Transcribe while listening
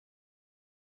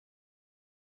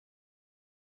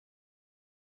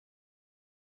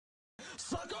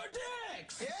Suck our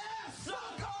dicks! Yeah!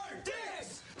 Suck our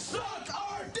dicks! Suck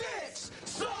our dicks!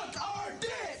 Suck our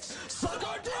dicks! Suck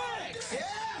our dicks!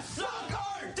 Yeah! Suck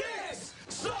our dicks!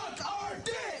 Suck our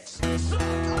dicks! Suck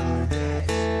our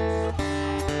dicks!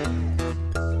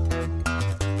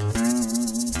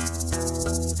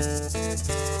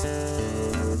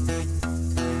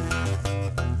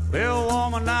 Well,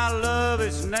 woman I love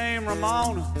is named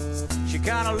Ramona. She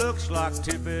kinda looks like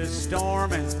Tempest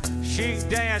Storm, and she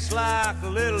dance like a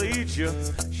little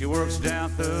Egypt. She works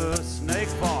down the snake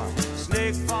farm.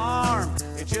 Snake farm,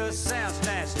 it just sounds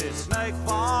nasty. Snake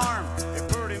farm, it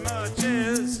pretty much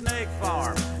is snake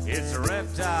farm. It's a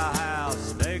reptile house,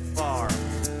 snake farm.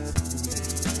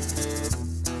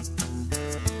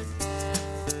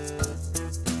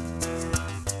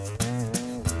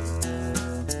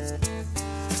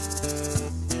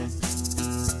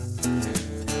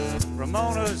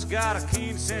 Ramona's got a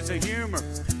keen sense of humor.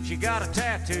 She got a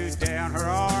tattoo down her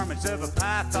arm. It's of a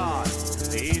python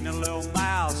eating a little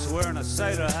mouse, wearing a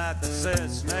sailor hat that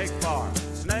says Snake Farm.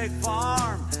 Snake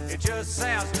Farm, it just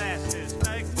sounds nasty.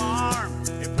 Snake Farm,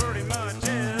 it pretty much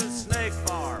is Snake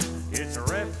Farm. It's a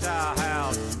reptile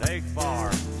house, Snake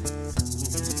Farm.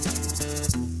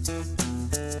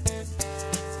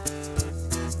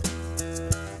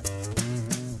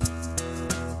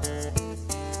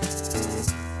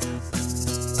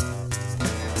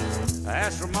 I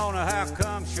asked Ramona how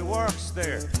come she works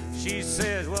there. She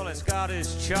says, well, it's got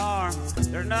its charm.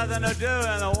 There's nothing to do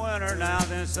in the winter now,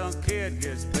 then some kid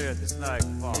gets bit at the Snake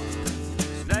Farm.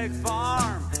 Snake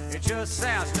Farm, it just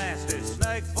sounds nasty.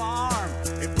 Snake Farm,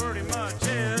 it pretty much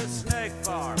is Snake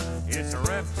Farm. It's a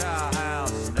reptile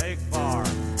house, Snake Farm.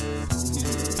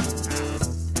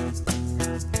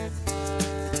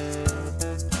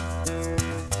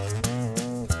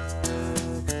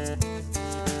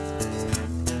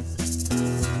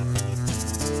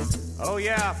 Oh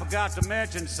yeah, I forgot to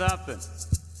mention something.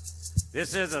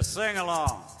 This is a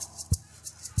sing-along.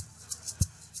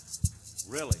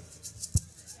 Really.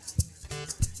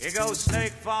 It goes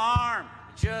Snake Farm,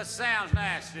 it just sounds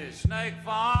nasty. Snake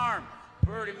Farm,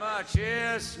 pretty much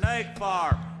is Snake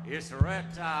Farm. It's a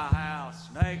reptile house,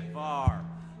 Snake Farm.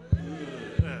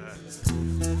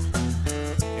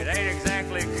 It ain't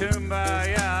exactly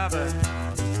kumbaya,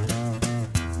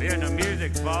 but being the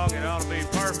music fog, it ought to be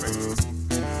perfect.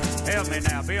 Help me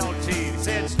now, be on TV. It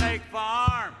said Snake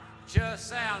Farm, just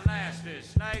sounds nasty.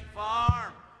 Snake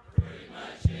Farm, pretty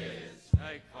much is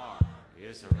Snake Farm.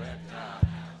 It's a reptile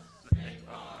house, Snake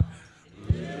Farm.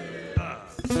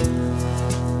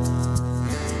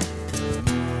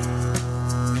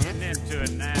 Getting into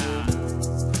it now.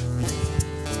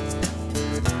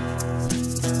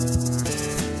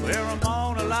 Well,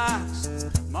 Ramona likes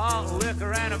malt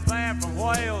liquor and a band from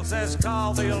Wales that's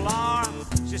called The Alarm.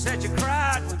 She said you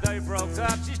cried when they broke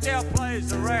up. She still plays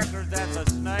the record. That's a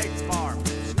Snake Farm.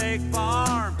 Snake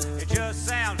Farm, it just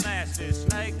sounds nasty.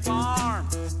 Snake Farm,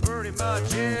 pretty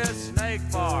much is Snake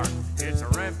Farm. It's a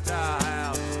reptile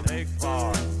house, Snake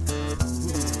Farm.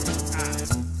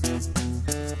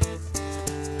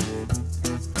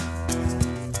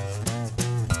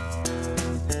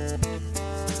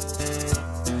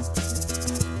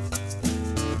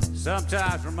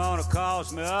 Sometimes Ramona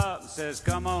calls me up and says,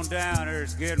 come on down here,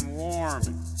 it's getting warm.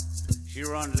 And she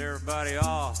runs everybody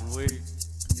off, and we,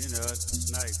 you know, it's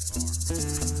Snake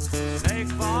Farm. Snake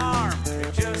Farm,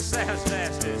 it just sounds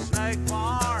nasty. Snake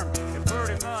Farm, it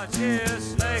pretty much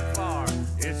is Snake Farm.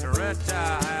 It's a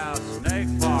reptile house, Snake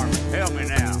Farm. Help me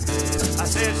now. I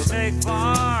said Snake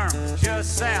Farm,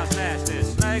 just sounds nasty.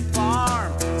 Snake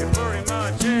Farm, it pretty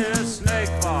much is Snake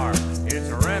Farm. It's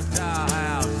a reptile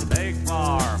house, Snake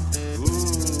Farm.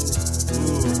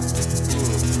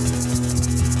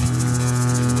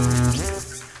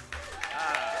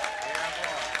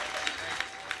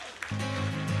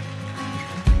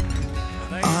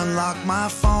 Unlock my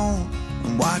phone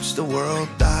and watch the world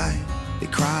die. They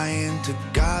crying to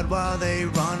God while they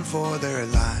run for their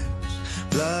lives.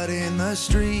 Blood in the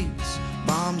streets,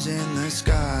 bombs in the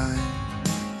sky.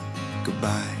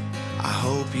 Goodbye. I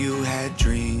hope you had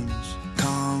dreams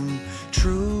come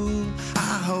true.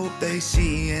 I hope they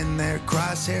see in their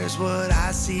crosshairs what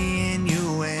I see in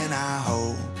you. And I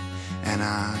hope and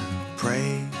I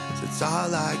pray, 'cause it's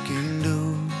all I can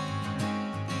do.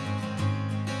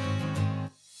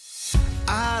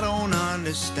 I don't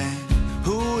understand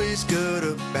who is good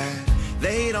or bad.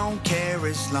 They don't care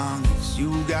as long as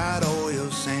you got oil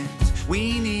sands.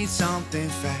 We need something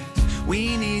fast,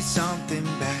 we need something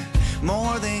bad.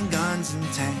 More than guns and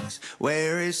tanks.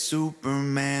 Where is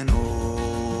Superman?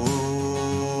 Oh,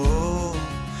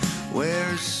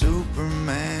 where is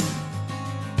Superman?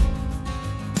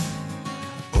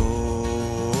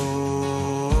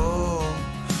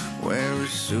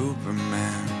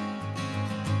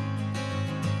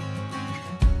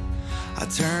 I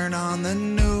turn on the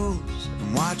news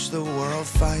and watch the world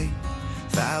fight.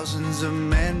 Thousands of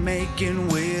men making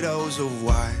widows of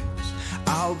wives.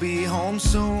 I'll be home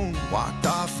soon, walked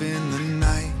off in the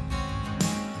night.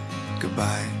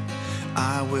 Goodbye,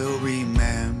 I will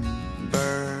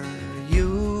remember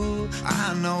you.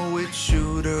 I know it's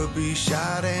true to be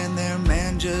shot and they're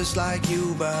men just like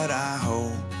you, but I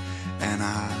hope and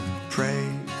I pray,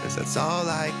 'cause that's all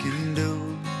I can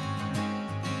do.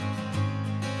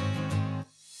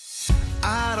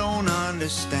 I don't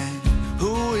understand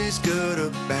who is good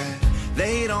or bad.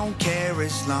 They don't care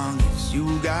as long as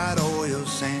you got oil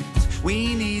sands.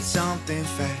 We need something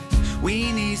fast,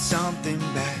 we need something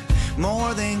bad,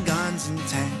 more than guns and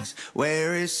tanks.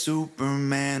 Where is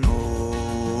Superman?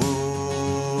 Oh,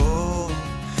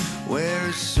 where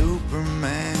is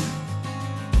Superman?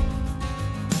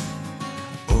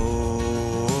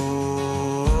 Oh,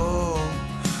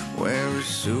 where is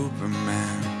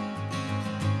Superman?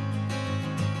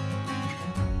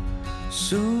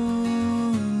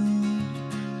 Soon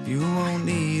you won't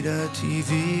need a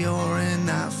TV or an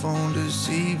iPhone to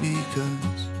see,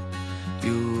 because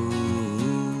you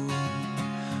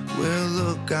will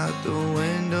look out the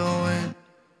window and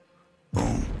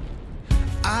boom.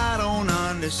 I don't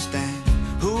understand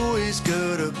who is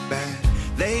good or bad.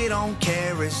 They don't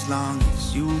care as long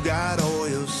as you got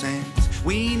oil sands.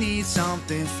 We need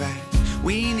something fast,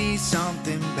 we need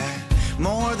something bad,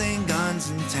 more than guns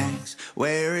and tanks.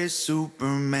 Where is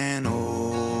Superman?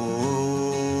 Oh,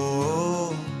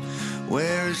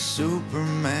 where is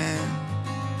Superman?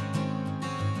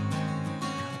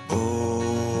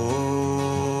 Oh,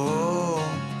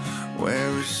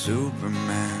 where is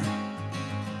Superman?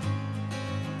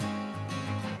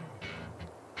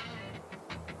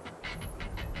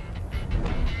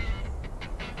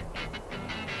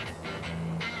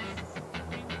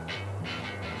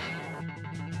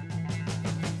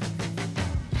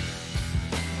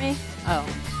 Me? Oh.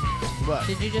 What?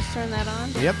 Did you just turn that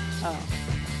on? Yep. Oh.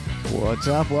 What's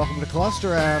up? Welcome to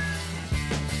ClusterF. I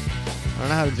don't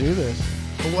know how to do this.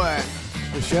 What?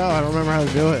 The show, I don't remember how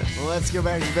to do it. Well, let's go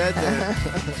back to bed then.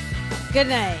 Good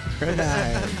night. Good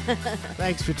night.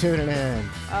 Thanks for tuning in.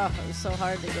 Oh, it was so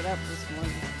hard to get up this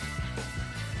morning.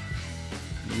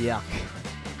 Yuck.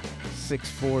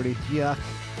 6:40. Yuck.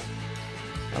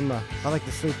 I like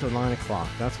to sleep till 9 o'clock.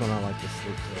 That's when I like to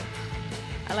sleep till.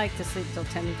 I like to sleep till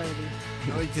 10:30.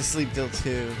 I like to sleep till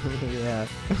 2. Yeah.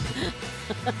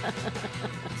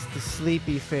 It's the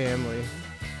sleepy family.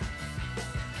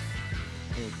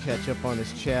 We'll catch up on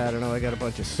this chat. I know I got a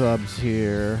bunch of subs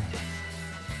here.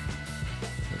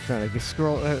 I'm trying to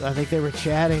scroll. I think they were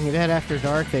chatting. And then after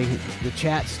dark, the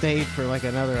chat stayed for like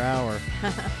another hour.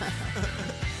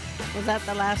 Was that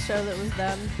the last show that was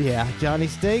done? Yeah, Johnny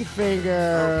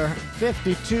Stinkfinger,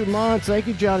 52 months. Thank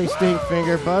you, Johnny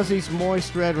Stinkfinger. Buzzy's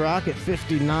Moist Red Rocket,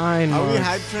 59 Are months. we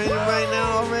hype training right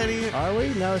now already? Are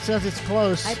we? No, it says it's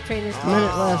close. Hype train is A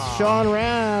minute left. Sean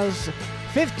Raz,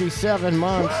 57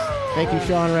 months. Thank you,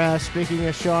 Sean Raz. Speaking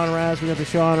of Sean Raz, we got the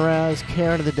Sean Raz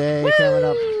Karen of the Day coming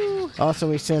up. Also,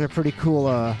 we sent a pretty cool,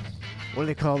 what do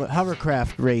they call it?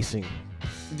 Hovercraft racing.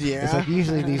 Yeah. It's like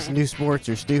usually these new sports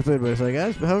are stupid, but it's like,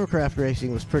 hovercraft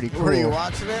racing was pretty cool. Were you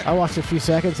watching it? I watched a few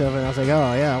seconds of it, and I was like,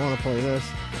 oh, yeah, I want to play this.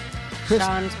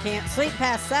 Sean can't sleep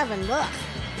past 7. Look.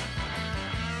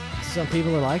 Some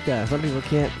people are like that. Some people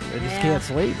can't. They just can't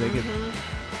sleep. They get.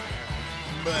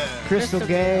 Crystal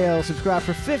Gale, subscribe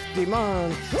for 50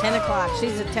 months. 10 o'clock.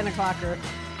 She's a 10 o'clocker.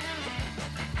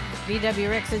 VW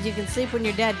Rick says you can sleep when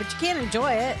you're dead, but you can't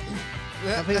enjoy it.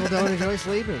 Some people don't enjoy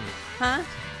sleeping. Huh?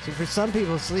 So for some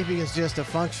people, sleeping is just a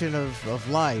function of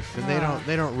life, and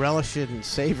they don't relish it and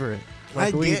savor it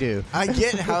like we do. I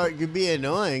get how it could be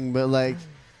annoying, but like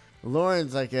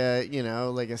Lauren's like a 7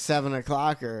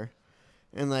 o'clocker,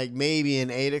 and like maybe an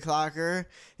 8 o'clocker,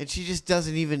 and she just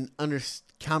doesn't even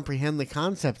comprehend the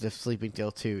concept of sleeping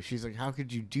till 2. She's like, how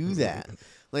could you do that?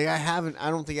 Like I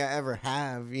don't think I ever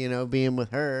have, being with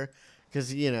her, because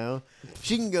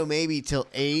she can go maybe till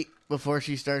 8 before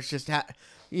she starts just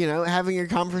having a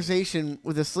conversation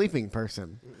with a sleeping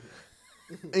person.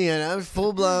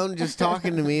 Full blown, just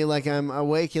talking to me like I'm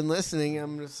awake and listening.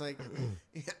 I'm just like,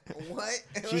 what?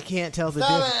 She can't tell the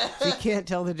difference. She can't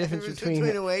tell the difference between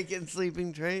awake and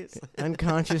sleeping trace.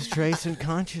 Unconscious trace and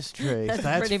conscious trace.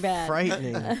 That's pretty bad.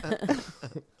 Frightening.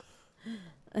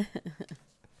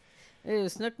 Ooh,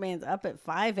 Snookman's up at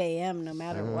 5 a.m. no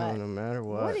matter what. No matter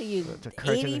what. What are you,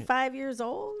 85 years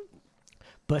old?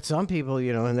 But some people,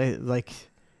 and they like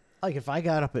if I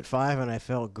got up at 5 and I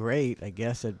felt great, I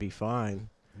guess I'd be fine.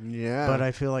 Yeah. But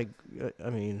I feel like, I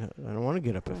don't want to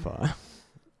get up at 5.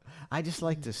 I just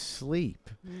like to sleep.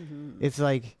 Mm-hmm. It's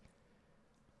like,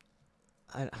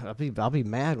 I'll be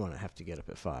mad when I have to get up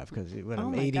at 5 because when Oh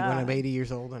I'm my 80 God.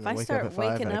 years old and If I I wake up start at 5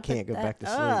 waking and I up can't at go that, back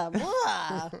to sleep.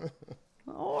 Blah.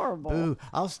 Horrible. Boo!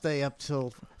 I'll stay up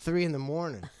till 3 in the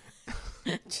morning.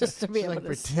 Just to be So I able to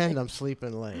pretend I'm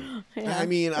sleeping late. Yeah. I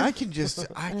mean, I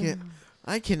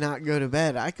cannot go to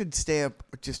bed. I could stay up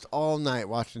just all night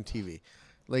watching TV.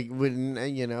 Like when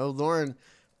Lauren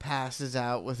passes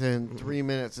out within 3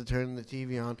 minutes of turning the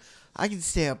TV on, I can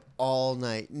stay up all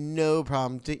night, no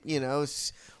problem.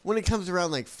 When it comes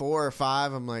around like 4 or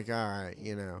 5, I'm like, all right,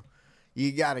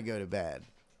 you got to go to bed.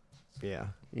 Yeah.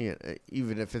 Yeah,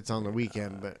 even if it's on the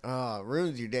weekend, but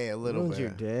ruins your day a little Ruins bit.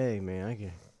 your day,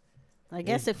 man. I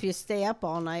guess if you stay up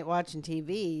all night watching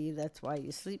TV, that's why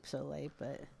you sleep so late.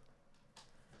 But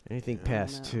Anything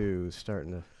past 2 is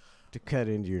starting to cut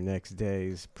into your next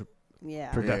day's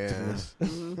yeah, productiveness.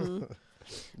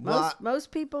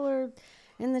 most people are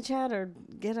in the chat or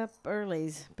get up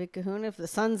earlys. Big Kahuna, if the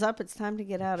sun's up, it's time to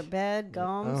get out of bed. Go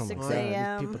home, Oh, 6 my God.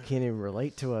 a.m. People can't even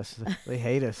relate to us. They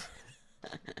hate us.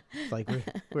 It's like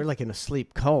we're like in a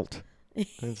sleep cult.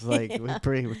 It's like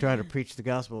we try to preach the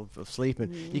gospel of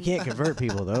sleeping. You can't convert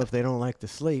people though if they don't like to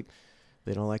sleep.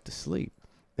 They don't like to sleep,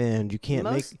 and you can't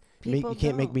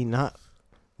make me not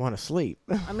want to sleep.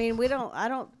 I mean, we don't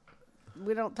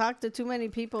talk to too many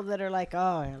people that are like, oh,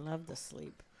 I love to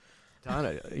sleep.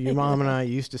 Donna, your mom and I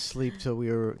used to sleep till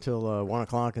 1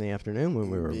 o'clock in the afternoon when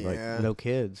we were like no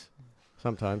kids.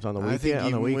 Sometimes on the weekend. I think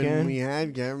on the weekend, when I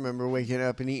remember waking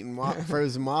up and eating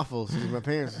frozen waffles because my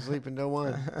parents were sleeping till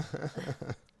 1.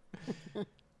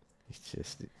 it's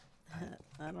just.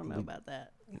 I don't know about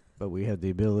that. But we had the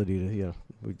ability to,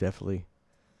 we definitely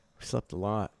slept a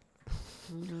lot.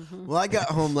 Mm-hmm. Well, I got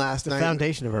home last The night.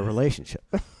 foundation of our relationship.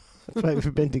 That's why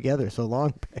we've been together so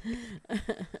long.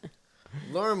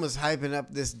 Lauren was hyping up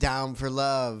this Down for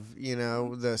Love,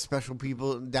 the special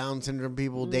people, Down syndrome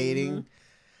people dating.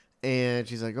 And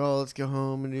she's like, oh, let's go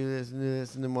home and do this,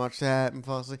 and then watch that and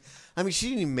fall asleep. I mean, she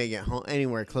didn't even make it home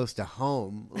anywhere close to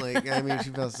home. Like, I mean,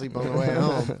 she fell asleep on the way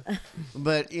home.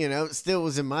 But, it still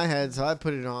was in my head, so I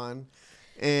put it on.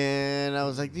 And I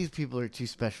was like, these people are too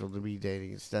special to be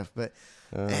dating and stuff. But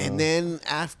and then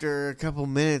after a couple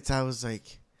minutes, I was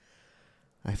like,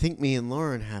 I think me and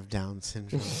Lauren have Down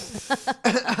syndrome.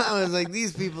 I was like,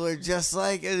 these people are just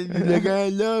like, like I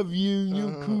love you,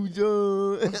 you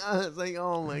cool. I was like,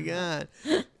 oh my God.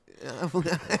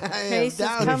 Case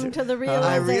has come to the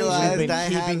realization. I realized I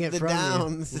keeping have it the from you.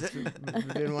 Downs.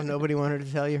 Nobody wanted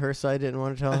to tell you. Her side didn't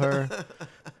want to tell her.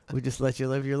 We just let you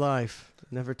live your life.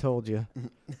 Never told you.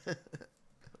 I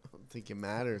don't think it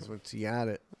matters once you got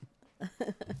it.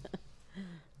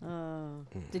 Oh,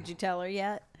 did you tell her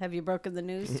yet? Have you broken the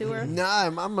news to her? No,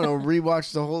 I'm going to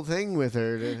rewatch the whole thing with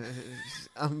her.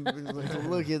 I'm like,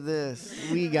 look at this.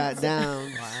 We got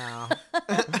down. Wow.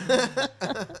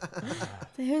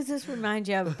 Who's this remind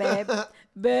you of, babe?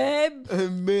 Babe?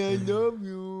 Man, I love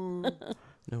you.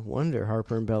 No wonder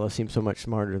Harper and Bella seem so much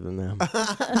smarter than them.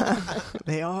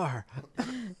 They are.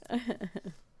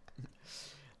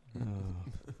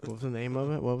 What was the name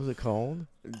of it? What was it called?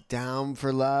 Down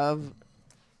for Love.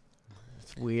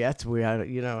 That's weird. How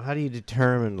do you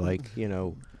determine,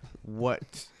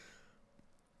 what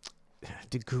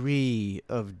degree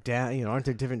of down? Aren't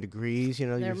there different degrees?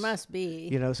 There must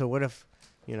be. So what if,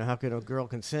 how can a girl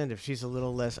consent if she's a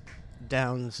little less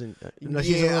downs and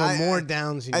she's a little more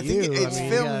downs than I you? think it's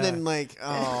filmed in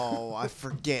I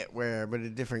forget where, but a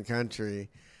different country.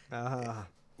 Yeah,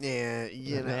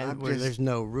 where there's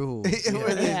no rules.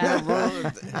 Where there's no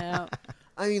rules. Yeah.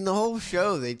 I mean, the whole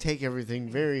show, they take everything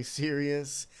very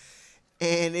serious.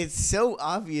 And it's so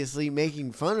obviously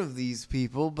making fun of these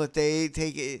people, but they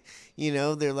take it,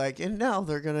 they're like, and now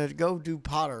they're going to go do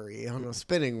pottery on a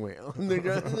spinning wheel. And they're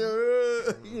going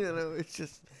it's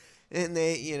just, and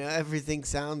they, everything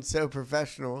sounds so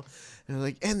professional. And they're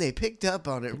like, and they picked up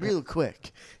on it real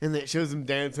quick. And it shows them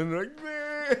dancing, like,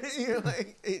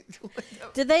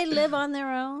 Do they live on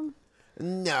their own?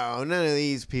 No, none of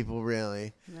these people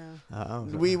really. No.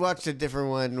 We watched a different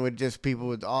one with just people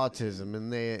with autism,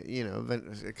 and they,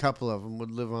 a couple of them would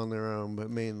live on their own,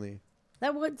 but mainly.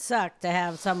 That would suck to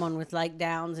have someone with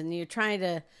Downs, and you're trying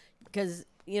to, because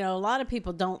a lot of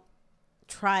people don't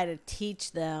try to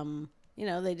teach them.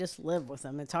 They just live with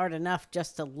them. It's hard enough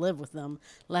just to live with them,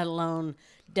 let alone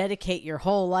dedicate your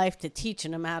whole life to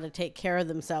teaching them how to take care of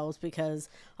themselves, because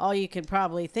all you could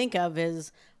probably think of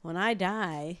is, when I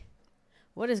die,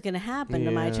 what is going to happen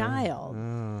to my child?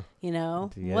 Where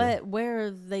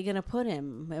are they going to put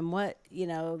him? And what,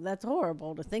 that's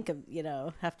horrible to think of,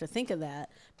 have to think of that.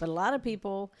 But a lot of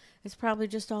people, it's probably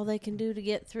just all they can do to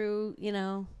get through,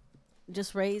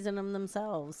 just raising them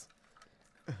themselves.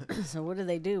 So what do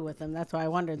they do with them? That's why I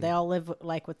wondered. They all live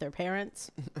like with their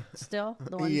parents still,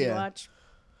 the ones you Yeah. watch?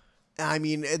 I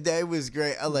mean, that was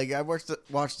great. I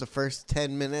watched the first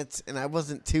 10 minutes, and I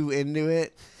wasn't too into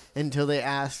it until they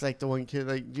asked, like, the one kid,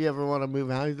 like, do you ever want to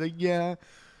move out? He's like, yeah.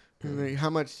 And like, how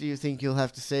much do you think you'll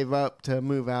have to save up to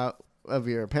move out of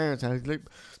your parents' house? He's like,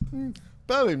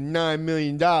 probably $9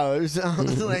 million. I was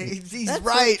like, he's That's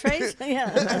right. What Trace, yeah,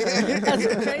 that's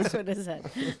what Trace would have said.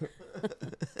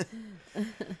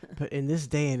 But in this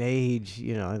day and age,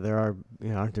 there are,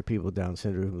 aren't there people with Down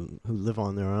syndrome who live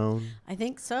on their own? I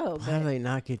think so. How do they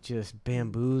not get just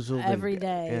bamboozled every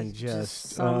day and just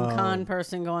some con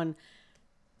person going,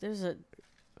 there's a...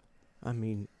 I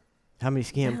mean, how many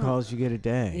scam calls you get a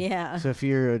day? Yeah. So if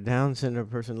you're a Down syndrome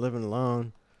person living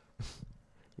alone,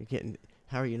 you're getting...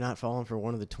 How are you not falling for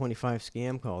one of the 25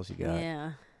 scam calls you got?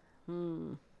 Yeah. I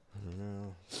don't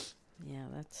know. Yeah,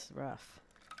 that's rough.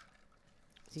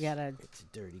 You gotta It's a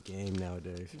dirty game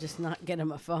nowadays. just not get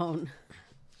him a phone.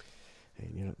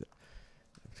 And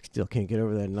still can't get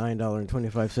over that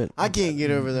 $9.25. I can't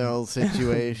get over the whole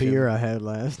situation. beer I had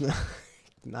last night.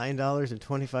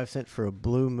 $9.25 for a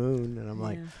Blue Moon, and I'm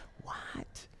like, Yeah.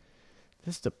 what?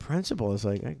 This the principle. It's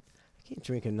like I can't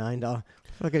drink a $9. I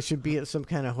feel like I should be at some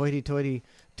kind of hoity-toity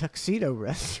tuxedo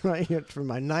restaurant for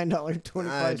my $9.25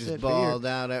 I just beer. balled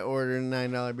out. I ordered a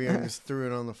 $9 beer and just threw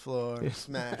it on the floor and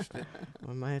smashed it.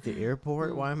 Am I at the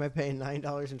airport? Why am I paying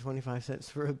 $9.25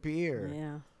 for a beer?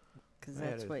 Yeah. Because I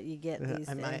had that's a- what you get these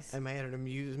days. Am I at an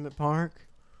amusement park?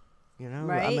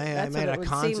 Right? That's what it would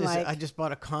seem like. I just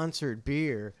bought a concert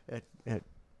beer at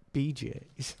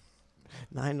BJ's.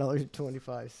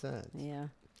 $9.25. Yeah.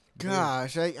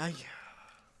 Gosh,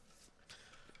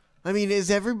 I mean, is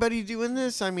everybody doing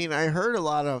this? I mean, I heard a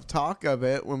lot of talk of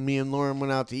it when me and Lauren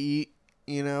went out to eat,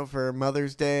 for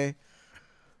Mother's Day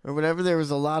or whatever. There was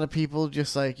a lot of people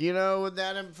just like, with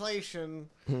that inflation,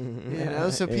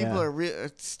 so people are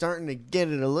starting to get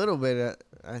it a little bit,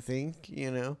 I think,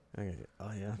 Okay.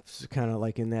 Oh, yeah. It's kind of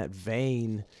like in that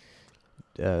vein.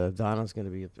 Donna's going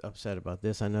to be upset about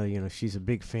this. I know, she's a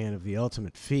big fan of the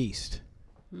Ultimate Feast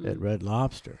at Red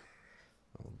Lobster.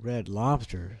 Red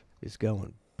Lobster is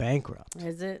going bankrupt.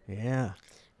 Is it? Yeah.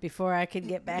 Before I could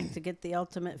get back to get the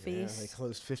ultimate Yeah, feast? they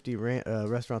closed 50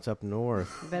 restaurants up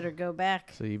north. You better go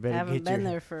back. So you better haven't get been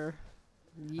your, there for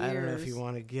years. I don't know if you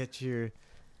want to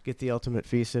get the Ultimate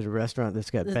Feast at a restaurant that's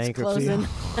got That's bankruptcy closing.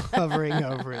 hovering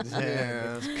over its head.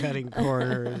 Yeah. It's cutting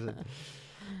corners.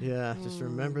 And, just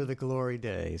remember the glory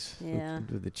days. Yeah.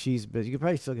 With the cheese biscuits. You could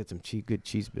probably still get some good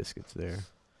cheese biscuits there.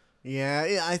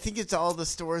 Yeah, I think it's all the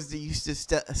stores that used to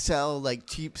sell like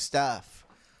cheap stuff.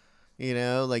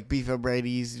 Like Beef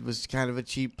O'Brady's was kind of a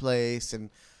cheap place, and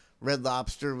Red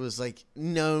Lobster was like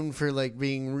known for like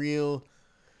being real.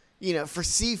 For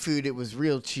seafood, it was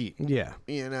real cheap. Yeah.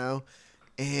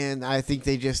 And I think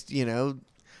they just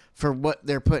for what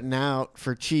they're putting out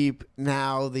for cheap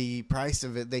now, the price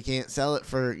of it they can't sell it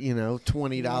for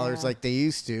 $20 like they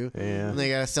used to. Yeah. And they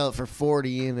gotta sell it for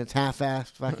 $40, and it's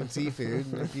half-assed fucking seafood.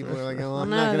 And then people are like, "Oh, I'm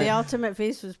not No, gonna." the ultimate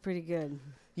feast was pretty good.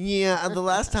 Yeah, the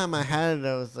last time I had it,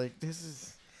 I was like, "This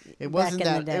is." It Back wasn't in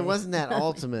the that. day. It wasn't that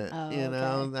ultimate. Oh, It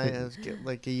was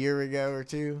like a year ago or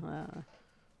two.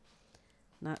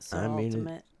 Not so I mean,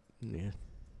 ultimate. Yeah.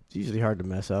 It's usually hard to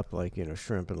mess up like,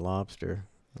 shrimp and lobster.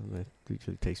 It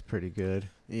usually tastes pretty good.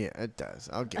 Yeah, it does.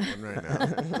 I'll get one right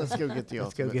now. Let's go get the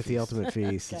Let's ultimate. go get the feast. Ultimate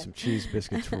Feast and Okay. some cheese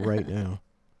biscuits for right now.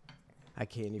 I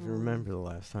can't even remember the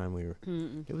last time we were.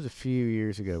 It was a few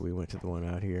years ago we went to the one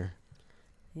out here.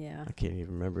 Yeah. I can't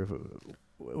even remember if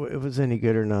it was any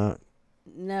good or not.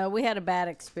 No, we had a bad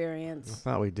I experience.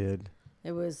 thought we did.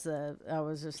 It was, I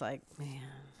was just like, man,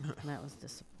 that was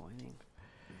disappointing.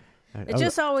 I It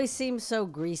just always seems so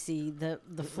greasy. The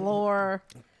floor,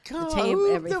 Come tape,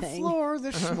 on, everything. the floor, the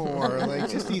s'more. Like,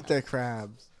 just eat the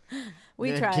crabs.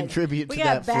 we Yeah, tried. contribute we to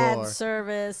got that bad floor.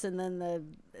 service, and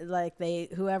then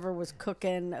whoever was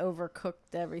cooking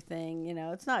overcooked everything.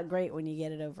 It's not great when you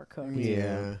get it overcooked.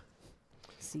 Yeah.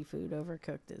 Seafood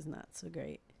overcooked is not so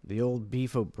great. The old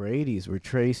Beef O'Brady's where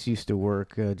Trace used to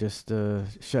work just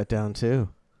shut down too.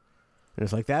 And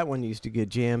it's like that one used to get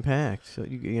jam packed. So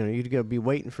you'd go be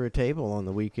waiting for a table on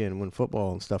the weekend when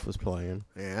football and stuff was playing.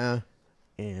 Yeah.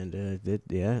 And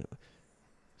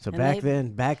So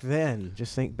And back then,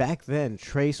 just think back then,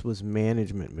 Trace was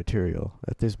management material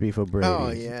at this Beef O'Brady's.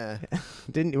 Oh, yeah.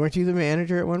 Weren't you the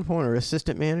manager at one point or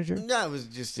assistant manager? No, I was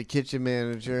just a kitchen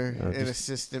manager Oh, and just-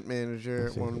 assistant manager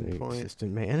at one point.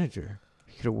 Assistant manager.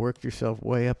 You could have worked yourself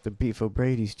way up the Beef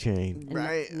O'Brady's chain. And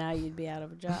Right. now you'd be out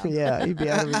of a job. Yeah, you'd be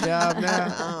out of a job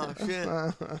now. Oh, shit.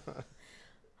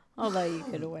 Although you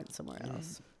could have went somewhere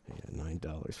else. Yeah,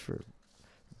 $9 for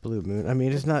Blue Moon. I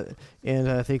mean, it's not. And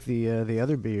I think the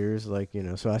other beers, like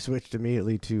so I switched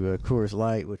immediately to Coors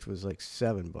Light, which was like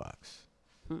 $7.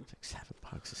 It's like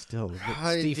 $7 is still a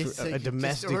bit steep just, for a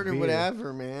domestic just order beer.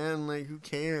 whatever, man. Like, who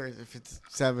cares if it's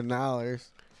 $7?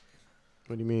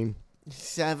 What do you mean?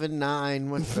 7-9.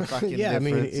 What's the fucking Yeah, I difference?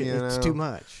 mean it's you too know?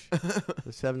 much.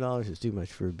 The $7 is too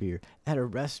much for a beer at a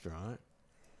restaurant.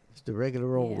 It's the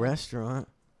regular old restaurant.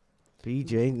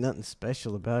 BJ, nothing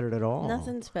special about it at all.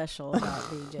 Nothing special about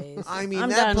BJ's. I mean, I'm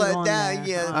that done place, going that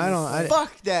there. yeah. I don't-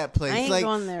 fuck that place. I ain't like,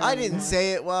 going there I didn't anymore.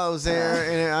 say it while I was there,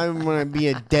 and I'm gonna be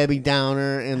a Debbie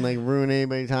Downer and like ruin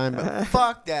anybody's time. But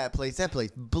fuck that place. That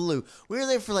place blew. We were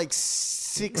there for like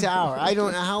 6 hours. I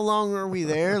don't know how long were we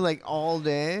there. Like all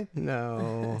day.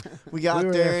 No. We got We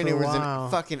were there, there and for it a was while.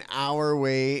 a fucking hour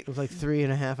wait. It was like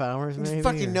 3.5 hours, There's maybe.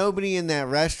 fucking or- nobody in that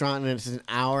restaurant, and it's an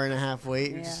hour and a half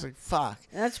wait. It's Yeah. just like fuck.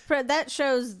 That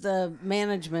shows the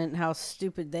management how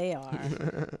stupid they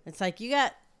are. It's like, you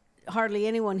got hardly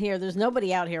anyone here. There's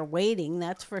nobody out here waiting,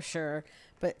 that's for sure.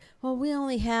 But, well, we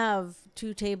only have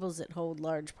 2 tables that hold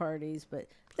large parties. But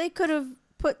they could have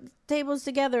put tables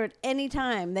together at any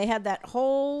time. They had that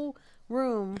whole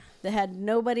room that had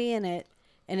nobody in it,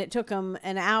 and it took them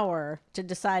an hour to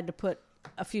decide to put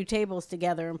a few tables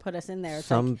together and put us in there. It's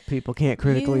Some like, people can't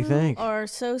critically you think. are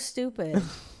so stupid.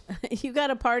 You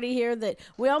got a party here that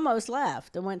we almost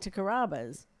left and went to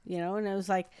Carrabba's, and it was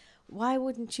like, why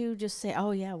wouldn't you just say,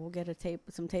 oh yeah, we'll get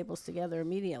some tables together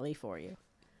immediately for you?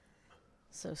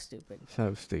 So stupid.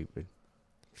 So stupid.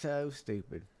 So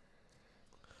stupid.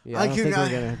 Yeah, I I don't think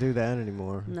could- we're gonna do that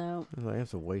anymore. No. Like,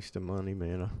 that's a waste of money,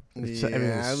 man. Yeah, it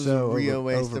it was so a real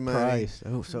waste of money. overpriced.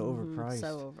 Oh, so overpriced.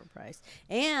 So overpriced.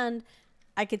 And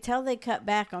I could tell they cut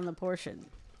back on the portion.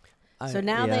 So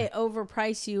now yeah. they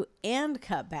overprice you and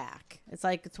cut back. It's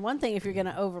like, it's one thing if you're going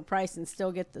to overprice and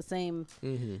still get the same,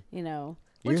 which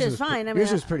Yours is was fine. I mean,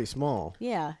 yours was pretty small.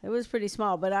 yeah, it was pretty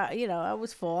small, but I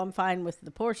was full. I'm fine with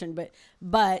the portion,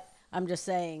 but I'm just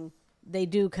saying they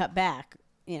do cut back.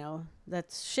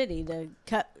 That's shitty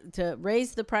to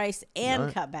raise the price and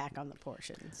Right. cut back on the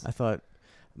portions. I thought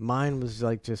mine was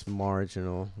like just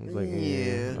marginal. I was like,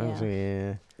 Yeah. I was like,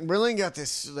 yeah. Berlin got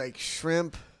this like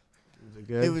shrimp. Was it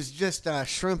good? It was just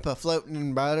shrimp floating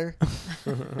in butter.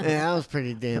 And that was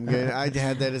pretty damn good. I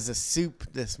had that as a soup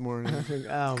this morning.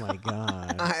 Oh my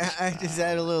god. I just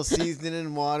added a little seasoning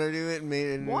and water to it and made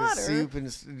it into a Water? soup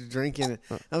and drinking it.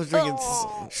 I was drinking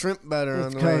shrimp butter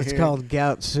on the way It's here. called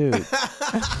gout soup.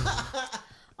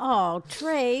 Oh,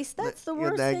 Trace, that's the Get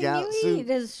worst that thing gout you soup. eat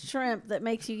is shrimp that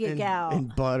makes you get gout.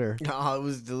 and butter. Oh, it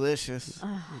was delicious.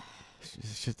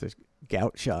 It's just a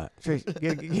gout shot. Trace,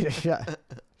 get a shot.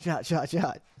 Shot.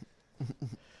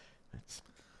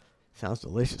 Sounds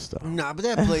delicious, though. Nah, but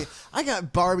that place, I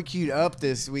got barbecued up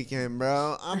this weekend,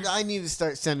 bro. I need to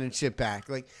start sending shit back.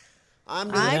 Like, I'm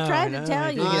just, I tried to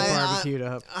tell you. You get I- barbecued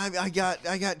up.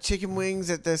 I got chicken wings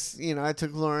at this. I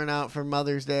took Lauren out for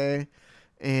Mother's Day,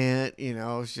 and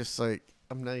I was just like,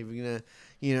 I'm not even gonna.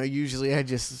 Usually I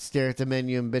just stare at the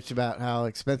menu and bitch about how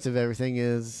expensive everything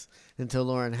is until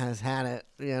Lauren has had it.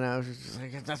 She's just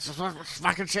like, that's just what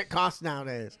fucking shit costs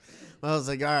nowadays. Well, I was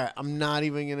like, all right, I'm not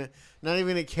even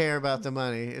gonna care about the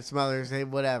money. It's Mother's Day,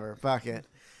 whatever, fuck it.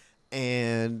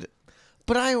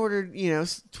 But I ordered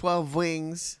 12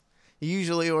 wings. You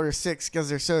usually order 6 because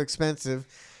they're so expensive.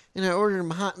 And I ordered them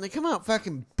hot, and they come out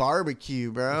fucking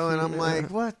barbecue, bro. And I'm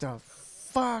like, what the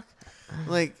fuck?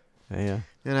 Like, Yeah.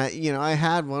 and I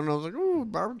had one, and I was like, ooh,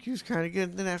 barbecue's kind of good.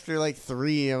 And then after like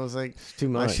 3, I was like, It's too I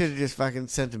much. should have just fucking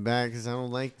sent them back because I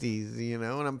don't like these, and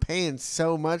I'm paying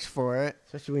so much for it.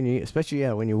 Especially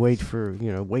when you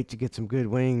wait to get some good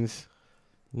wings,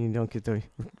 you don't get the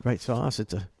right sauce.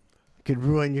 It could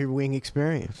ruin your wing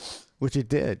experience, which it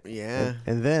did. Yeah.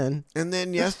 And then And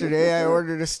then yesterday I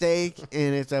ordered a steak,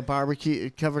 and it's a barbecue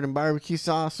covered in barbecue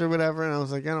sauce or whatever. And I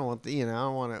was like, I don't want I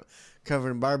don't want it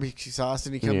covered in barbecue sauce.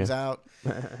 And he comes out,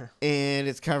 and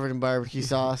it's covered in barbecue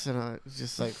sauce, and I was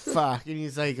just like, fuck. And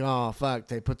he's like, oh fuck,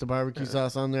 they put the barbecue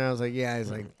sauce on there. I was like, yeah.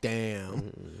 He's like,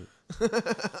 damn.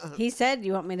 He said,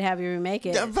 "You want me to have you remake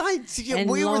it?" Yeah, right. Yeah, And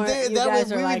we were Lauren- there. you That guys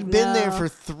way, are we like, had been there no. for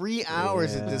 3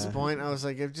 hours at this Yeah. point. I was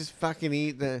like, I just fucking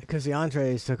eat the. because the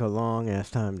entrees took a long ass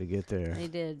time to get there. They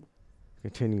did.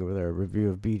 Continuing with our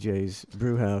review of BJ's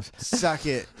Brew House, Suck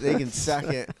it. They can suck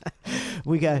it.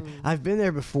 we got. I've been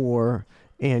there before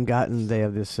and gotten. They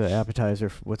have this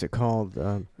appetizer. What's it called?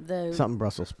 The Something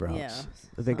Brussels sprouts. Yeah,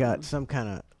 They got some kind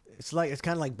of. It's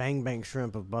kind of like bang bang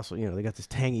shrimp of Brussels. They got this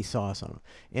tangy sauce on them,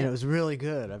 and it was really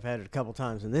good. I've had it a couple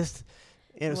times, and it was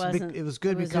wasn't- it was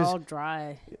good it was because all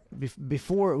dry.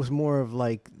 before it was more of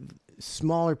like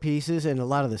smaller pieces and a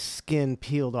lot of the skin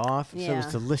peeled off, so it Yeah. was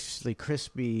deliciously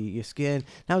crispy skin.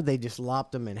 Now they just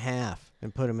lopped them in half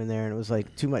and put them in there, and it was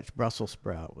like too much Brussels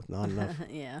sprout with not enough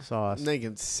Yeah. sauce. They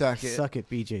can suck it. Suck it,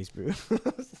 BJ's Brew.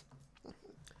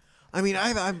 I mean,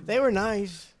 They were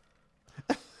nice.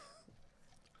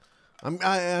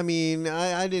 I mean,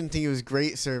 I didn't think it was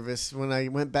great service. When I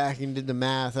went back and did the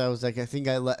math, I was like, I think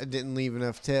I didn't leave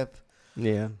enough tip.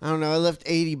 Yeah, I don't know. I left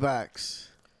 $80.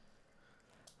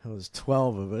 it was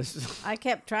 12 of us. I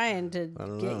kept trying to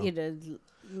don't get know. you to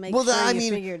make Well, sure I you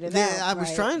mean, figured it I out. was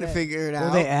right, trying to but- figure it out.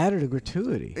 Well, they added a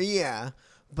gratuity. Yeah,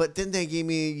 but then they gave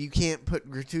me you can't put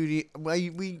gratuity. Well,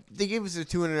 they gave us a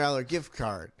 $200 gift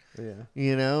card. Yeah.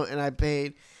 You know, and I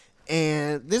paid,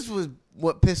 and this was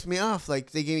what pissed me off.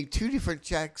 Like they gave me 2 different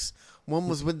checks. One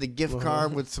was with the gift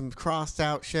card with some crossed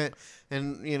out shit,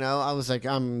 and you know, I was like,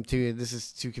 this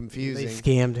is too confusing. They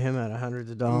scammed him out of hundreds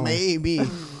of dollars. Maybe.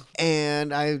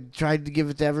 And I tried to give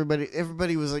it to everybody.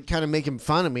 Everybody was like kind of making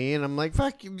fun of me, and I'm like,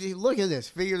 "Fuck you! Look at this,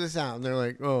 figure this out." And they're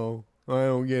like, "Oh, I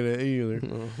don't get it either."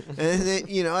 And then,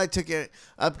 you know, I took it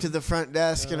up to the front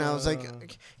desk, and I was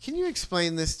like, "Can you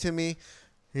explain this to me?"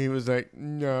 He was like,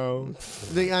 "No."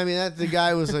 The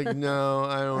guy was like, "No,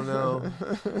 I don't know."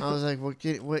 I was like, "What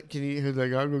can you?" He was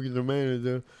like, "I'll go get the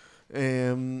manager."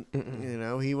 And you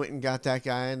know, he went and got that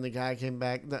guy, and the guy came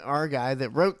back, our guy that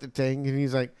wrote the thing, and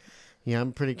he's like, "Yeah,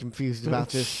 I'm pretty confused about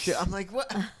this shit." I'm like,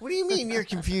 "What? What do you mean you're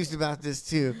confused about this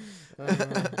too?"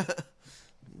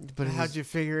 But How'd you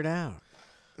figure it out?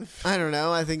 I don't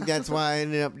know. I think that's why I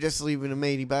ended up just leaving him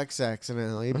 $80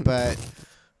 accidentally.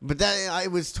 But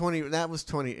that was 20. That was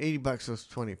 20. $80 was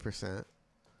 20%.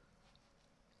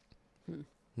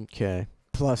 Okay.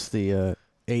 Plus the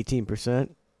 18%.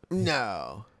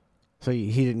 No, So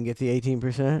he didn't get the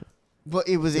 18%? but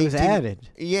it was It was 18 added.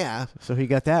 Yeah. So he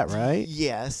got that, right?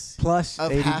 Yes. Plus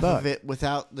Of $80. half of it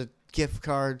without the gift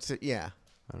cards. Yeah.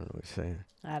 I don't know what you're saying.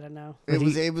 I don't know. But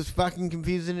It was fucking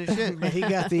confusing as shit. But he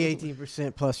got the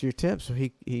 18% plus your tip, so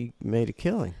he made a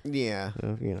killing. Yeah.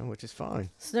 So, you know, which is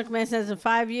fine. Snookman says in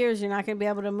 5 years you're not going to be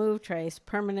able to move, Trace.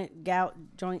 Permanent gout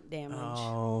joint damage.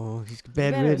 Oh, he's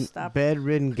better stop.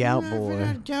 bedridden gout I haven't boy.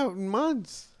 had gout in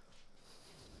months.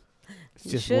 It's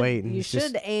You just should- waiting. You It's just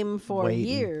should aim for waiting.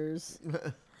 years.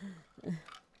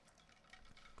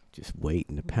 Just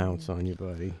waiting to pounce on you,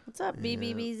 buddy. What's up,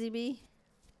 BBBZB?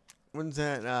 When's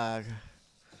that?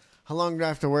 How long do I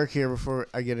have to work here before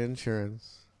I get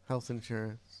insurance? Health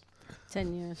insurance.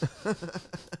 10 years.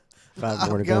 5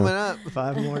 more to Coming go. up.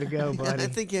 5 more to go, buddy. I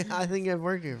think I've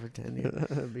worked here for 10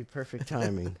 years. It'd be perfect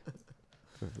timing.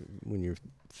 When you're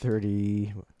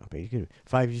 30, I mean,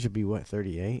 5 years should be what,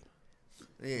 38?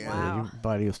 Yeah. Wow. Your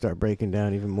body will start breaking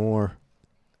down even more.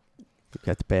 You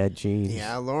got the bad genes.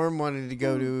 Yeah, Lauren wanted to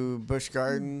go to Busch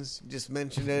Gardens. Just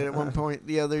mentioned it at one point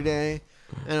the other day.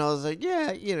 And I was like,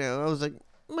 yeah, you know, I was like,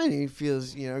 my knee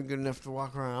feels, you know, good enough to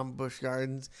walk around Busch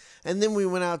Gardens. And then we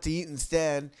went out to eat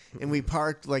instead, and we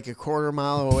parked like a quarter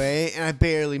mile away, and I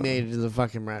barely made it to the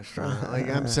fucking restaurant. Like,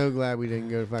 I'm so glad we didn't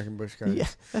go to fucking Busch Gardens. Yeah,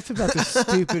 that's about the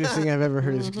stupidest thing I've ever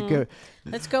heard. Is to go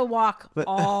Let's go walk But-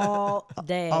 all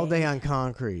day. all day on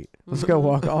concrete. Let's go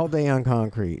walk all day on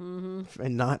concrete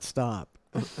and not stop.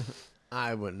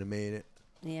 I wouldn't have made it.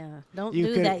 Yeah, don't You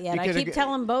do could- that yet. you I coulda keep g-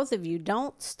 telling both of you,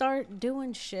 don't start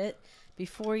doing shit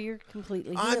before you're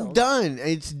completely healed. I'm done.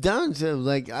 It's done. So,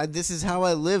 like, this is how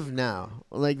I live now.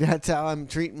 Like, that's how I'm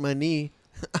treating my knee.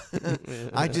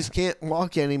 I just can't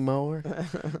walk anymore.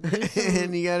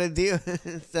 And you got to deal.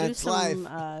 Do That's life.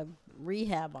 some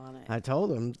rehab on it. I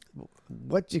told him,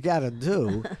 what you got to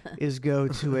do is go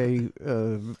to a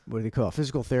what do they call it?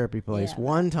 Physical therapy place Yeah.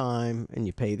 one time, and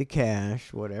you pay the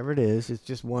cash, whatever it is. It's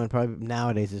just one. Probably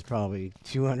nowadays it's probably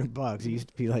 $200. It used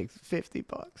to be like $50,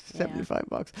 Yeah.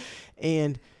 $75,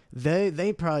 and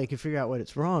they probably could figure out what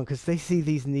it's wrong because they see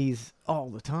these knees all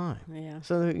the time. Yeah.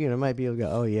 So you know, might be able to go,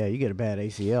 oh yeah, you get a bad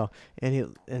ACL, and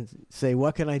he'll say,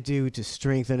 what can I do to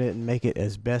strengthen it and make it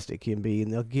as best it can be?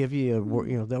 And they'll give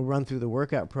you they'll run through the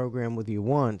workout program with you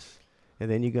once,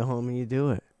 and then you go home and you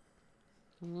do it.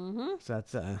 Mm-hmm. So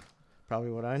that's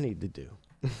probably what I need to do.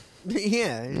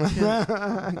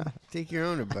 Yeah. Take your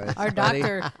own advice. Our buddy.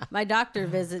 doctor, my doctor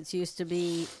visits used to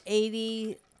be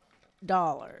 $80.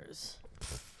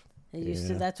 It used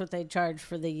to. Yeah. That's what they charge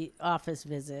for the office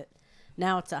visit.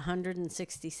 Now it's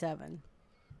 $167. Isn't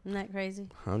that crazy?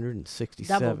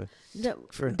 167.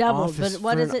 For an Doubled. office- But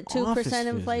what for is an it? 2% office visit.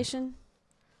 inflation?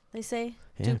 They say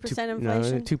Yeah, 2% No,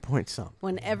 inflation. 2 point something.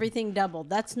 When everything doubled,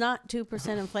 that's not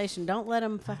 2% inflation. Don't let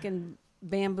them fucking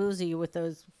bamboozle you with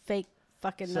those fake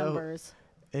fucking So- numbers.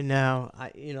 And now I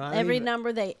don't Every even,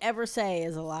 number they ever say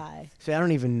is a lie. see, I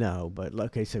don't even know. But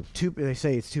okay, so they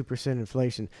say it's 2%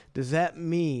 inflation. Does that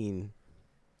mean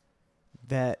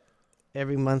that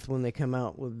every month when they come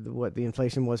out with what the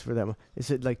inflation was for that month, is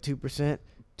it like 2%?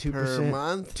 2% Per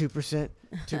month? 2%.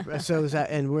 So is that,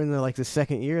 and we're in the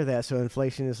second year of that, so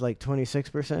inflation is like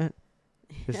 26%.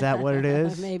 Is that what it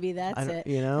is? Maybe that's it.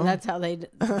 You know, That's how they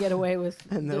get away with.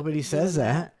 and nobody says doing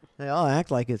that. They all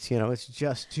act like it's it's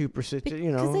just 2%.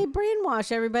 Because they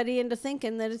brainwash everybody into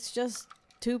thinking that it's just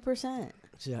 2%.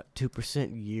 Is that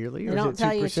 2% yearly, They or don't is it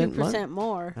tell you 2% 2%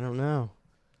 more. I don't know,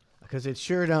 because it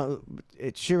sure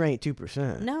ain't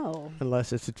 2%. No.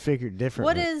 Unless it's figured differently.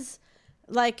 What is,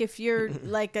 like, if you're,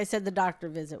 like I said, the doctor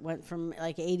visit went from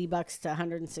like $80 to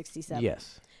 167.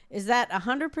 Yes. Is that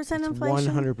 100%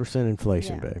 inflation? 100%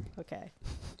 inflation, Yeah. babe. Okay.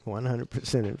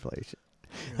 100% inflation.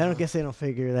 I don't guess they don't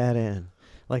figure that in,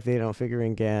 like they don't figure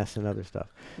in gas and other stuff.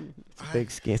 It's a big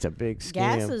scam. It's a big scam.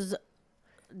 Gas is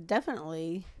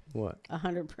definitely what?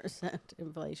 100%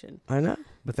 inflation. I know,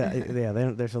 but that yeah,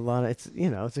 there's a lot of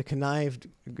it's a connived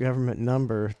government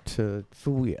number to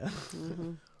fool you.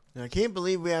 Mm-hmm. I can't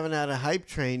believe we haven't had a hype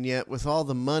train yet with all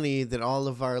the money that all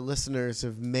of our listeners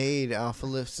have made off of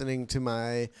listening to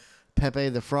my Pepe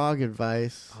the Frog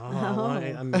advice.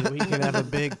 I mean, we can have a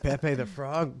big Pepe the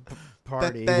Frog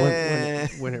party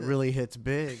when it really hits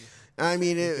big. I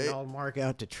mean, We can all mark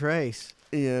out to Trace.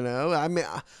 I mean,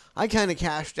 I kind of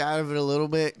cashed out of it a little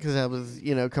bit because I was,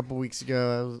 a couple weeks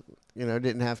ago, I was,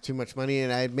 didn't have too much money,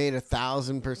 and I had made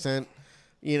 1,000%,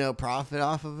 profit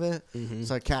off of it. Mm-hmm.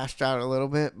 So I cashed out a little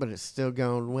bit, but it's still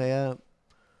going way up.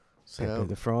 Pepe So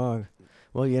the Frog.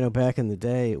 Well, back in the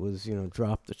day, it was,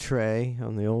 drop the tray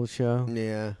on the old show.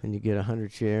 yeah. And you get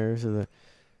 100 shares of the.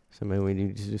 So maybe we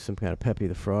need to do some kind of Pepe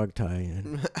the Frog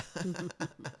tie-in.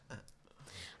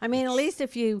 I mean, at least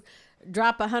if you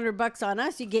drop $100 on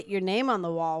us, you get your name on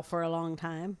the wall for a long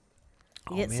time.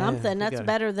 You get man, something. we That's gotta-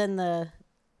 better than the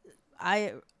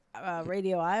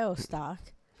Radio IO stock.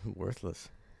 Worthless.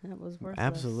 That was worthless.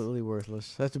 Absolutely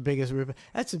worthless. That's the biggest rip.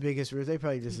 That's the biggest rip. They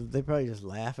probably just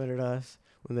laughing at us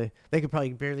when they could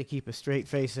probably barely keep a straight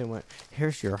face and went,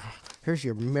 here's your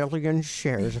million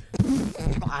shares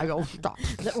of IO stock.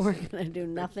 That we're gonna do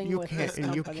nothing You with can't this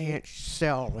and company. you can't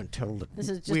sell until This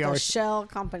is just we a are shell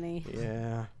company.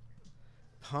 Yeah.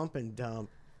 Pump and dump.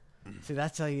 See,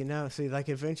 that's how you know. See, like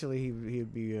eventually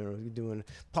he'd be doing,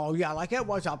 Paul, yeah, like it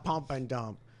was a pump and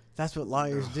dump. That's what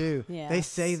liars do. Yeah. They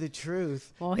say the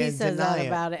truth. Well, he and says deny that it.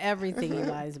 about everything he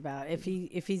lies about. If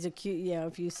he's accused,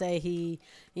 if you say he,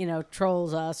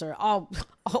 trolls us or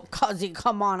cause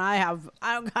come on, I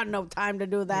don't got no time to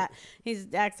do that.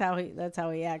 That's how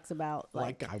he acts about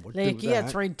Like I would like, do yeah, that.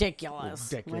 it's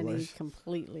ridiculous when he Ridiculous.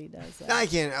 completely does that. I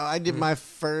can't. I did my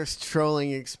first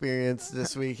trolling experience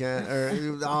this weekend, or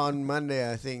it was on Monday,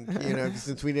 I think,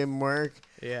 since we didn't work.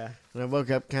 Yeah. And I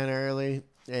woke up kind of early,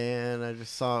 and I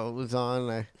just saw it was on,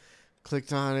 and I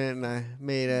clicked on it, and I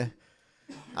made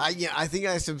I think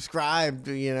I subscribed,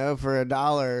 for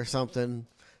 $1 or something,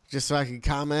 just so I could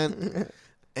comment.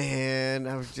 And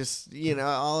I was just,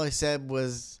 all I said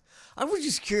was, I was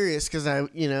just curious because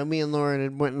me and Lauren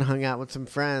had went and hung out with some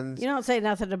friends. You don't say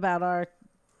nothing about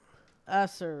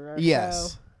us or our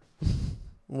Yes. show.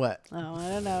 What? Oh, I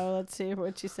don't know. Let's see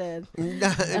what you said.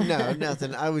 No,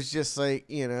 nothing. I was just like,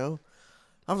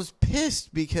 I was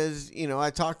pissed because, I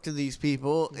talked to these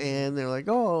people and they're like,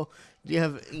 oh, do you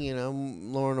have,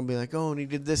 Lauren will be like, oh, and he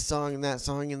did this song and that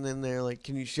song. And then they're like,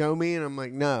 can you show me? And I'm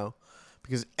like, no,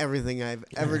 because everything I've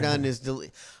ever done is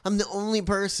delete. I'm the only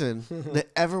person that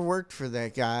ever worked for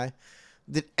that guy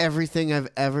that everything I've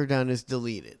ever done is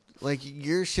deleted. Like,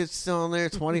 your shit's still on there,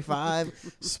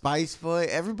 25, Spice Boy,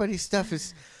 everybody's stuff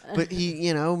is, but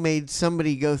he, made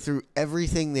somebody go through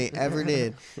everything they ever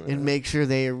did and make sure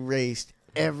they erased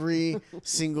every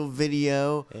single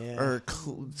video or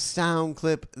sound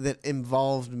clip that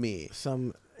involved me.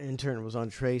 Some intern was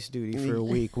on trace duty for a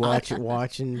week,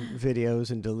 watching videos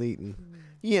and deleting.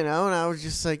 And I was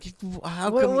just like,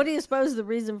 how come? What do you suppose the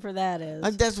reason for that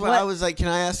is? That's what I was like, can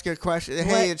I ask a question?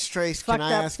 Hey, it's Trace, can fucked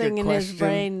I up ask a thing question? in his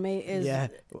brain is Yeah.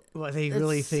 Well, he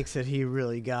really it's- thinks that he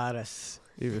really got us.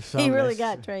 he really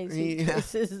got Trace. Yeah.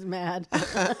 Trace is mad.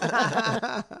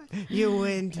 You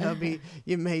win, Tubby.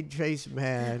 You made Trace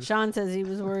mad. Sean says he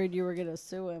was worried you were going to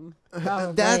sue him.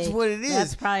 Probably. That's what it is.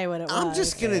 That's probably what it was. I'm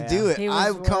just going to Yeah. do it. He was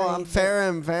I'm worried Farrah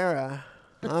and Farrah.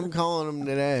 I'm calling him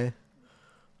today.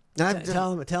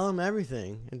 Tell him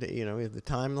everything, and the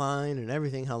timeline and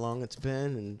everything, how long it's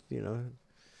been, and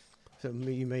So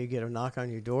you may get a knock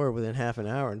on your door within half an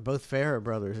hour, and both Farrah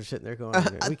brothers are sitting there going,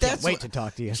 "We can't wait to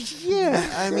talk to you."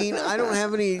 Yeah, I mean, I don't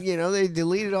have any. They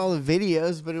deleted all the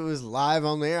videos, but it was live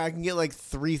on there. I can get like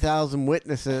 3,000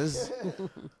 witnesses.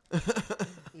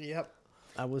 Yep.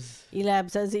 I was.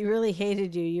 Elab says he really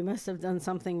hated you. You must have done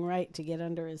something right to get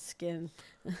under his skin.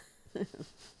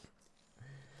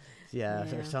 Yeah,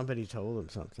 or somebody told him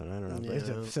something. I don't know. But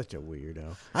he's such a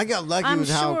weirdo. I got lucky I'm with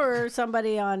how. sure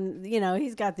somebody on,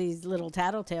 he's got these little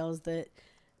tattletales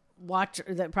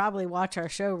that probably watch our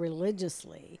show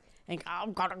religiously. And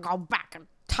I'm gonna go back and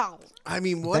tell. I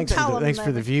mean, Thanks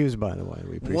for the views, by the way.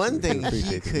 We appreciate one thing appreciate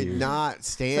he the could views. not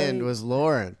stand was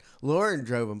Lauren. Lauren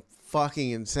drove him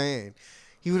fucking insane.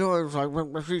 He would always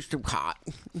like, she's too hot.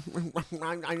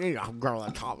 I need a girl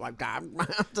that talk like that.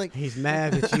 Like, he's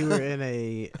mad that you were in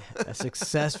a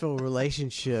successful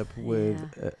relationship with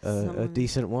a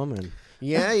decent woman.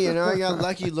 yeah, I got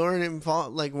lucky. Lauren didn't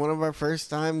fall. Like, one of our first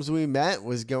times we met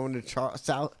was going to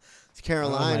South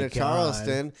Carolina,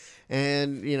 Charleston.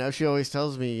 And, she always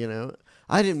tells me,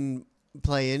 I didn't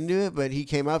play into it, but he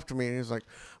came up to me and he was like,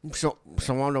 so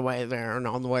on the way there and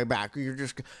on the way back, you're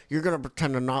gonna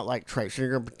pretend to not like Trace, and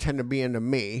you're gonna pretend to be into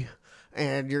me,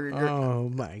 and you're oh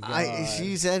my god.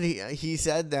 She said he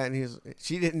said that, and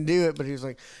she didn't do it, but he was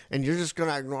like, and you're just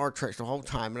gonna ignore Trace the whole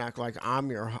time and act like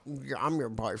I'm your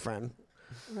boyfriend.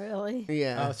 Really?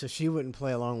 Yeah. Oh, so she wouldn't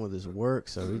play along with his work,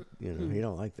 so he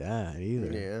don't like that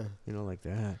either. Yeah. You don't like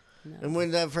that. No. And when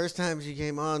the first time she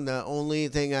came on, the only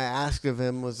thing I asked of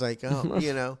him was like,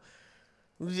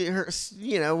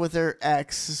 with her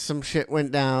ex, some shit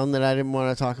went down that I didn't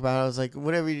want to talk about. I was like,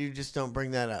 whatever you do, just don't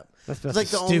bring that up. That's like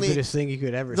the stupidest thing you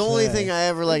could ever say. The only thing I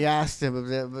ever asked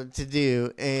him to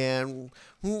do, and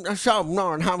so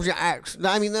Lauren, how's your ex?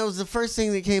 I mean, that was the first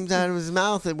thing that came out of his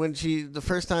mouth. And the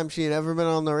first time she had ever been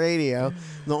on the radio,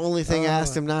 the only thing I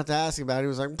asked him not to ask about, he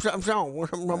was like, so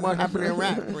what happened to your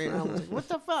ex? I was like, what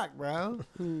the fuck, bro?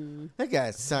 That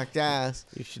guy sucked ass.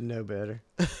 You should know better.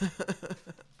 Of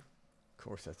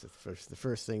course, that's the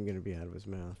first thing going to be out of his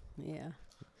mouth. Yeah.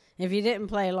 If you didn't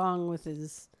play along with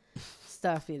his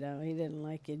stuff, he didn't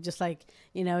like it. Just like,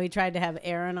 he tried to have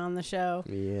Aaron on the show.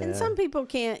 Yeah. And some people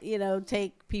can't,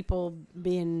 take people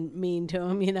being mean to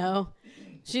him,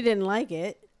 She didn't like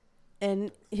it.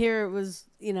 And here it was,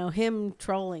 him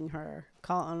trolling her,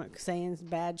 saying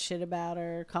bad shit about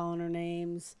her, calling her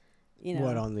names,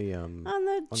 What, on the in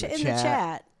the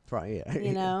chat. Probably,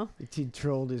 yeah. He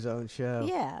trolled his own show.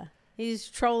 Yeah. He's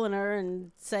trolling her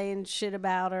and saying shit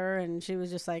about her, and she was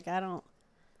just like, I don't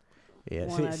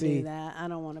want to do that. I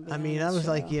don't want to be on I was show.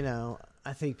 like,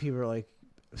 I think people are like,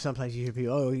 sometimes you hear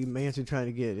people, oh, Manson trying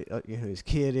to get his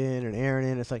kid in and Aaron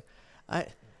in. It's like,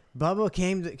 Bubba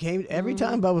came every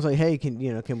time Bubba's like, hey, can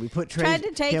we put Trace? Tried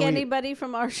to take anybody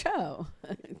from our show.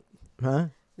 Huh?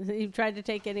 He tried to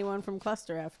take anyone from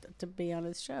ClusterF to be on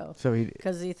his show. So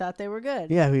because he thought they were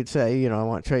good. Yeah, he'd say, I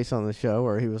want Trace on the show,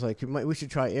 or he was like, we should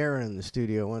try Aaron in the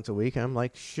studio once a week. And I'm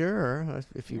like, sure,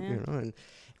 if you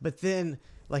but then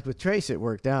like with Trace, it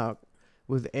worked out.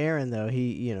 With Aaron though,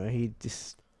 he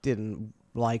just didn't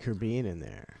like her being in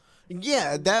there.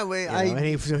 Yeah, that way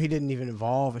so he didn't even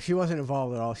involve. She wasn't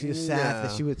involved at all. She just sat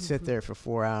there. She would sit there for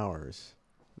 4 hours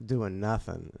doing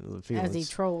nothing. As he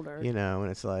trolled her.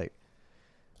 And it's like,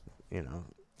 the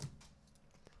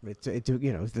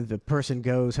person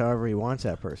goes however he wants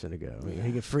that person to go. Yeah.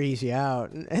 He can freeze you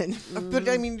out. But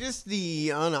I mean, just the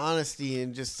unhonesty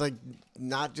and just like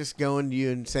not just going to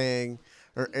you and saying,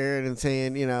 or Aaron and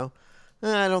saying,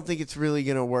 I don't think it's really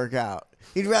going to work out.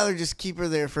 He'd rather just keep her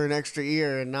there for an extra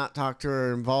year and not talk to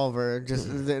her, involve her, just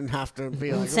then have to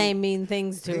be like saying mean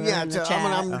things to her. Yeah,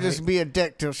 I'm just be a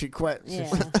dick till she quits.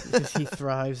 Yeah. Because he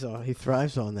thrives on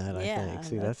that. I think.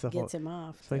 See, that's the whole. Gets him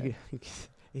off. It's like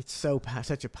it's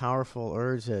such a powerful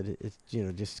urge that it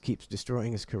just keeps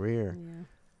destroying his career. Yeah.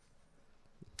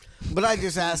 But I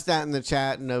just asked that in the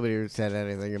chat, and nobody said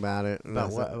anything about it.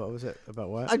 About what? What was it? About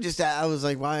what? I was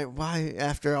like, why?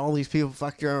 After all these people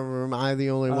fucked you over, am I the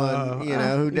only one? Who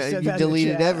you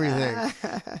deleted everything,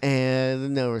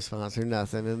 and no response or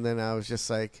nothing. And then I was just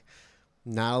like,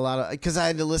 not a lot of, because I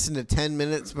had to listen to 10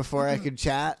 minutes before I could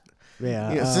chat.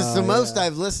 Yeah, since the most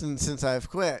I've listened since I've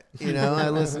quit. I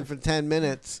listened for 10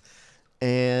 minutes,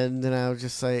 and then I was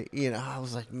just like, I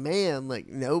was like, man, like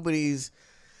nobody's.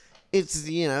 It's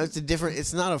it's a different.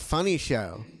 It's not a funny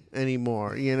show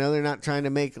anymore. They're not trying to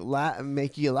make you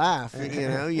laugh.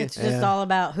 It's just all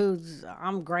about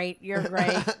I'm great, you're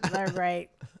great, they're great.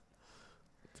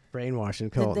 It's a brainwashing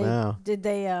cult now. Did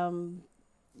they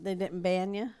didn't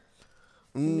ban you?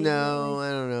 No,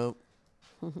 I don't know.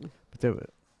 But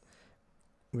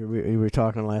we were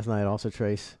talking last night. Also,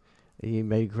 Trace, You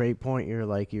made a great point. You're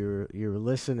like you're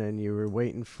listening. You were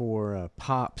waiting for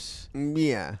pops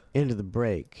Yeah. into the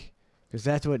break, because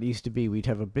that's what it used to be.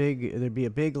 There'd be a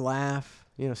big laugh.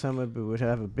 You know, someone would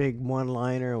have a big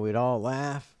one-liner, and we'd all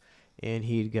laugh, and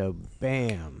he'd go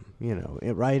bam, you know,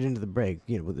 right into the break,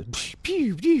 you know, with the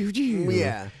pew pew pew.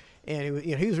 Yeah. And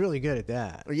he was really good at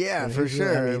that. Yeah, And for he was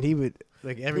really- sure. I mean, he would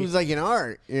like It every was like an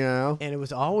art, you know. and it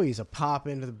was always a pop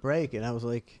into the break, and I was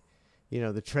like, you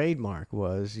know, the trademark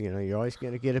was, you know, you're always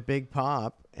going to get a big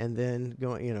pop, and then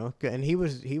you know, and he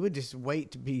would just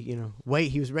wait to be, you know,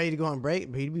 he was ready to go on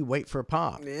break, but he'd be wait for a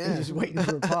pop. Yeah. He was just waiting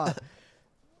for a pop.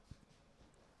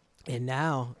 And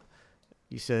now,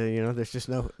 you said, you know, there's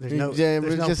no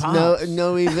pops.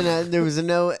 no even there was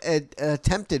no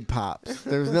attempted pops.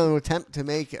 There was no attempt to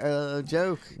make a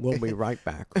joke. We'll be right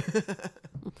back.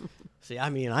 See, I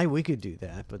mean, we could do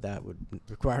that, but that would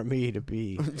require me to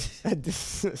be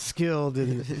skilled,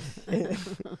 and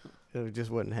it just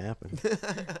wouldn't happen.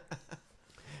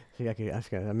 See, I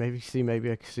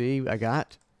could see. I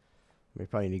got. We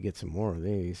probably need to get some more of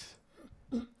these.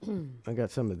 I got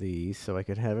some of these, so I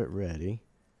could have it ready.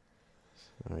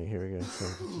 All right, here we go.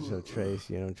 So Trace,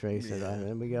 and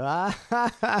then we go.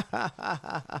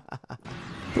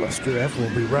 ClusterF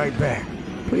will be right back.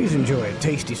 Please enjoy a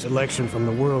tasty selection from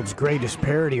the world's greatest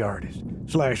parody artist, /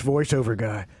 voiceover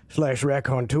guy, /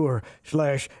 raconteur,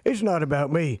 / it's not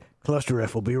about me.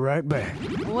 ClusterF will be right back.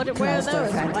 Where are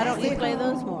those? Why don't you play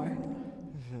those more?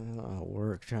 I'll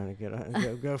work trying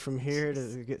to go from here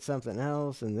to get something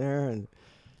else and there, and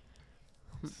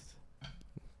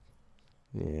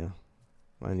yeah,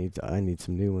 I need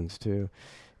some new ones too.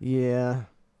 Yeah.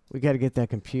 We got to get that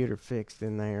computer fixed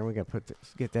in there. We got to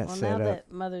get that set up. Now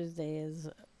that Mother's Day is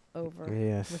over,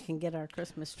 yes, we can get our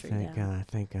Christmas tree down.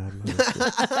 Thank God.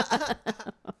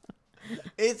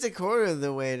 It's a quarter of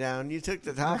the way down. You took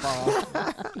the top off.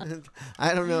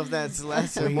 I don't know if that's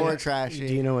less or more trashy.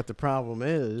 Do you know what the problem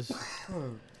is?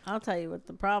 I'll tell you what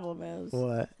the problem is.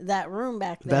 What? That room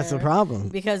back there. That's the problem.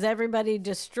 Because everybody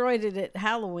destroyed it at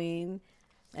Halloween,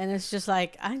 and it's just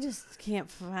like, I just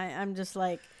can't find. I'm just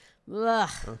like, ugh.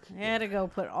 Okay. I had to go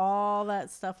put all that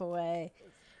stuff away.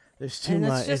 There's too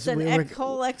much. It's just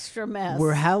whole extra mess.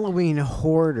 We're Halloween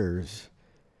hoarders,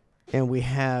 and we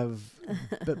have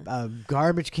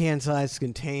garbage can sized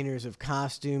containers of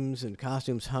costumes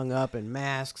hung up, and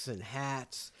masks and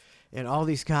hats and all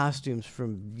these costumes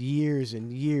from years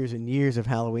and years and years of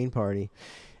Halloween party.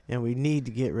 And we need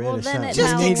to get rid of something.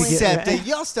 Just accept it.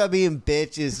 Y'all stop being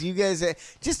bitches. You guys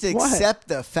just accept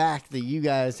the fact that you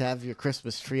guys have your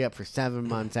Christmas tree up for 7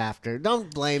 months after.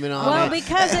 Don't blame it on it. Well,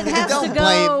 because it has to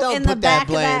go in the back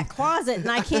of that closet,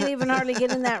 and I can't even hardly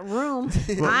get in that room.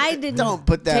 I didn't. Don't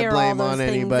put that tear blame all those on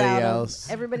anybody else.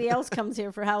 Everybody else comes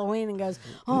here for Halloween and goes,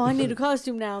 "Oh, I need a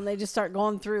costume now," and they just start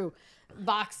going through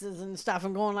boxes and stuff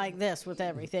and going like this with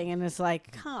everything, and it's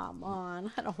like, come on,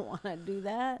 I don't want to do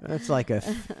that.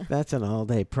 That's an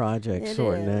all-day project,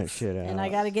 sorting that shit out. And I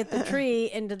got to get the tree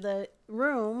into the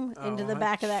room, into the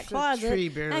back of that closet. The tree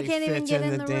barely I can't fits even get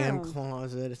in in the the damn room.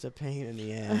 closet. It's a pain in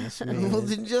the ass, man. Well,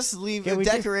 then just leave it,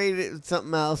 decorate it with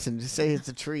something else, and just say it's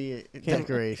a tree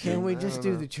decoration. Can we just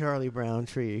do the Charlie Brown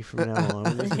tree from now on?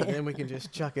 And then we can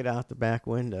just chuck it out the back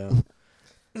window.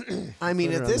 I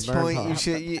mean, at this point,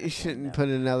 you shouldn't put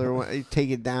another one.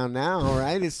 Take it down now,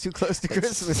 right? It's too close to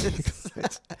Christmas.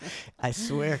 I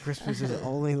swear, Christmas is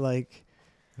only like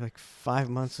 4 or 5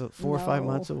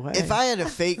 months away. If I had a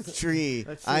fake tree,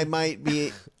 I might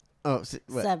be. Oh,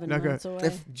 what? 7 months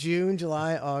away. June,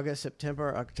 July, August,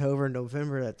 September, October,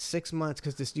 November. That's 6 months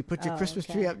because you put your Christmas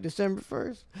tree up December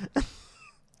 1st.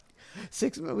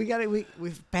 6 months.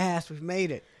 We've passed. We've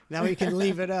made it. Now we can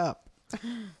leave it up.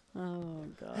 Oh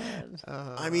God!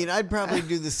 I mean, I'd probably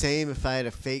do the same if I had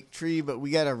a fake tree, but we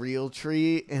got a real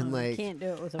tree, and you can't do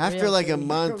it with a after real like tree. a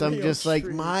month, I'm just like,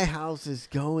 tree. my house is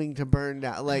going to burn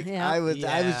down. Like I was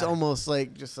almost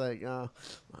like,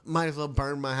 might as well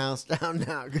burn my house down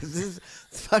now because this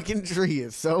fucking tree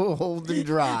is so old and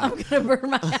dry. I'm gonna burn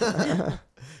my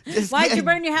house. Why'd you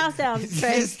burn your house down,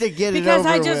 Trey? Just to get it because over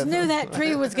I just with. knew that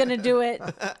tree was gonna do it.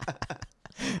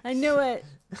 I knew it.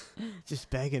 Just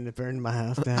begging to burn my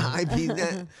house down. I mean,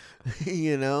 that,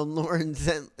 Lauren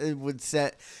would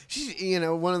set,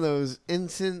 one of those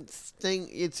incense thing.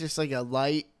 It's just like a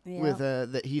light with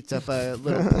that heats up a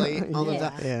little plate all the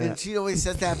time. Yeah. And she'd always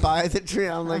set that by the tree.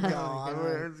 I'm like,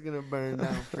 oh, it's going to burn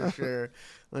down for sure.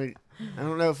 Like, I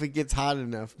don't know if it gets hot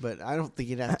enough, but I don't think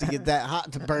you'd have to get that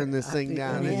hot to burn this thing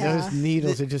down. Those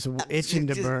needles are just itching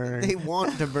to burn. They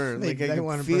want to burn. I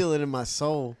can feel it in my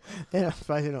soul. They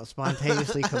don't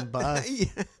spontaneously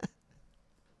combust.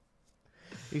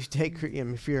 You should take,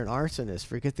 if you're an arsonist,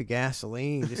 forget the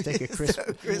gasoline. Just take a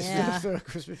Christmas, Yeah. throw a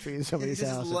Christmas tree in somebody's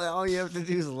house. All you have to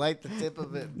do is light the tip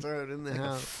of it and throw it in the Like a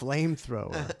house.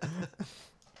 flamethrower.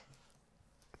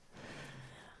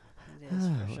 It is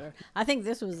for sure. I think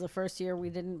this was the first year we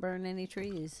didn't burn any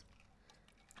trees.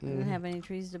 We didn't have any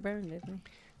trees to burn, did we?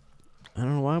 I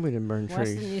don't know why we didn't burn Weston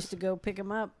trees. used to go pick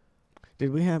them up.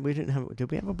 Did we have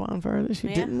a bonfire this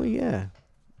year? Yeah. Didn't we? Yeah.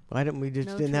 Why didn't we just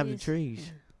No didn't have the trees.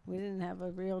 trees? We didn't have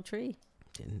a real tree.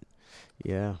 Didn't.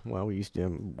 Yeah. Well, we used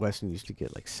to. Weston used to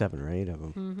get like 7 or 8 of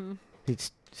them. Mm-hmm. He'd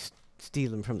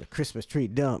steal them from the Christmas tree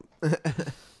dump. I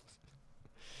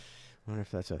wonder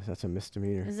if that's a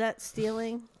misdemeanor. Is that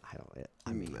stealing?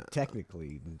 I mean,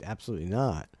 technically, absolutely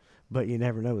not. But you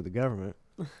never know with the government.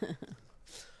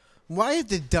 Why at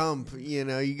the dump? You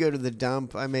know, you go to the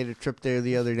dump. I made a trip there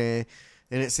the other day,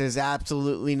 and it says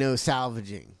absolutely no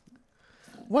salvaging.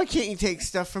 Why can't you take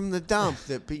stuff from the dump?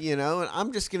 And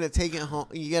I'm just gonna take it home.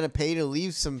 You gotta pay to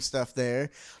leave some stuff there.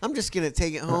 I'm just gonna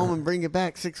take it home and bring it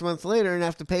back 6 months later and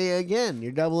have to pay again.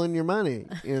 You're doubling your money.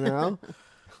 You know.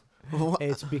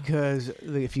 It's because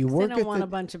if you They work don't at want a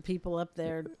bunch of people up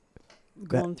there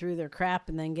going through their crap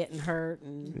and then getting hurt.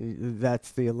 And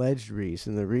that's the alleged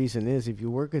reason. The reason is if you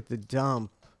work at the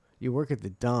dump, you work at the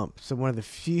dump. So one of the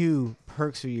few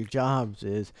perks of your jobs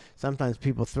is sometimes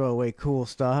people throw away cool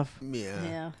stuff.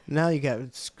 yeah. Now you got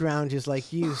scrounges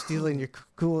like you stealing your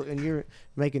cool, and you're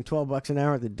making $12 an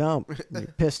hour at the dump. And you're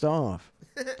pissed off.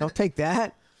 Don't take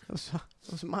that. That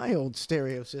was my old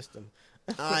stereo system.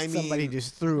 I mean, Somebody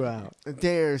just threw out.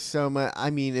 There's so much.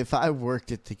 I mean, if I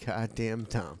worked at the goddamn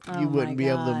dump, Oh you wouldn't my be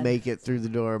able to God. make it through the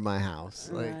door of my house.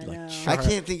 Like, I know. I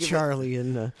can't think of it. Charlie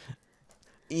and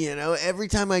Every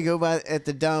time I go by at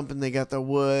the dump and they got the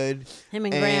wood, Him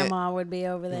and Grandma would be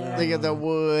over there. they got the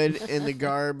wood and the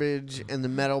garbage and the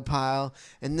metal pile,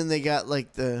 and then they got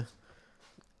like the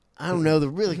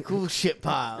really cool shit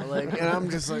pile. Like, and I'm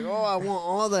just like, oh, I want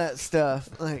all that stuff.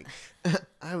 Like,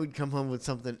 I would come home with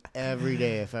something every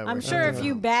day if I were. I'm sure if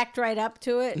you backed right up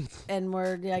to it and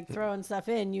were like throwing stuff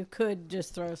in, you could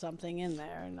just throw something in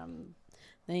there, and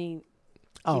they ain't.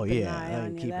 oh keep an yeah, eye I on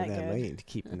ain't you keeping that that. good. We ain't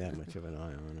keeping that much of an eye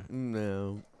on it.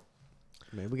 No.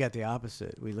 Man, we got the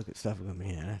opposite. We look at stuff and go,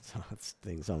 man, that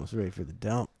thing's almost ready for the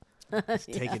dump. Let's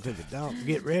take it to the dump.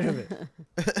 Get rid of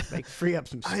it. Free up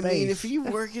some space. I mean, if you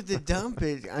work at the dump,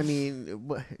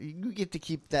 you get to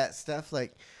keep that stuff.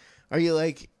 Like, are you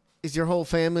like? Is your whole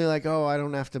family like, oh, I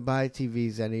don't have to buy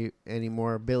TVs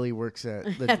anymore? Billy works at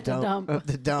the At the dump. At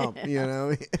the dump, you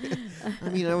know. I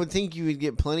mean, I would think you would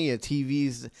get plenty of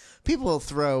TVs. People will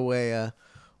throw away a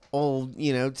old,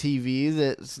 TV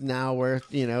that's now worth,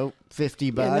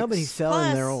 $50. yeah, nobody's selling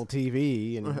Plus- their old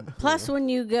TV. And Plus, when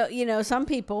you go, some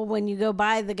people, when you go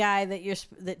by the guy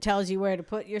that tells you where to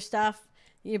put your stuff,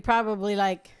 you're probably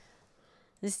like,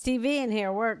 this TV in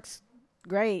here works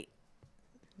great.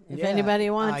 If anybody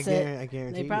wants I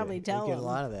guarantee they probably you. tell They get a them.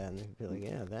 lot of that, and they'd be like,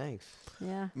 yeah, thanks.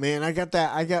 Yeah. Man, I got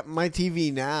that. I got my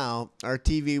TV now. Our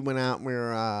TV went out and we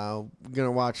were going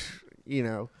to watch,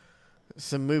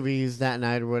 some movies that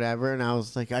night or whatever. And I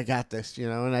was like, I got this, and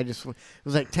it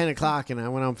was like 10 o'clock and I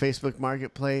went on Facebook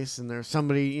Marketplace and there's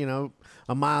somebody,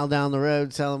 a mile down the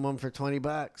road selling one for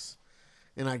 $20.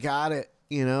 And I got it,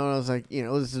 and I was like,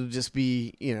 this will just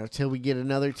be, till we get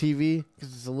another TV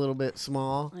because it's a little bit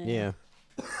small. Yeah.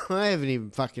 I haven't even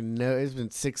fucking it's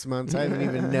been 6 months. I haven't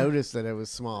even noticed that it was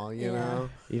small, you Yeah. know?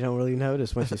 You don't really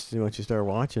notice once you start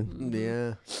watching.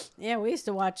 Yeah. Yeah, we used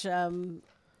to watch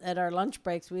at our lunch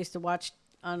breaks. We used to watch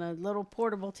on a little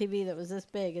portable TV that was this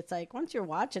big. It's like once you're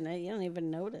watching it, you don't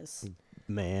even notice.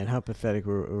 Man, how pathetic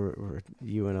were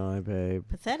you and I, babe?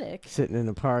 Pathetic. Sitting in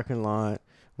a parking lot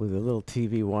with a little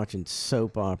TV watching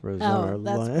soap operas on our Oh,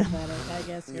 that's lunch. pathetic. I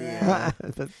guess you're right.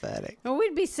 Pathetic. Well,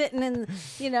 we'd be sitting in,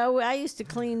 I used to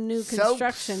clean new Soaps.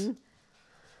 construction.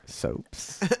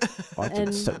 Soaps. Watching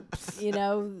And, soaps.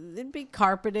 it'd be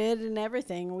carpeted and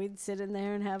everything. We'd sit in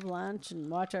there and have lunch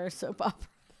and watch our soap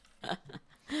opera.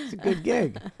 It's a good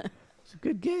gig. It's a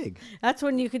good gig. That's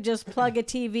when you could just plug a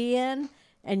TV in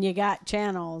and you got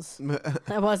channels.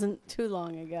 That wasn't too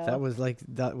long ago. That was like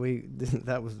that.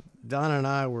 That was Donna and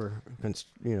I were,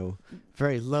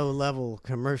 very low level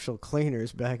commercial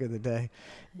cleaners back in the day,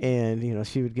 and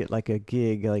she would get like a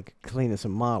gig like cleaning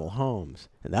some model homes,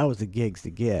 and that was the gigs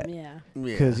to get. Yeah.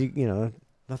 Because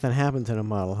nothing happens in a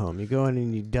model home. You go in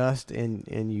and you dust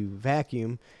and you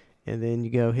vacuum, and then you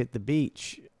go hit the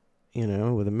beach.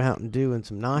 With a Mountain Dew and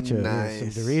some nachos Nice.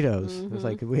 and some Doritos. It was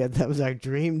like that was our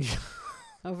dream job.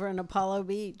 Over in Apollo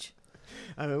Beach.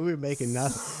 I mean, we were making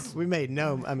nothing. We made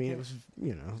no. I mean, it was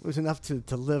it was enough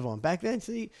to live on. Back then,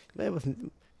 see, you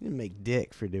didn't make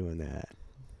dick for doing that.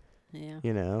 Yeah.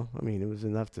 You know, I mean, it was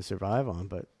enough to survive on,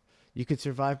 but you could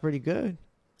survive pretty good.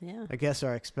 Yeah. I guess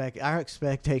our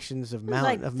expectations of It was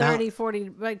like mount 30, 40,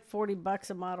 like $40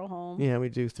 a model home. Yeah, we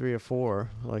do 3 or 4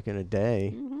 like in a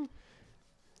day. Mm-hmm.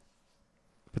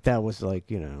 But that was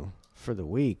like, you know, for the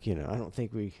week. You know, I don't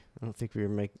think we were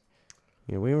making.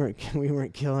 You know, we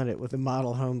weren't killing it with the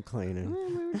model home cleaning.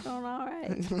 We were doing all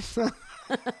right.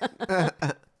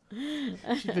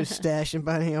 She's been stashing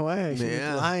money away. She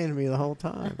was lying to me the whole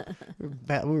time. We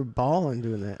were balling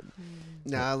doing that.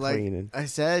 No, like cleaning. I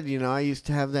said, you know, I used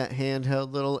to have that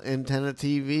handheld little antenna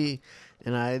TV,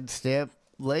 and I'd stay up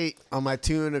late on my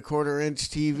 2 1/4 inch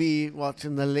TV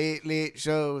watching the Late Late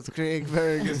Show with Craig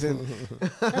Ferguson.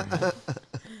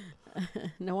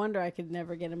 No wonder I could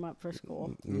never get him up for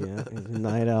school. Yeah, he was a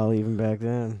night owl even back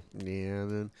then. Yeah,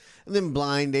 and then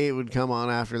Blind Date would come on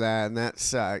after that, and that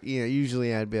sucked. You know,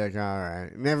 usually I'd be like, all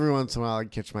right. And every once in a while I'd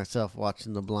catch myself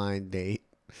watching the Blind Date.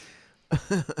 I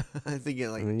think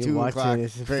at like 2 o'clock,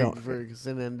 Craig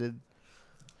Ferguson ended.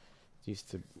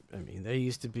 There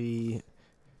used to be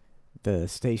the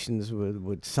stations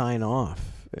would sign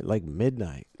off at like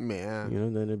midnight. Yeah. You know,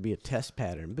 then there'd be a test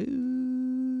pattern.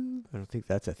 Boo. I don't think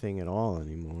that's a thing at all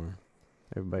anymore.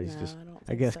 Everybody's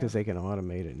I guess because they can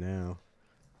automate it now.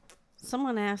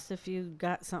 Someone asked if you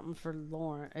got something for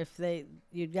Lauren. If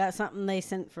you got something they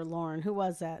sent for Lauren. Who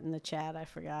was that in the chat? I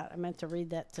forgot. I meant to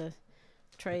read that to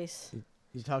Trace.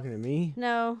 You talking to me?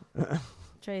 No.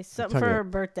 Trace. Something for her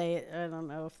birthday. I don't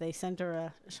know if they sent her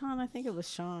a... Sean, I think it was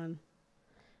Sean.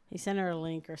 He sent her a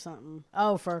link or something.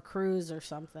 Oh, for a cruise or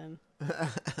something.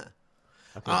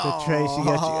 Okay, so Trace,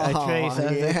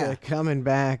 I think coming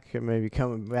back,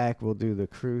 we'll do the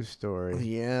cruise story.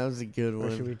 Yeah, that was a good one.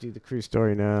 Or should we do the cruise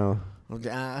story now? Well,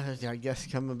 I guess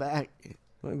coming back.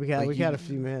 Well, we got a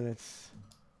few minutes,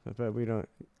 but we don't.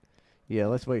 Yeah,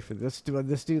 let's wait for this.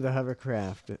 Let's do the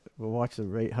hovercraft. We'll watch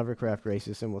the hovercraft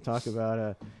races, and we'll talk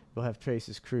about. We'll have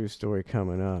Trace's cruise story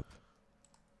coming up.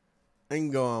 I can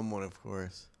go on one, of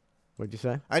course. What'd you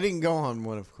say? I didn't go on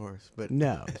one, of course, but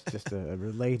no, it's just a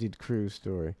related cruise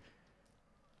story.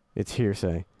 It's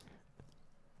hearsay.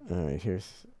 All right,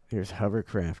 here's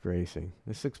hovercraft racing.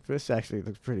 This actually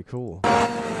looks pretty cool.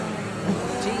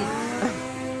 Jeez.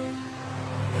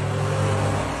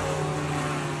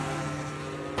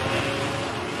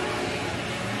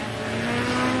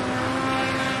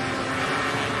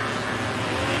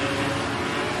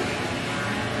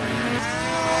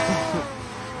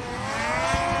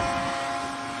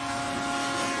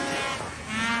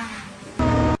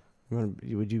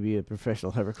 Would you be a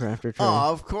professional hovercrafter?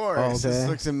 Oh, of course. This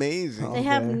looks amazing. They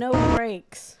have no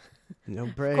brakes. No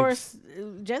brakes. Of course,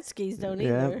 jet skis don't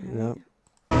either. No.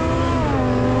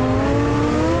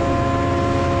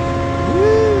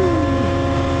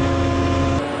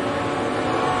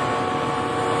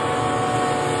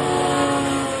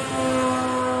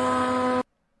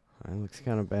 That looks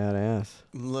kind of badass.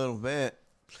 A little bit.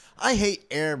 I hate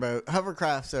airboat.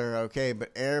 Hovercrafts are okay, but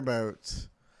airboats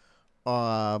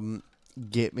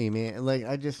get me, man. Like,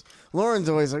 Lauren's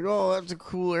always like, oh, that's a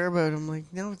cool airboat. I'm like,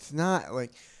 no, it's not.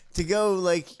 Like, to go,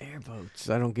 like... Airboats,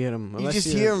 I don't get them. You just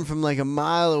hear them from, like, a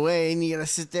mile away, and you gotta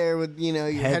sit there with, you know,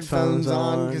 your headphones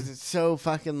on because it's so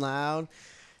fucking loud.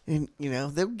 And, you know,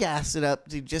 they'll gas it up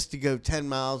just to go 10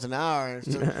 miles an hour. And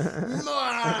so, you know,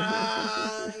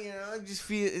 I just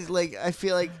feel, I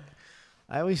feel like...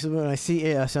 I always, when I see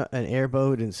an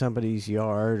airboat in somebody's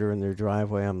yard or in their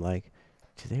driveway, I'm like,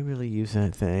 do they really use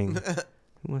that thing?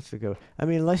 Who wants to go? I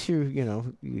mean, unless you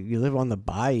live on the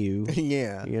bayou.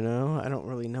 Yeah. You know, I don't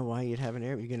really know why you'd have an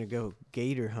airboat. You're going to go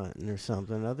gator hunting or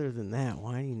something. Other than that,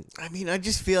 why do you... I mean, I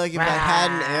just feel like if I had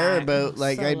an airboat,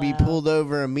 like, so I'd be loud. pulled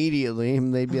over immediately,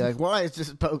 and they'd be like, why is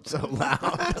this boat so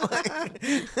loud?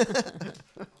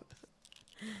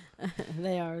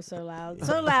 They are so loud.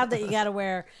 So loud that you got to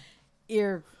wear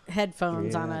ear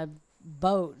headphones on a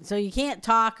boat. So you can't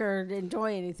talk or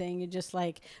enjoy anything. You're just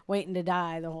like waiting to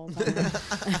die the whole time.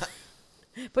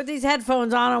 Put these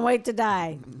headphones on and wait to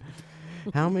die.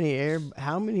 How many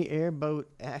airboat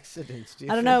accidents do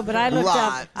you I don't know, but I looked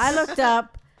Lots. up. I looked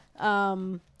up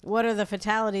what are the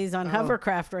fatalities on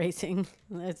hovercraft racing.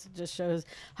 It just shows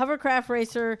hovercraft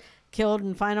racer killed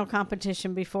in final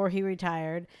competition before he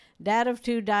retired. Dad of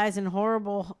 2 dies in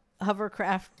horrible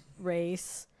hovercraft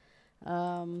race.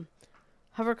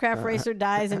 Hovercraft racer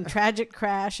dies in tragic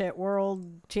crash at World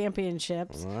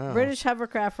Championships. Wow. British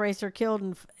hovercraft racer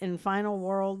killed in final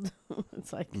world.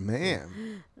 It's like,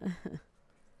 Man. Let's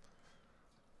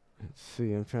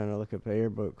see, I'm trying to look up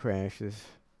airboat crashes.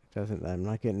 I'm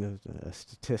not getting a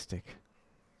statistic.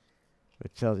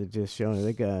 It tells you just showing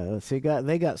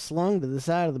they got slung to the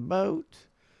side of the boat.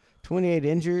 28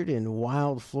 injured in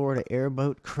wild Florida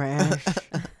airboat crash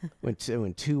when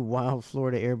two wild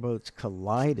Florida airboats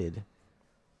collided.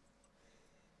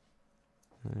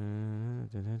 I'm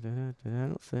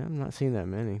not seeing that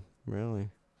many, really.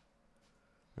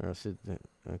 Or else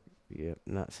yep,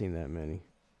 not seen that many.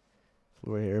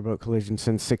 Florida airboat collision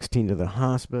sends 16 to the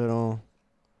hospital.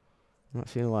 I'm not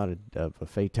seeing a lot of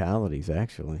fatalities,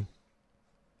 actually.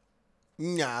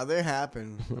 Nah, they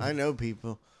happen. I know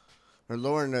people. Or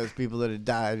Lauren knows people that have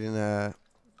died in a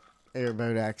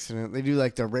airboat accident. They do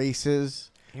like the races.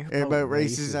 Airboat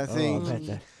races, I think. I bet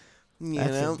that. You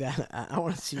know? I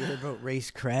want to see airboat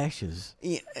race crashes.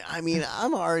 Yeah, I mean,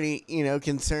 I'm already,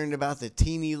 concerned about the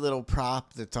teeny little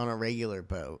prop that's on a regular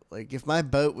boat. Like, if my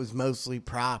boat was mostly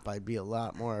prop, I'd be a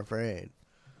lot more afraid.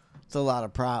 It's a lot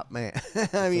of prop, man.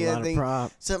 I mean, I think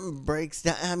something breaks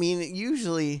down. I mean,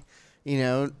 usually,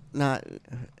 not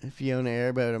if you own an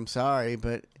airboat, I'm sorry,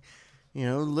 but,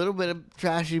 a little bit of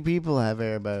trashy people have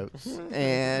airboats.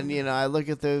 And, I look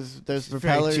at those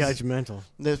propellers. Very judgmental.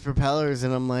 Those propellers,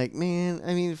 and I'm like, man,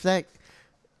 I mean, if that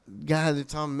guy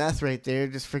that's on meth right there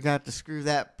just forgot to screw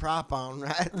that prop on,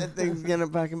 right? That thing's going to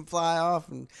fucking fly off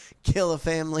and kill a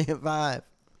family of 5.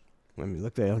 I mean,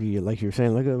 look at like you were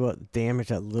saying. Look at what damage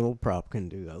that little prop can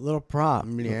do. That little prop.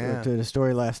 Yeah. Looked at a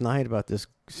story last night about this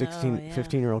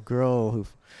 15-year-old girl who,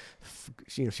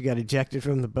 she got ejected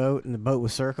from the boat, and the boat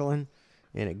was circling,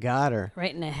 and it got her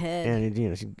right in the head.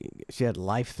 And she had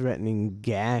life-threatening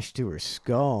gash to her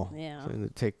skull. Yeah. So they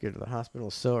take her to the hospital,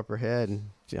 sew up her head,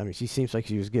 and she seems like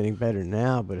she was getting better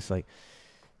now, but it's like,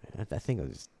 I think it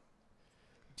was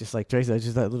just like Tracy.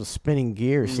 Just that little spinning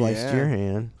gear sliced your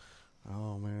hand.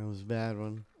 Oh, man, it was a bad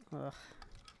one. Ugh.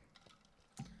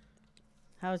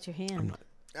 How's your hand?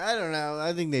 I don't know.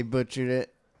 I think they butchered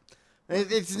it.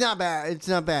 It's not bad. It's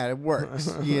not bad. It works.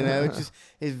 It's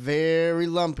very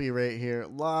lumpy right here. A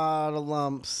lot of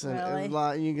lumps. And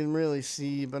Really? You can really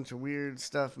see a bunch of weird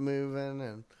stuff moving.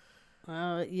 And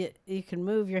well, you can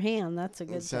move your hand. That's a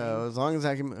good thing. So as long as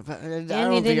I can. I And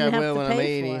don't you think I didn't have will to when I'm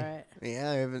pay 80. for it.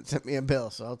 Yeah, they haven't sent me a bill,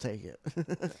 so I'll take it.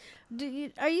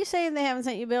 Are you saying they haven't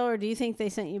sent you a bill, or do you think they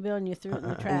sent you a bill and you threw it in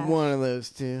the trash? One of those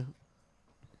two.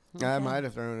 Okay. I might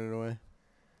have thrown it away.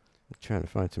 I'm trying to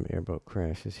find some airboat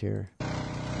crashes here.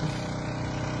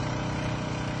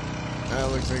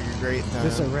 That looks like a great time.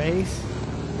 Is this a race?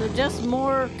 They're just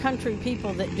more country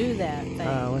people that do that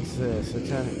thing. What's this?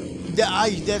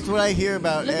 That's what I hear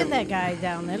about. Look at that guy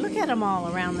down there. Look at them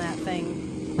all around that thing.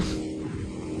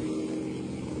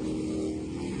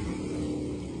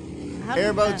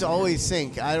 Airboats always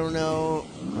sink. I don't know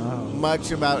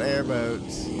much about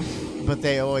airboats, but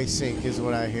they always sink is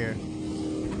what I hear.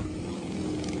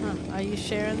 Huh. Are you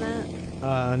sharing that?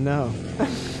 No.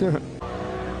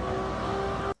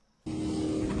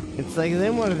 It's like,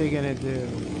 then what are they going to do?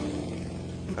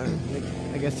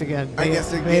 I guess they got to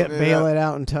bail it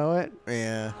out and tow it?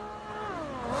 Yeah.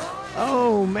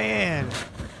 Oh, man.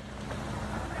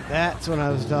 That's what I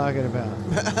was talking about.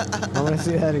 I want to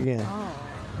see that again. Oh.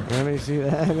 Let me see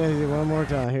that. Let me see one more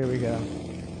time. Here we go.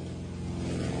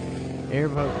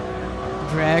 Airboat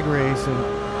drag racing.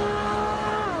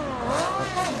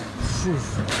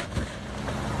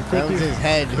 That was his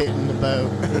head hitting the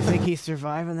boat. You think he's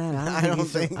surviving that? I don't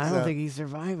think so. I don't think he's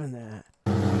surviving that.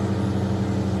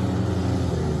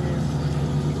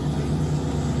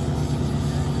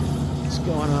 What's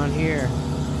going on here?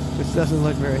 This doesn't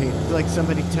look very... It's like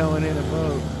somebody towing in a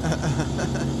boat.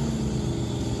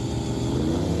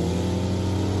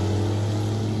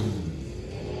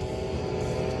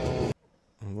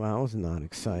 Wow, that was not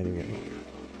exciting.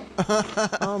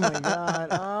 Oh my god!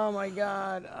 Oh my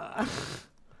god!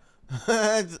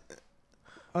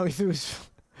 Oh, he threw his.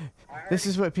 This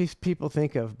is what people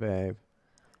think of, babe.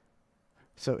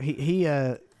 So he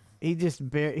just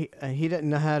he doesn't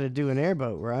know how to do an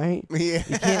airboat, right? Yeah.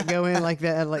 You can't go in like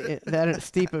that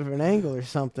steep of an angle or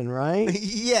something, right?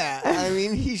 Yeah, I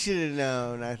mean he should have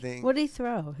known. I think. What did he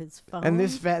throw? His phone. And the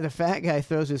fat guy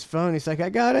throws his phone. He's like, I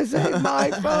gotta save my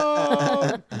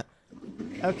phone.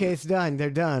 Okay, it's done. They're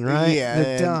done, right? Yeah,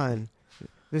 they're done.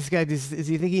 This guy, does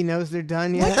he think he knows they're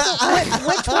done yet?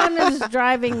 Which one is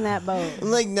driving that boat?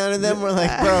 Like none of them were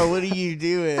like, bro, what are you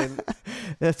doing?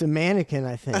 That's a mannequin,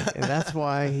 I think, and that's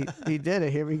why he did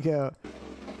it. Here we go.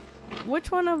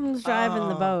 Which one of them's driving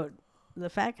the boat? The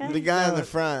fat guy? The guy in the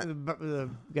front. The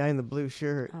guy in the blue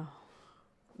shirt. Oh.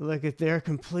 Look, they're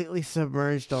completely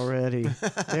submerged already.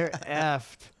 They're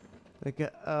effed.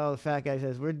 The fat guy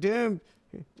says, "We're doomed.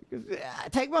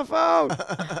 Take my phone."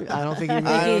 I don't think he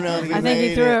made it. I think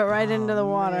he threw it right into the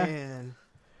water. Man.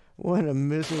 What a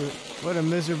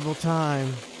miserable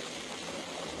time.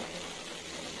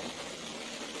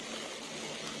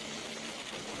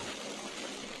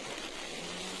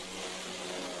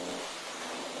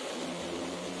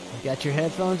 Got your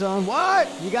headphones on? What?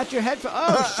 You got your headphones?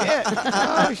 Oh, shit.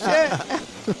 Oh, shit.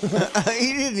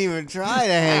 He didn't even try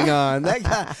to hang on. That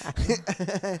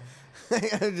guy.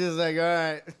 I was just like, all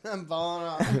right, I'm falling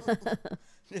off.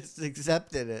 Just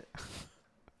accepted it.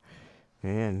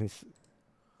 Man, this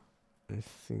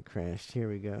thing crashed. Here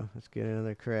we go. Let's get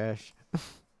another crash.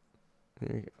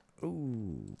 There you go.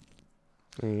 Ooh.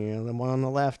 Yeah, the one on the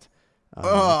left.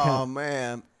 Oh,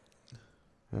 man.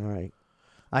 All right.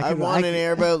 I want an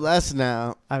airboat less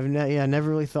now. I never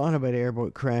really thought about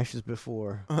airboat crashes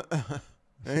before.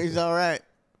 He's all right.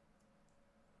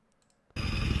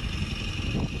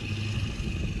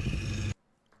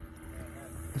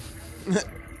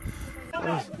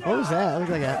 What was that? It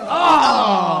looked like a... Oh!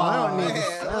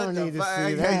 I don't need to see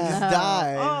He that. just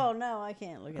died. Oh no, I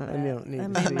can't look at that. I don't need that to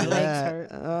made see my legs that. hurt.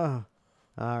 Oh.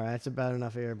 All right, it's about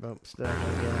enough airboat stuff,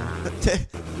 I guess.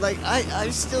 Like, I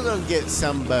still don't get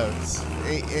some boats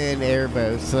in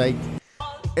airboats. Like,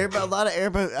 a lot of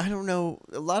airboats, I don't know,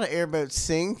 a lot of airboats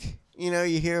sink. You know,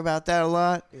 you hear about that a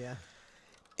lot. Yeah.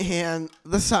 And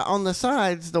on the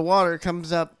sides, the water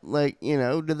comes up, like, you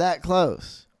know, to that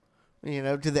close, you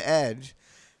know, to the edge.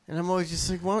 And I'm always just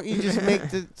like, why don't you just make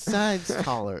the sides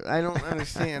taller? I don't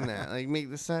understand that. Like, make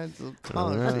the sides a little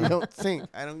taller so you don't sink.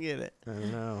 I don't get it. I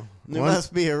don't know. There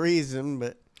must be a reason,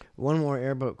 but... One more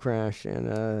airboat crash,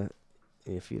 and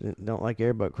if you don't like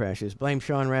airboat crashes, blame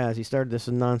Sean Raz. He started this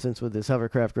nonsense with his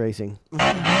hovercraft racing.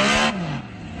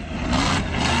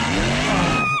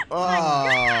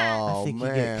 Oh,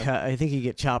 man. I think you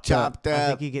get chopped up. Chopped I up.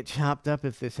 think you get chopped up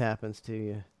if this happens to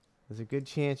you. There's a good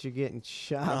chance you're getting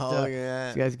chopped up. Oh, yeah.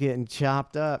 This guy's getting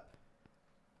chopped up.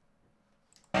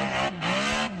 Oh,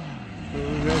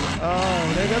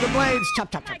 there go the blades. Chop,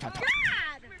 chop, chop, chop, chop.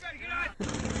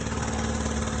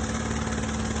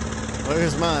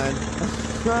 Where's mine?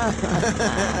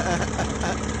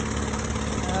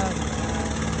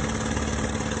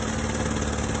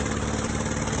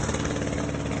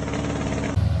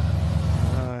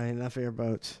 All right, enough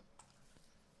airboats.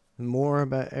 More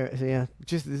about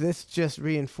this just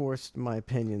reinforced my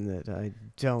opinion that I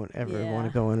don't ever want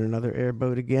to go on another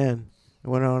airboat again. I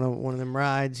went on one of them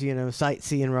rides, you know,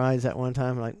 sightseeing rides at one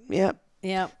time. I'm like, yep,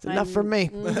 it's enough for me.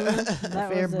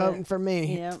 Enough airboating for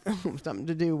me. Yep. Something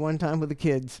to do one time with the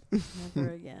kids.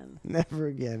 Never again. Never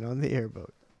again on the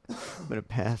airboat. I'm gonna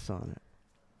pass on it.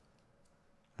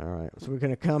 All right, so we're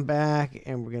gonna come back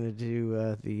and we're gonna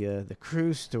do the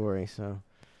cruise story. So.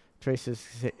 Trace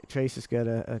has got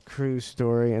a cruise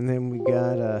story, and then we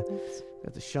got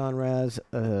the Sean Raz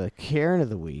Karen of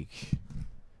the week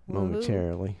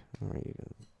momentarily. All right,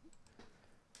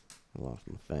 I lost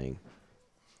my thing.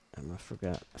 I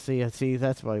forgot. See,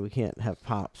 that's why we can't have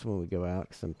pops when we go out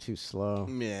because I'm too slow.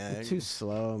 Yeah, I'm too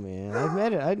slow, man.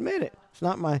 I admit it. It's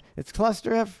not my. It's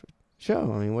ClusterF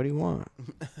show. I mean, what do you want?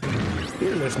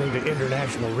 You're listening to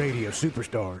International Radio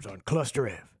Superstars on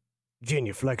ClusterF.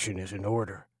 Genuflection is in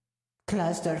order.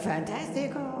 Cluster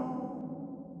Fantastico.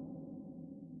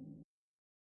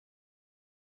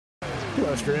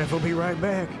 ClusterF will be right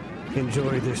back.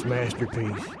 Enjoy this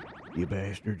masterpiece, you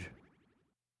bastards.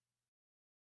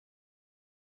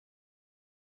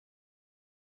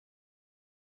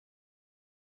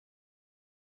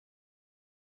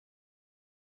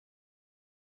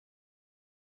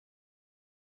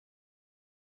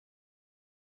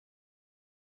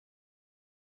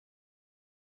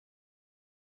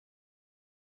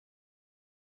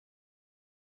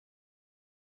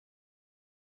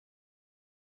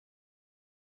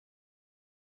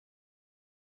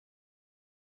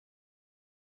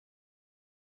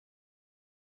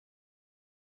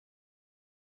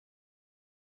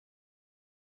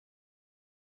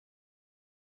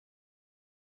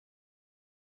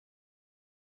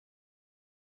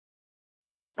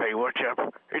 Hey, what's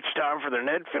up? It's time for the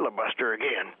Ned Filibuster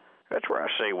again. That's where I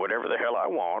say whatever the hell I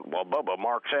want while Bubba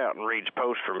marks out and reads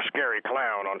posts from Scary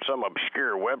Clown on some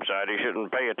obscure website he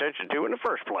shouldn't pay attention to in the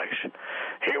first place.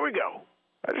 Here we go.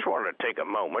 I just wanted to take a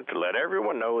moment to let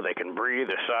everyone know they can breathe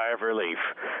a sigh of relief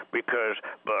because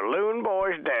Balloon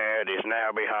Boy's dad is now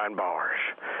behind bars.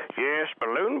 Yes,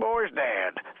 Balloon Boy's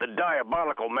dad, the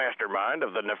diabolical mastermind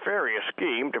of the nefarious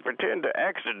scheme to pretend to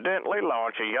accidentally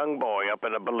launch a young boy up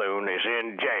in a balloon, is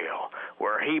in jail,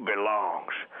 where he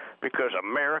belongs, because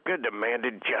America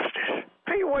demanded justice.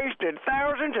 He wasted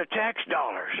thousands of tax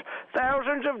dollars,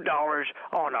 thousands of dollars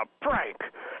on a prank.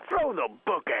 Throw the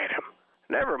book at him.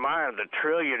 Never mind the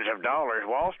trillions of dollars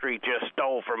Wall Street just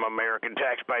stole from American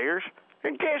taxpayers.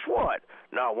 And guess what?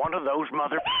 Not one of those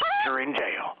motherfuckers are in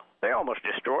jail. They almost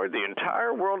destroyed the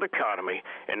entire world economy,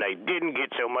 and they didn't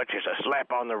get so much as a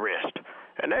slap on the wrist.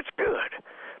 And that's good,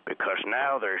 because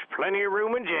now there's plenty of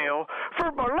room in jail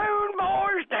for Balloon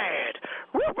Boy's dad.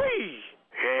 Whoopee!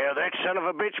 Yeah, that son of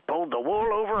a bitch pulled the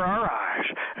wool over our eyes.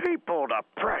 He pulled a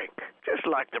prank, just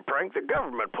like the prank the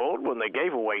government pulled when they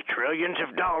gave away trillions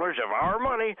of dollars of our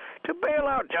money to bail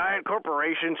out giant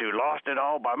corporations who lost it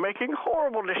all by making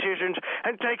horrible decisions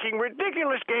and taking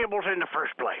ridiculous gambles in the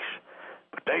first place.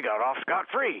 But they got off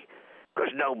scot-free, because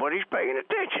nobody's paying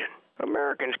attention.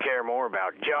 Americans care more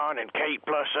about John and Kate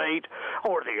 +8,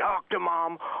 or the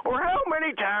Octomom, or how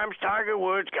many times Tiger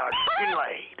Woods got f***ing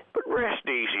laid. But rest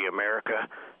easy, America,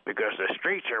 because the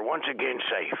streets are once again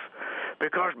safe.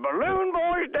 Because Balloon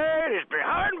Boy's dad is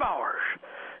behind bars.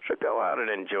 So go out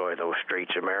and enjoy those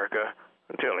streets, America,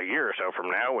 until a year or so from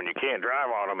now when you can't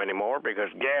drive on them anymore because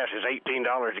gas is $18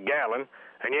 a gallon,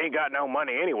 and you ain't got no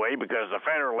money anyway because the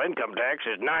federal income tax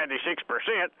is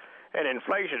 96%, and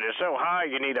inflation is so high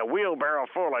you need a wheelbarrow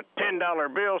full of $10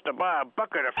 bills to buy a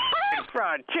bucket of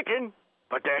fried chicken.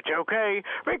 But that's okay,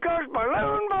 because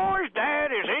Balloon Boy's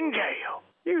dad is in jail.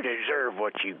 You deserve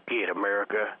what you get,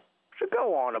 America. So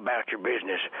go on about your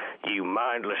business, you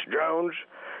mindless drones.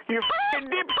 You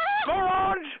dip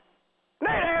morons!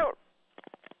 Net out!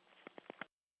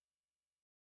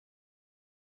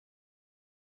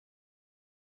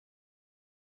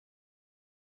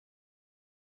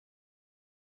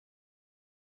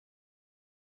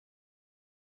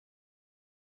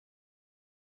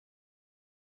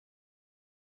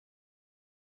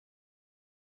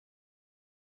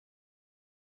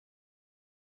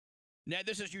 Ned,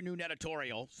 this is your new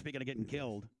editorial. Speaking of getting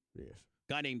killed. Yes.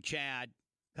 Guy named Chad,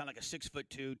 kind of like a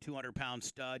 6'2", 200-pound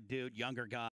stud dude, younger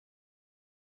guy.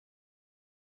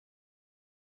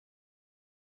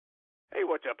 Hey,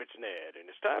 what's up? It's Ned, and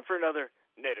it's time for another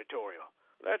Neditorial.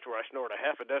 That's where I snort a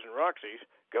half a dozen Roxys,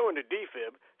 go into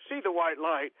defib, see the white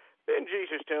light, then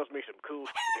Jesus tells me some cool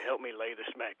to help me lay the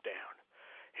smack down.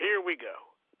 Here we go.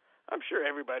 I'm sure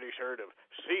everybody's heard of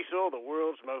Cecil, the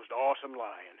world's most awesome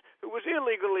lion, who was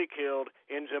illegally killed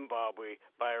in Zimbabwe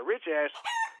by a rich-ass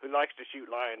who likes to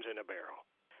shoot lions in a barrel.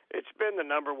 It's been the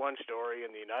 #1 story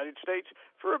in the United States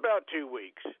for about 2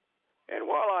 weeks. And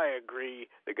while I agree,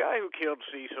 the guy who killed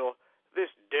Cecil,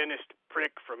 this dentist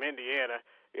prick from Indiana,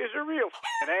 is a real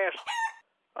ass,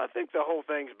 I think the whole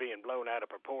thing's being blown out of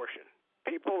proportion.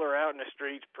 People are out in the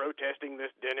streets protesting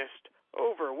this dentist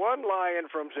over one lion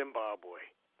from Zimbabwe.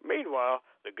 Meanwhile,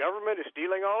 the government is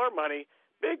stealing all our money,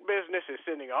 big business is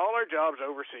sending all our jobs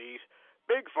overseas,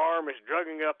 big farm is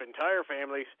drugging up entire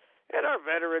families, and our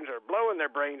veterans are blowing their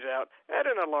brains out at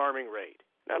an alarming rate.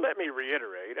 Now let me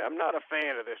reiterate, I'm not a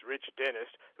fan of this rich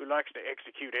dentist who likes to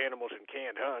execute animals in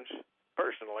canned hunts.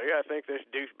 Personally, I think this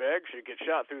douchebag should get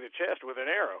shot through the chest with an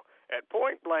arrow at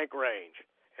point-blank range,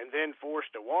 and then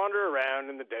forced to wander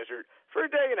around in the desert for a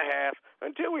day and a half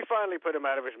until we finally put him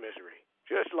out of his misery,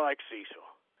 just like Cecil.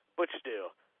 But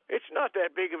still, it's not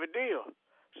that big of a deal.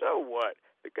 So what?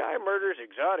 The guy murders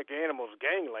exotic animals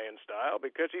gangland style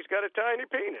because he's got a tiny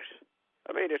penis.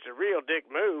 I mean, it's a real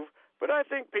dick move, but I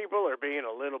think people are being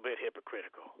a little bit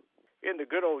hypocritical. In the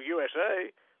good old USA,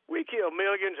 we kill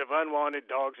millions of unwanted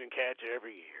dogs and cats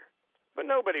every year. But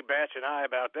nobody bats an eye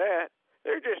about that.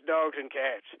 They're just dogs and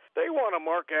cats. They want to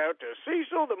mark out to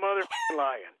Cecil the motherfucking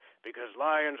lion because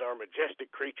lions are majestic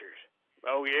creatures.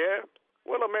 Oh, yeah?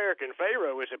 Well, American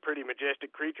Pharaoh is a pretty majestic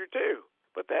creature, too.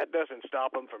 But that doesn't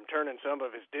stop him from turning some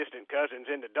of his distant cousins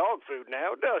into dog food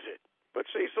now, does it? But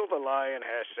Cecil the lion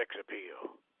has sex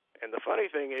appeal. And the funny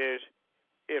thing is,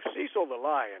 if Cecil the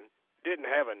lion didn't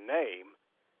have a name,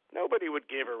 nobody would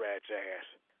give a rat's ass.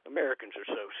 Americans are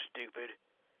so stupid.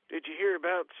 Did you hear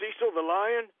about Cecil the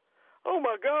lion? Oh,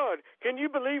 my God, can you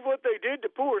believe what they did to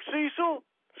poor Cecil?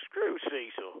 Screw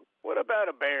Cecil. What about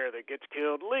a bear that gets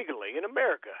killed legally in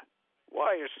America?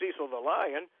 Why is Cecil the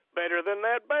lion better than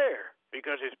that bear?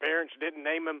 Because his parents didn't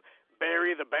name him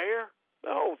Barry the Bear?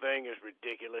 The whole thing is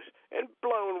ridiculous and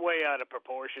blown way out of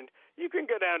proportion. You can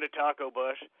go down to Taco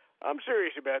Bus. I'm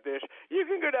serious about this. You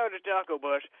can go down to Taco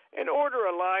Bus and order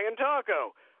a lion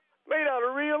taco made out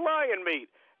of real lion meat,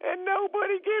 and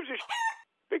nobody gives a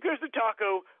because the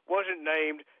taco wasn't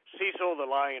named Cecil the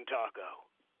Lion Taco.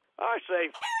 I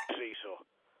say Cecil.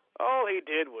 All he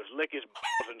did was lick his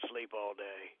balls and sleep all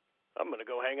day. I'm going to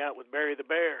go hang out with Barry the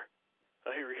Bear.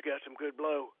 I hear he's got some good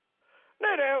blow.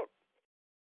 Net out.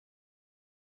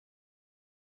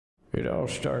 It all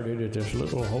started at this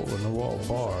little hole-in-the-wall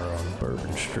bar on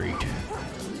Bourbon Street.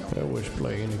 I was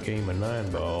playing a game of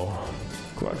 9-ball.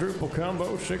 Quadruple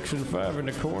combo, 6 and 5 in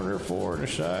the corner, 4 in the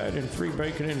side, and 3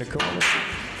 bacon in the corner.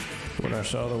 When I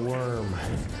saw the worm,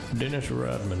 Dennis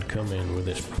Rodman come in with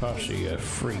his posse of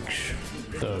freaks,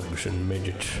 thugs, and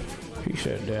midgets. He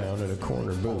sat down at a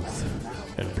corner booth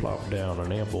and plopped down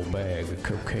an ample bag of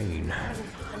cocaine.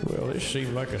 Well, this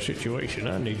seemed like a situation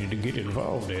I needed to get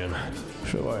involved in,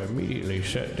 so I immediately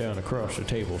sat down across the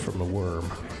table from the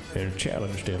worm and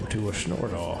challenged him to a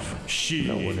snort-off. Shit.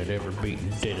 No one had ever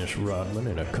beaten Dennis Rodman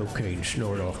in a cocaine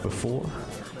snort-off before,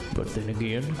 but then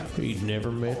again, he'd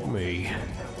never met me.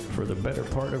 For the better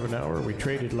part of an hour, we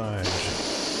traded lines,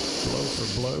 blow for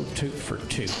blow, toot for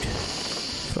toot.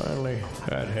 Finally,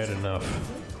 I'd had enough.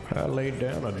 I laid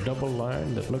down a double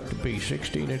line that looked to be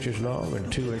 16 inches long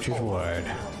and 2 inches wide.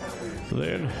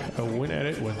 Then I went at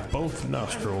it with both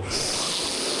nostrils.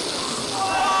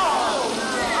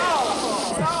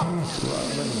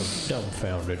 Rodman was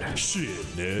dumbfounded. Shit,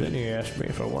 Ned. Then he asked me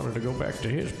if I wanted to go back to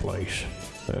his place.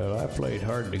 Well, I played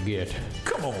hard to get.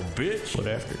 Come on, bitch. But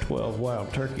after 12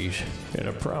 wild turkeys and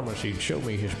a promise he'd show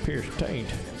me his pierced taint,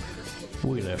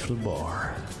 we left the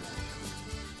bar.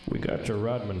 We got to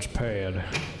Rodman's pad,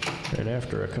 and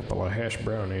after a couple of hash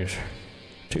brownies,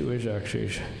 2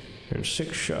 Isoxys, and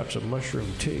 6 shots of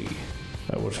mushroom tea,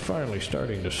 I was finally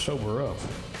starting to sober up.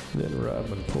 Then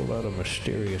Rodman pulled out a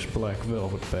mysterious black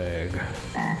velvet bag.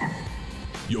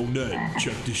 Yo, Ned,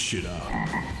 check this shit out.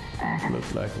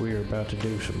 Looked like we were about to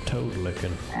do some toad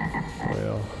licking.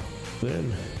 Well,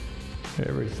 then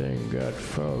everything got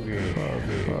foggy.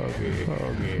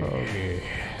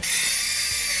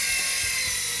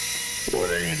 What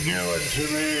are you doing to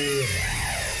me?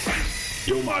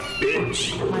 You're my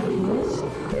bitch.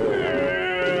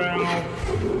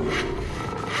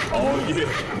 Oh,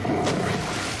 yeah.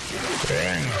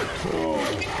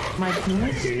 My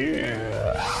penis?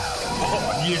 Yeah.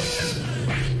 Oh, yeah.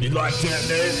 You like that,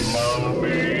 Ned?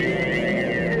 Mommy.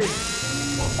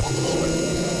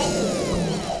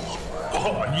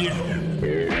 Oh, yeah.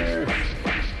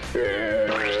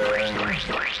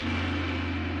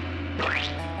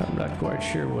 I'm not quite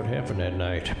sure what happened that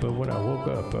night, but when I woke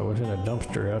up, I was in a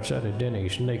dumpster outside of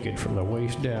Denny's, naked from the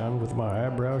waist down, with my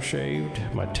eyebrows shaved,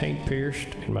 my taint pierced,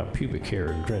 and my pubic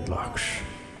hair in dreadlocks.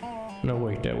 No,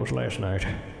 wait, that was last night.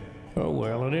 Oh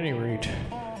well, at any rate,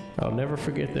 I'll never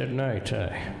forget that night.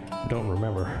 I don't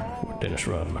remember with Dennis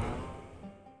Rodman.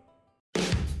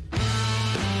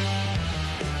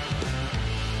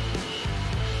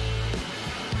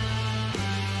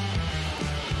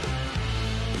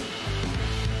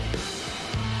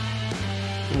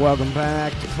 Welcome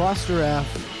back to ClusterF.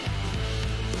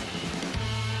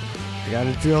 You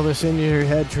gotta drill this into your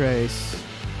head, Trace.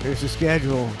 Here's the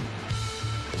schedule.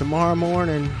 Tomorrow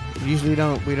morning, we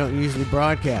don't usually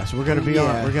broadcast. We're gonna be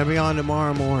on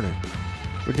tomorrow morning.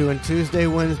 We're doing Tuesday,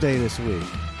 Wednesday this week.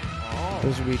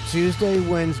 This will be Tuesday,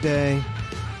 Wednesday.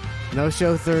 No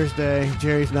show Thursday.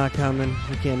 Jerry's not coming.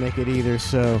 He can't make it either.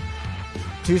 So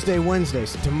Tuesday, Wednesday.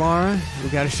 So tomorrow we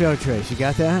got a show, Trace. You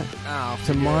got that? Oh,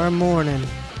 Tomorrow morning,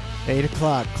 8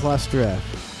 o'clock, ClusterF.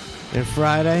 And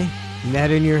Friday,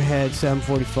 Net in Your Head,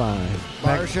 7:45.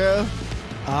 Bar show?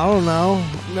 I don't know.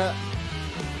 No.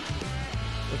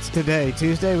 It's today,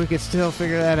 Tuesday. We could still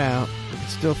figure that out. We could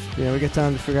still, we got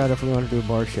time to figure out if we want to do a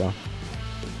bar show.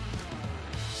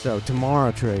 So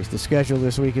tomorrow, Trace, the schedule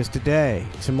this week is today,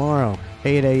 tomorrow,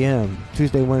 8 a.m.,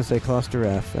 Tuesday, Wednesday,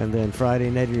 ClusterF, and then Friday,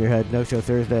 Net in Your Head, no show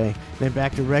Thursday, then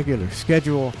back to regular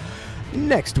schedule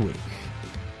next week.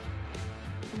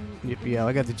 Yeah,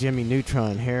 I got the Jimmy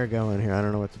Neutron hair going here. I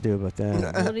don't know what to do about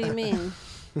that. What do you mean?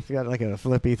 It's got like a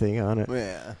flippy thing on it.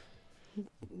 Yeah.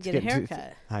 Get a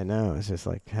haircut. I know. It's just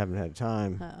like haven't had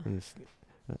time. Oh. And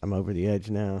I'm over the edge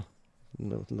now.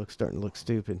 Starting to look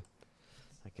stupid.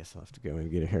 I guess I'll have to go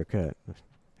and get a haircut.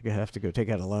 I have to go take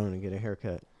out a loan and get a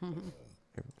haircut.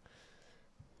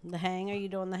 The hang? Are you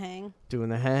doing the hang? Doing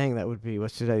the hang, that would be,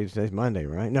 what's today? Today's Monday,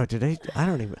 right? No,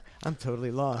 I'm todally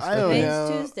lost. I don't Today's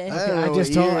know. Tuesday. I don't know I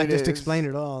just what year I it just is. explained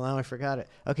it all. Now I forgot it.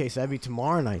 Okay, so that'd be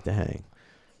tomorrow night, the hang.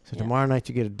 So tomorrow night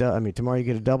you get tomorrow you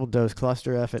get a double dose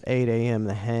ClusterF at 8 a.m.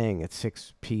 The hang at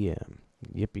 6 p.m.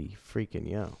 Yippee freaking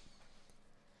yo.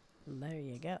 There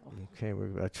you go. Okay,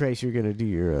 Trace, you're gonna do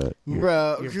your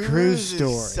Bro, cruise cruises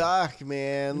story. suck,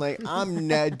 man. Like I'm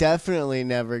definitely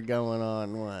never going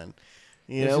on one.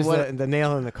 You This know is what? the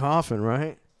nail in the coffin,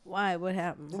 right? Why? What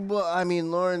happened? Well, I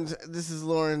mean, this is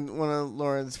Lauren, one of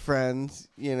Lauren's friends,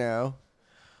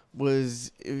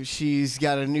 she's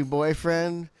got a new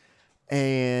boyfriend,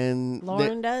 and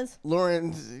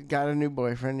Lauren's got a new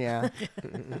boyfriend, yeah.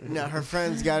 Now, her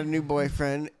friend's got a new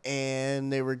boyfriend,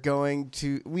 and they were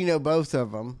we know both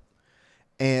of them,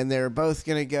 and they were both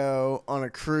going to go on a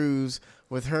cruise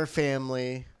with her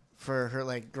family for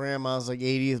her grandma's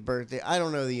 80th birthday. I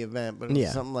don't know the event, but it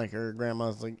was something like her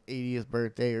grandma's 80th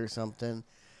birthday or something.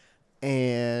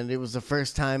 And it was the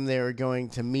first time they were going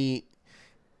to meet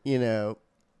you know,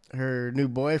 her new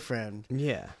boyfriend.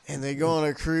 Yeah. And they go on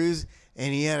a cruise,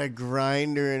 and he had a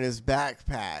grinder in his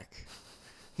backpack.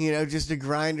 You know, just a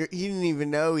grinder. He didn't even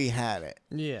know he had it.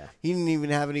 Yeah. He didn't even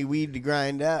have any weed to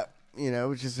grind up. You know, it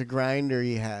was just a grinder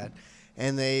he had.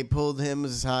 And they pulled him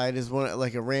aside as one,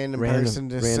 like a random person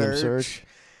to search.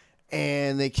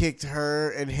 And they kicked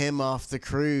her and him off the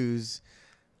cruise.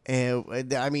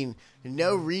 And, I mean,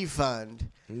 no refund.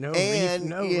 No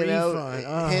refund.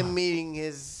 Him meeting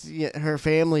her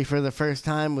family for the first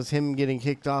time was him getting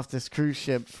kicked off this cruise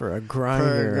ship for a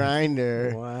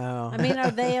grinder. Wow. I mean,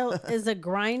 is a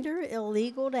grinder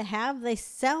illegal to have? They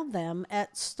sell them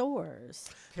at stores.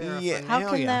 Yeah. How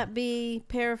can that be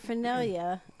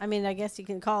paraphernalia? I mean, I guess you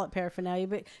can call it paraphernalia,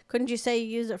 but couldn't you say you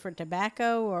use it for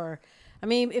tobacco or? I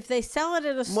mean, if they sell it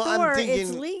at a store, it's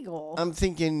legal. I'm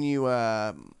thinking you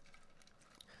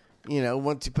know,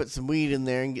 once you put some weed in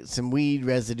there and get some weed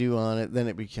residue on it, then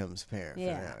it becomes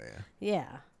paraphernalia. Yeah.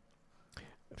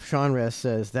 Sean Rest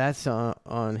says that's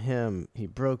on him. He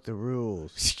broke the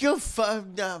rules. No,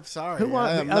 I'm sorry.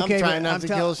 I'm trying not to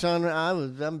kill Sean.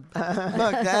 I'm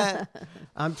fuck that.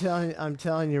 I'm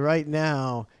telling you right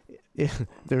now.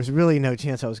 There's really no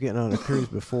chance I was getting on a cruise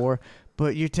before,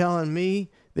 but you're telling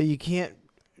me that you can't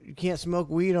smoke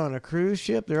weed on a cruise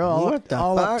ship? They're all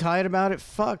uptight about it.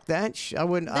 Fuck that. I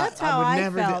wouldn't. That's I how would I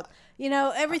never felt. You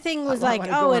know, everything was I like,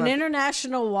 go in on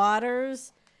international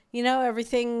waters, you know,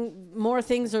 more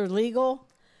things are legal,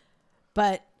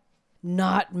 but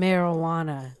not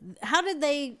marijuana. How did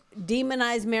they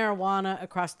demonize marijuana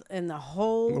in the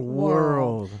whole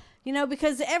world? You know,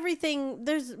 because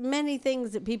there's many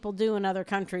things that people do in other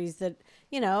countries that,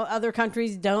 you know, other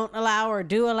countries don't allow or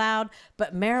do allow,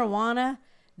 but marijuana,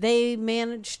 they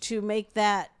managed to make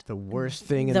that the worst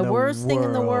thing in the world. The worst thing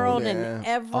in the world in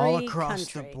every all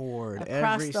across country. the board,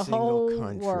 across every the single whole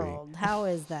country. world. How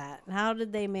is that? How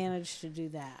did they manage to do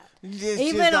that?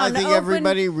 I think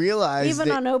everybody realized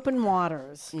even on open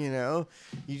waters. You know,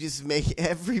 you just make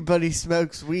everybody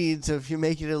smokes weed. So if you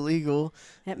make it illegal,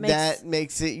 that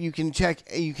makes it. You can check.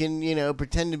 You can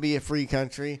pretend to be a free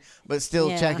country, but still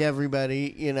check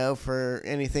everybody. You know, for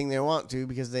anything they want to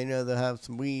because they know they'll have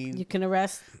some weed. You can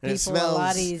arrest people a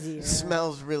lot easier. It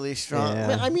smells really strong. Yeah.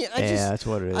 But, I mean, that's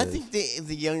what it is. I think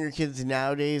the younger kids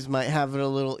nowadays might have it a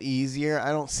little easier. I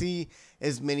don't see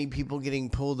as many people getting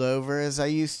pulled over as I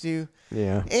used to.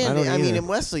 Yeah. And I mean, in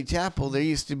Wesley Chapel, there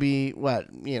used to be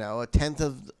a tenth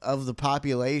of the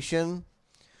population.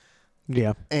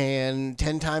 Yeah. And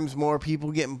 10 times more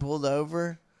people getting pulled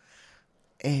over.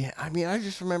 And I mean, I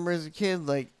just remember as a kid,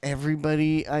 like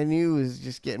everybody I knew was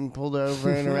just getting pulled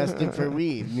over and arrested for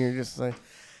weed. And you're just like,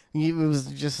 it was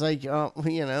just like, oh,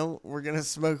 we're going to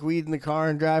smoke weed in the car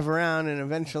and drive around and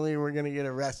eventually we're going to get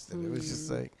arrested. It was just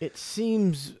like. It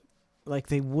seems like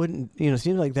they wouldn't, it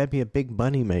seems like that'd be a big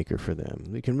money maker for them.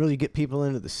 You can really get people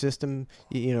into the system.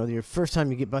 Your first time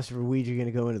you get busted for weed, you're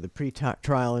going to go into the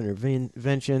pre-trial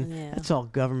intervention. Yeah. That's all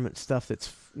government stuff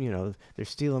that's, they're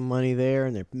stealing money there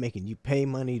and they're making you pay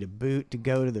money to boot to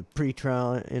go to the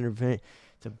pre-trial intervention.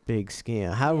 It's a big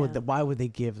scam. Why would they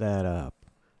give that up?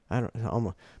 I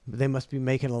don't. They must be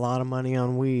making a lot of money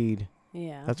on weed.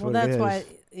 Yeah. That's why.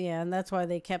 Yeah, and that's why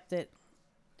they kept it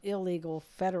illegal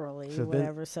federally,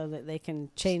 so that they can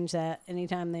change that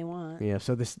anytime they want. Yeah.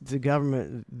 So the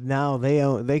government now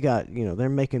they're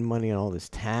making money on all this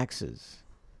taxes.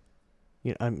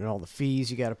 I mean, all the fees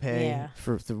you got to pay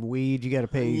for the weed. You got to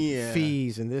pay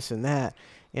fees and this and that.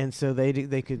 And so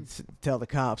they could tell the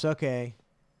cops, okay,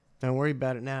 don't worry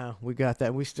about it now. We got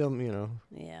that. We still,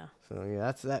 Yeah. So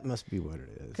yeah, that must be what it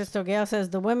is. Crystal Gale says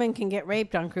the women can get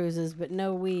raped on cruises, but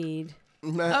no weed.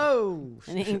 Oh.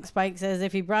 And Ink Spike says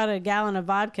if he brought a gallon of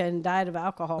vodka and died of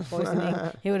alcohol poisoning,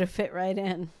 he would have fit right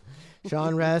in.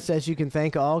 Sean Raz says you can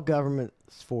thank all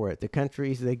governments for it. The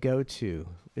countries they go to,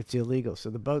 it's illegal. So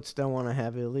the boats don't want to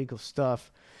have illegal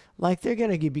stuff. Like they're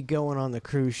going to be going on the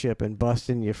cruise ship and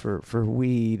busting you for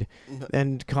weed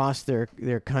and cost their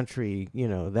country,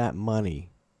 that money.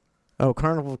 Oh,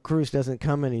 Carnival Cruise doesn't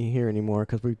come here anymore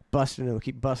because we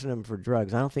keep busting them for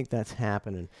drugs. I don't think that's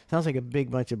happening. Sounds like a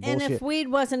big bunch of bullshit. And if weed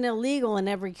wasn't illegal in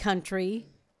every country,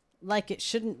 like it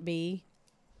shouldn't be,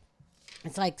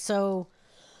 it's like going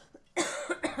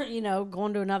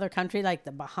to another country like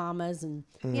the Bahamas and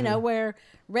where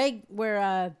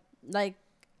like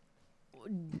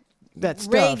that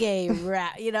stuff. reggae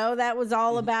rap, that was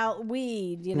all about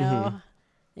weed,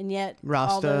 and yet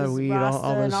Rasta, weed,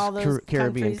 all those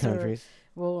Caribbean countries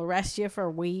will arrest you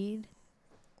for weed.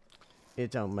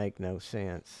 It don't make no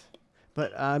sense.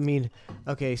 But I mean,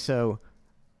 okay, so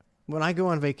when I go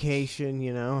on vacation,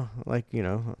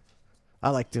 I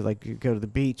like to go to the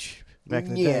beach back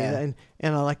in the Yeah. day.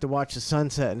 And I like to watch the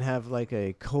sunset and have like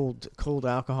a cold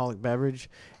alcoholic beverage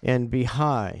and be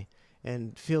high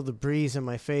and feel the breeze in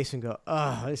my face and go,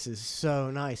 oh, this is so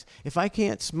nice. If I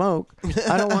can't smoke,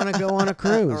 I don't want to go on a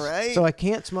cruise. Right? So I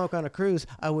can't smoke on a cruise.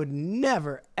 I would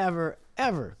never, ever,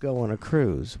 ever go on a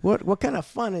cruise. What kind of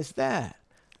fun is that?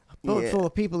 A boat full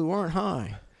of people who aren't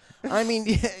high. I mean,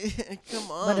 yeah,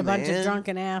 come on, But a bunch of man.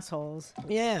 drunken assholes.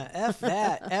 Yeah, F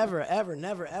that. Ever,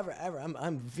 never, ever.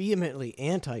 I'm vehemently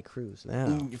anti-cruise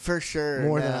now. For sure.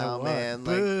 More now, than I was. man.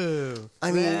 Like, Boo.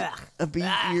 I mean,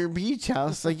 Blech. your beach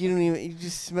house, like you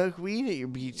just smoke weed at your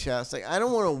beach house. Like I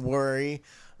don't want to worry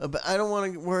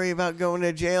about going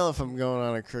to jail if I'm going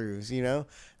on a cruise. You know,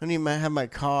 I don't even have my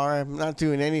car. I'm not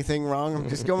doing anything wrong. I'm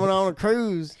just going on a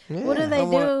cruise. Yeah. What do they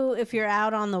do if you're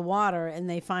out on the water and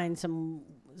they find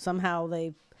somehow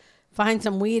they find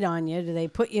some weed on you? Do they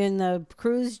put you in the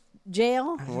cruise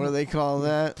jail? What do they call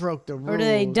that? Broke the rules. Or do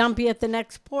they dump you at the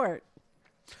next port?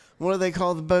 What do they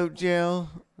call the boat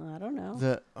jail? I don't know.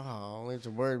 There's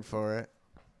a word for it.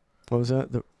 What was that?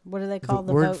 What do they call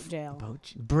the word boat jail?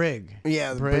 Brig.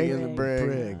 Yeah, the Brig. brig.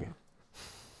 Brig.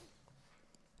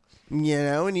 You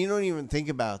know, and you don't even think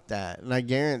about that. And I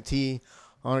guarantee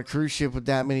on a cruise ship with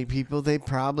that many people, they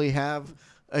probably have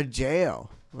a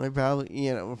jail. They probably,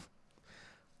 a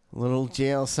little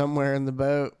jail somewhere in the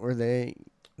boat where they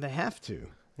have to.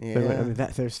 Yeah. But, I mean,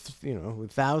 there's,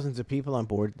 with thousands of people on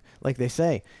board, like they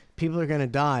say, people are going to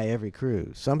die every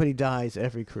cruise. Somebody dies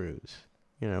every cruise.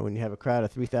 When you have a crowd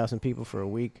of 3,000 people for a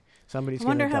week, somebody's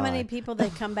going to die. I wonder how many people they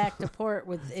come back to port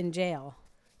with in jail.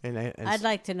 And I'd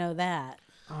like to know that.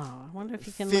 Oh, I wonder if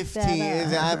you can 15 look that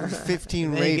is up. average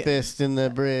 15 rapists in the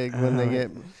brig when they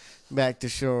get back to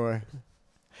shore.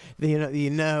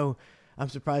 I'm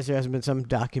surprised there hasn't been some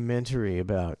documentary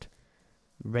about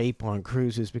rape on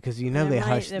cruises because they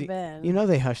hush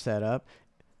they hush that up.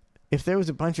 If there was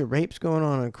a bunch of rapes going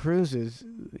on cruises,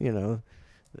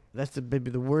 that's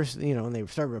maybe the worst, and they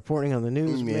start reporting on the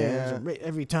news. Yeah.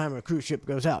 Every time a cruise ship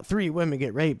goes out, 3 women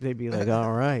get raped. They'd be like,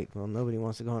 all right, well, nobody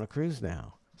wants to go on a cruise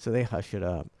now. So they hush it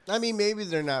up. I mean, maybe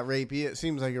they're not rapey. It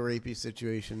seems like a rapey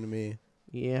situation to me.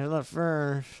 Yeah,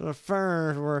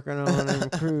 LaFer's working on a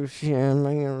cruise ship.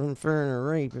 LaFer a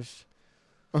rapist,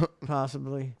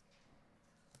 possibly.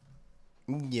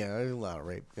 Yeah, there's a lot of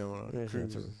rape going on.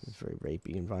 It's a very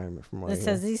rapey environment from what I It hear.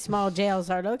 says these small jails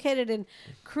are located in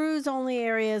cruise-only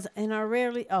areas and are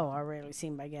rarely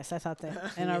seen by guests. I thought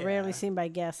that, and are rarely seen by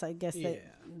guests. I guess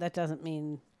that doesn't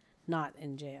mean not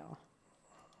in jail.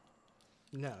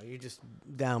 No, you're just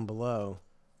down below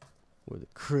with a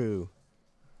crew.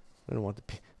 They don't want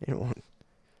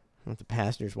the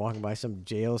passengers walking by some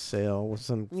jail cell with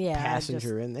some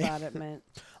passenger in there. Thought it meant.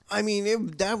 I mean,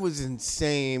 that was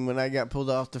insane when I got pulled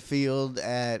off the field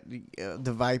at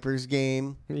the Vipers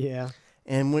game. Yeah.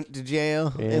 And went to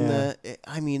jail. Yeah. It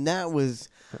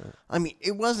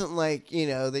wasn't like,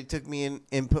 they took me in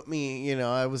and put me,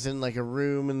 I was in like a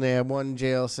room and they had one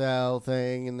jail cell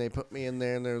thing and they put me in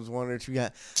there and there was one or two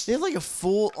guys. They had like a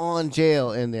full on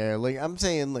jail in there. Like I'm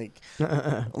saying like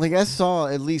I saw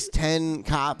at least 10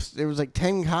 cops. There was like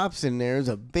 10 cops in there. It was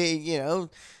a big,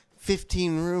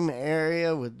 15-room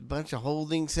area with a bunch of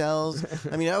holding cells.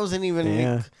 I mean, I wasn't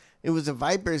even it was a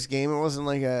Vipers game. It wasn't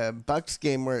like a Bucks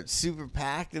game where it's super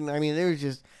packed. And I mean, there was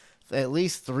just at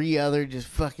least 3 other just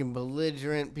fucking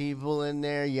belligerent people in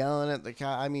there yelling at the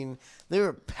cop. I mean, they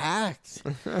were packed.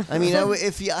 I mean,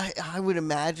 I would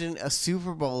imagine a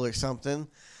Super Bowl or something.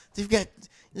 They've got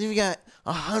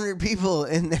 100 people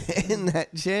in that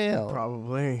jail.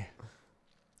 Probably.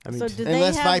 I mean,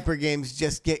 unless Viper games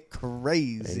just get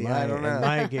crazy. I don't know. It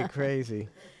might get crazy.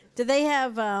 Do they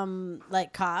have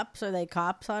like cops? Are they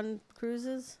cops on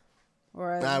cruises?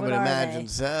 Or I would imagine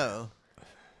so.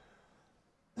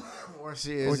 Or is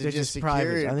it just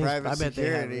security? Private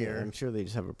security? I'm sure they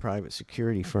just have a private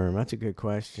security firm. That's a good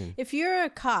question. If you're a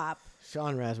cop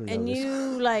Sean Rasmussen and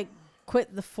you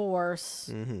quit the force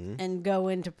and go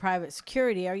into private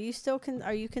security, are you still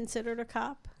are you considered a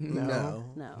cop?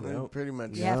 No. Pretty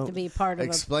much. You have to be part of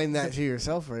Explain that to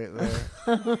yourself right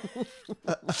there.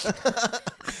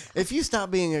 If you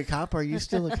stop being a cop, are you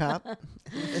still a cop? Well,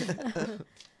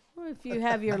 if you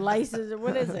have your license, or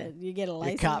what is it? You get a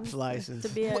license, your cop's license to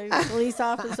be a police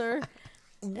officer.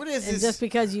 What is and this? Just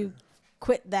because you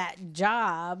quit that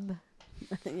job,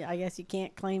 I guess you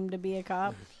can't claim to be a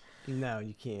cop. No,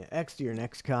 you can't. X to your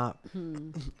next cop.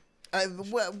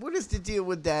 What is the deal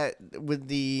with that? With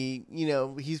the,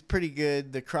 he's pretty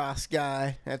good. The cross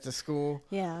guy at the school.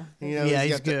 Yeah.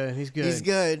 He's good. He's good. He's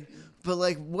good.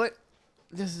 But what?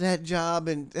 does that job,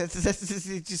 and that's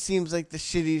it just seems like the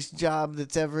shittiest job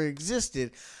that's ever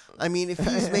existed. I mean, if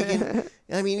he's making,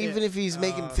 even if he's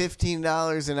making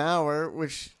 $15 an hour,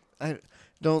 which I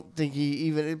don't think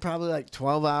probably like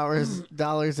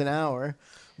 $12 an hour,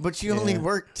 but you only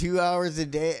work 2 hours a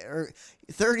day or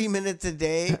 30 minutes a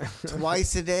day,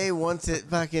 twice a day, once at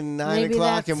fucking 9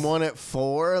 o'clock and one at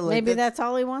 4. Like maybe that's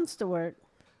all he wants to work.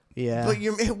 Yeah. But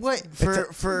you're what for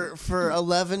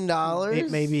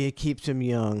 $11? Maybe it keeps him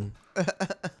young.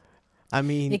 I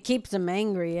mean, it keeps him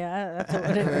angry. Yeah, that's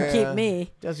what it would keep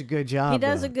me. Does a good job. He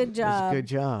does a good job. Does a good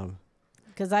job.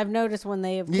 Because I've noticed when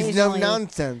they he's no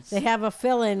nonsense. They have a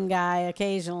fill-in guy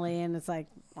occasionally, and it's like,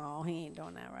 oh, he ain't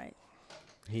doing that right.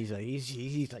 He's like,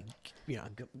 you know.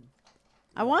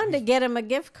 I wanted to get him a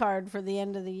gift card for the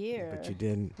end of the year. But you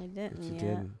didn't. I didn't. But you Yeah.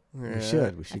 didn't. Yeah. We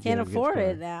should. I can't afford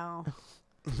it now.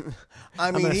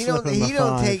 I mean, he don't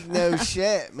take no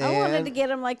shit, man. I wanted to get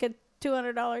him like a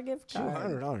 $200 gift card.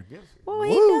 $200 gift. Well,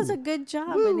 he does a good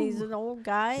job, and he's an old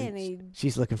guy, and he.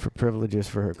 She's looking for privileges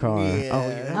for her car. Yeah. Oh,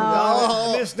 yeah.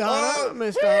 Oh. Miss Donna.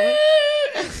 Miss Donna.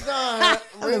 Miss Donna.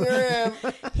 Bring her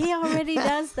in. He already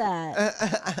does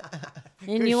that.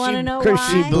 And you want to know Because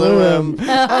why? she blew him.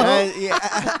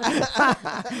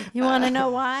 You want to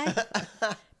know why?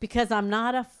 Because I'm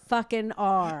not a fucking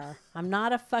R. I'm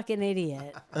not a fucking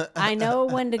idiot. I know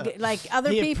when to get, like other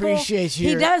He people. appreciates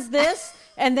He your- does this,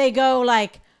 and they go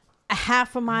like a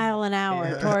half a mile an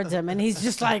hour towards him, and he's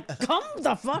just like, "Come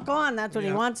the fuck on!" That's what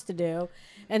he wants to do,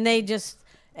 and they just.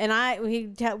 And he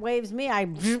waves me, I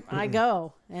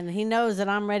go, and he knows that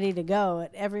I'm ready to go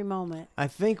at every moment. I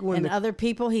think when other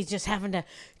people, he's just having to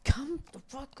come the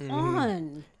fuck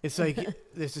on. it's like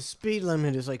there's a speed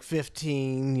limit is like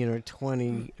 15,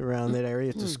 20 around that area.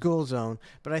 It's a school zone.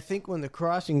 But I think when the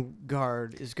crossing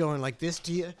guard is going like this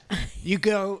to you, you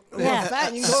go you go a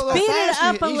little Speed it faster.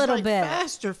 up a He's little like,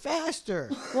 bit. Faster.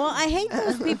 Well, I hate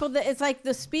those people that it's like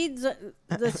the speed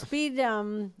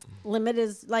limit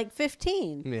is like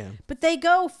 15. Yeah. But they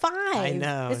go 5. I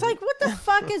know. It's like, what the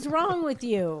fuck is wrong with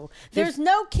you? There's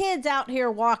no kids out here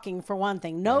walking, for one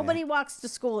thing. Nobody walks to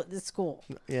school at this school.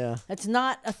 Yeah. It's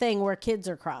not a thing where kids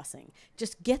are crossing.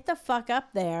 Just get the fuck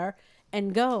up there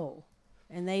and go.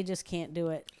 And they just can't do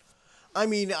it. I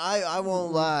mean, I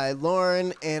won't lie.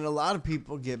 Lauren and a lot of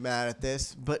people get mad at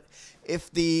this, but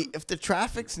if the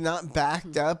traffic's not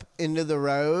backed up into the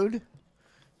road,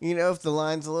 if the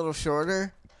line's a little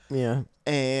shorter, Yeah.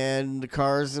 and the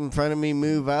cars in front of me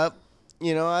move up,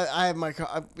 I have my car.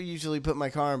 I usually put my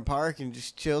car in park and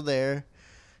just chill there,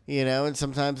 and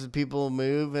sometimes the people will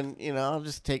move, and I'll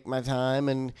just take my time,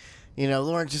 and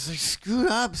Lauren's just like scoot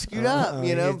up, people.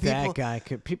 That guy.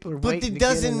 People are But waiting. it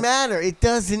doesn't matter. It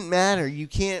doesn't matter. You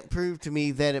can't prove to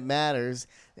me that it matters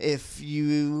if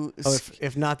you.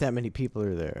 If not that many people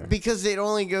are there. Because it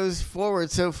only goes forward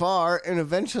so far, and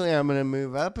eventually I'm going to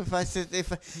move up.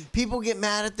 If people get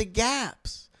mad at the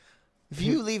gaps, if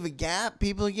you leave a gap,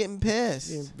 people are getting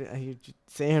pissed.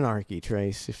 It's anarchy,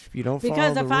 Trace. If you don't follow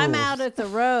Because the if I'm rules. out at the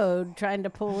road trying to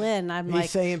pull in, I'm He's like,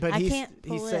 saying, but I he's can't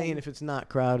pull saying in. if it's not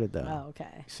crowded though. Oh,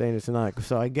 okay. He's saying it's not.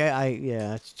 So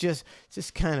it's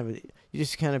just kind of you're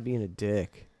just kind of being a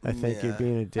dick. I think you're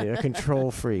being a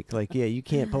control freak. Like, you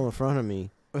can't pull in front of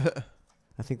me.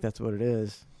 I think that's what it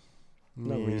is.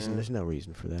 No reason. There's no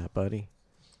reason for that, buddy.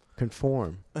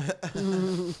 Conform.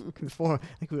 Conform. I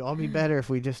think we'd all be better if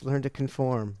we just learned to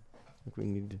conform. I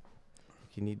think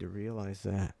you need to realize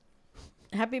that.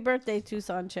 Happy birthday,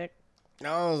 Tucson chick.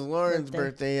 Oh, it was Lauren's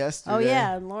birthday yesterday. Oh,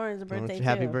 yeah, and Lauren's birthday, too.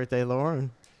 Happy birthday, Lauren.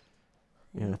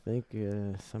 Yeah, I think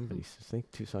I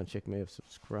think Tucson Chick may have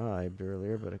subscribed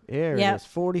earlier, but here it is,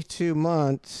 42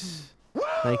 months.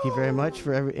 Thank you very much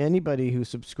for anybody who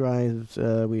subscribes.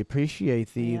 We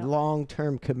appreciate the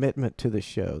long-term commitment to the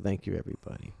show. Thank you,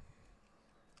 everybody.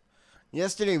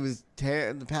 Yesterday was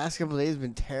the past couple of days have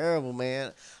been terrible,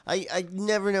 man. I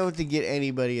never know what to get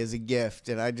anybody as a gift,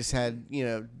 and I just had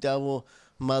double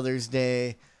Mother's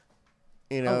Day.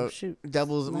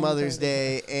 Double Mother's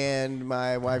Day and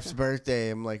my wife's birthday.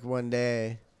 I'm like one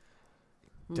day.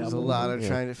 There's a lot of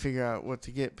trying to figure out what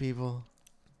to get people.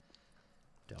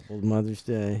 Double Mother's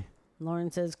Day.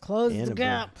 Lauren says, close the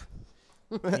gap.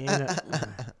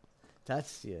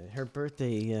 That's her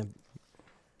birthday.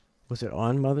 Was it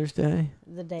on Mother's Day?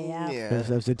 The day after. Yeah. That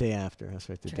was the day after. That's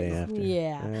right, the day after.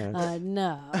 Yeah.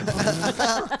 No. I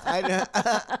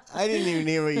didn't even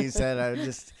hear what you said. I was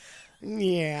just...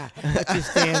 Yeah, that's your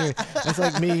standard. That's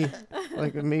like me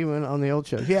when on the old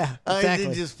show. Yeah, exactly. I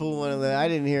did just pull one of the. I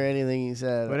didn't hear anything you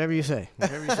said. Whatever you say,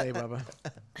 Bubba.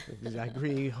 I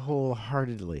agree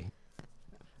wholeheartedly.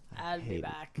 I'd be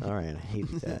back. All right, I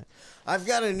hated that. I've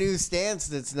got a new stance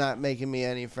that's not making me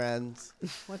any friends.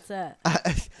 What's that?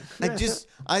 I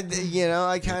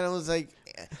kind of was like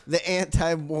the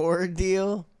anti-war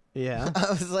deal. Yeah. I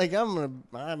was like, I'm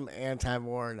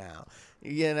anti-war now.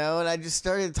 And I just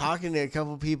started talking to a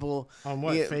couple people On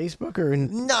what, Facebook or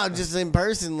in? No, just in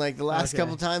person. Like the last Okay.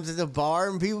 couple times at the bar,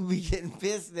 and people be getting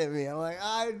pissed at me. I'm like,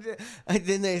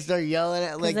 then they start yelling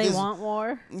at like they this. want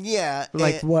war. Yeah,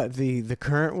 Like and what, the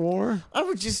current war? I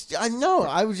was just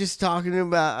talking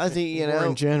about. I think War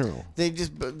in general.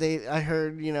 I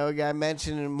heard a guy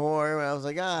mentioning more, and I was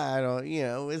like, I don't,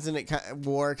 isn't it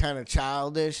war kind of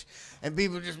childish? And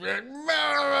people just be like,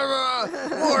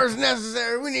 war is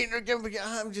necessary. We need to give.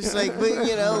 I'm just like, but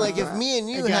like if me and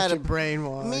you had a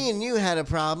brainwash. me and you had a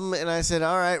problem, and I said,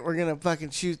 all right, we're gonna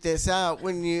fucking shoot this out.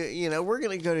 When we're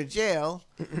gonna go to jail,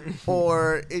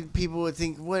 or people would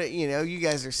think, what, you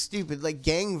guys are stupid. Like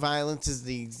gang violence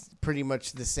is pretty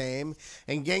much the same,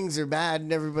 and gangs are bad,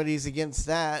 and everybody's against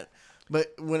that.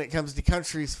 But when it comes to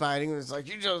countries fighting, it's like,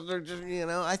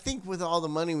 I think with all the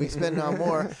money we spend on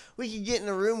war, we could get in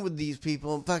a room with these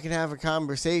people and fucking have a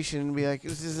conversation and be like,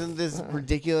 isn't this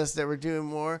ridiculous that we're doing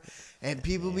more? And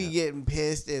people be getting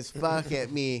pissed as fuck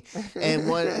at me. And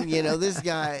this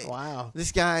guy, Wow.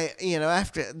 this guy,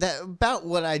 after that, about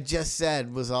what I just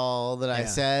said was all that I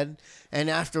said. And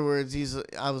afterwards,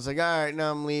 I was like, all right,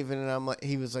 now I'm leaving. And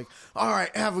he was like, all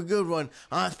right, have a good one.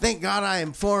 Thank God I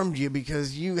informed you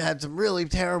because you had some really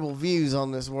terrible views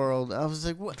on this world. I was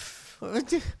like, what? I'm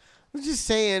just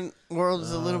saying, world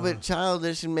is a little bit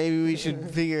childish, and maybe we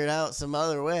should figure it out some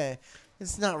other way.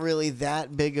 It's not really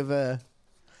that big of a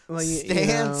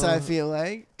stance, I feel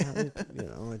like.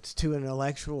 It's too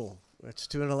intellectual. It's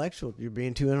too intellectual. You're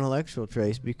being too intellectual,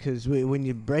 Trace, because when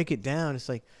you break it down, it's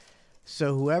like,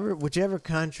 so whichever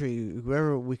country,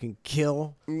 whoever we can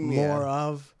kill more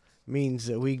of, means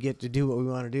that we get to do what we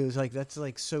want to do. It's like, that's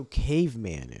like so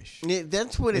cavemanish.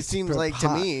 That's what it seems like to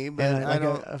me. But I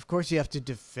don't. Of course, you have to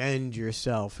defend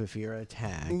yourself if you're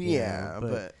attacked. Yeah,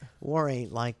 but war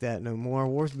ain't like that no more.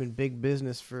 War's been big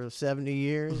business for 70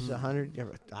 years, 100.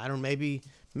 I don't. Maybe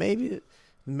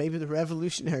the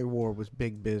Revolutionary War was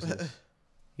big business.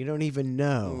 You don't even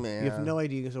know. Yeah. You have no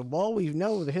idea. You go, well, we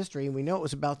know the history, and we know it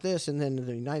was about this, and then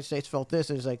the United States felt this,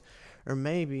 and it's like, or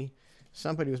maybe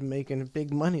somebody was making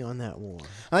big money on that war.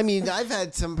 I mean, I've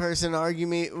had some person argue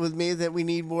with me that we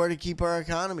need war to keep our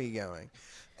economy going.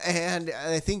 And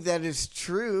I think that is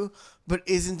true, but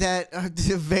isn't that a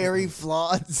very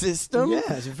flawed system? Yeah,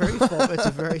 it's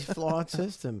a very flawed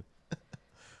system.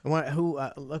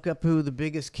 Look up who the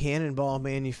biggest cannonball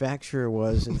manufacturer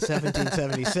was in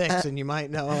 1776, and you might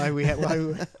know why we had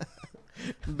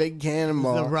big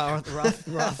cannonball. The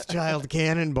Rothschild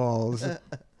cannonballs.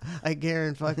 I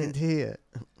guarantee it.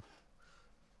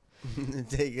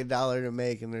 Take $1 to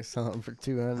make, and they're selling for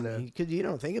 $200. Because you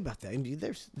don't think about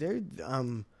that. They're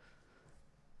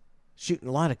shooting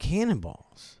a lot of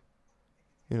cannonballs.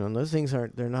 And those things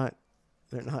they're not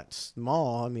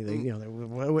small. I mean, they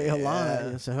weigh a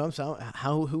lot.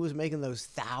 So who was making those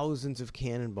thousands of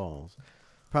cannonballs?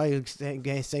 Probably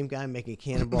the same guy making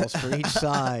cannonballs for each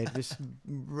side, just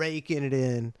raking it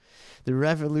in. The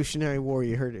Revolutionary War,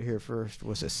 you heard it here first,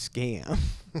 was a scam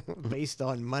based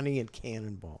on money and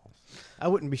cannonballs. I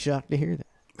wouldn't be shocked to hear that.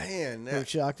 Man, Not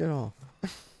shocked at all.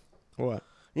 What?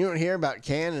 You don't hear about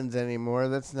cannons anymore.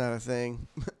 That's not a thing.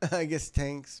 I guess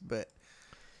tanks, but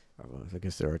I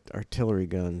guess there are artillery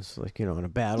guns, like on a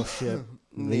battleship.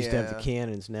 They used to have the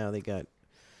cannons. Now they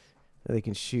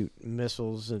can shoot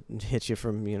missiles and hit you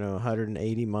from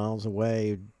 180 miles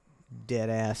away, dead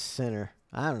ass center.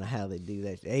 I don't know how they do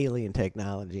that. Alien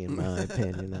technology, in my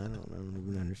opinion. I don't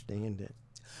even understand it.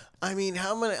 I mean,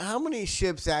 how many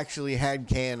ships actually had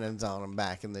cannons on them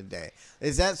back in the day?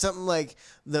 Is that something like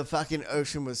the fucking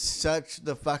ocean was such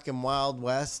the fucking Wild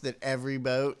West that every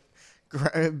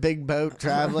big boat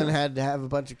traveling had to have a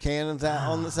bunch of cannons out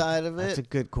on the side of it? That's a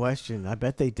good question. I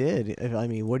bet they did. I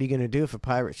mean, what are you going to do if a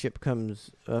pirate ship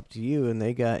comes up to you and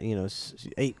they got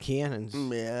 8 cannons?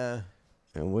 Yeah.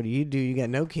 And what do? You got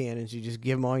no cannons. You just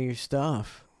give them all your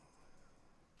stuff.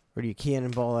 Or do you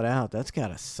cannonball it out? That's got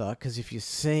to suck, because if you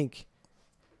sink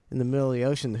in the middle of the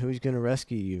ocean, who's going to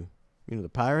rescue you? The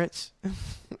pirates?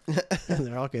 And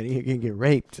they're all going to get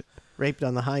raped. Raped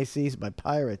on the high seas by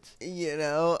pirates.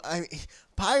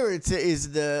 Pirates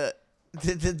is the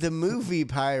movie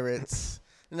Pirates.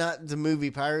 Not the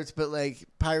movie Pirates, but like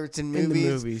pirates in movies. In the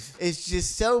movies. It's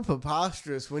just so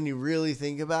preposterous when you really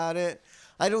think about it.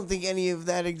 I don't think any of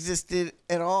that existed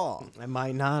at all. It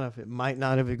might not have. It might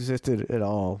not have existed at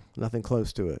all. Nothing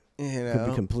close to it. Could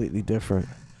be completely different.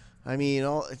 I mean,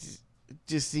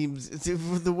 just seems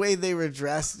the way they were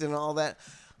dressed and all that.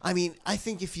 I mean, I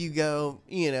think if you go,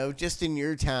 just in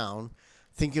your town,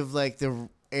 think of like the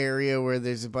area where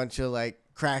there's a bunch of like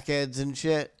crackheads and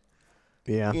shit.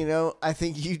 Yeah. I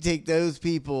think you take those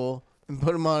people and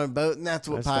put them on a boat, and that's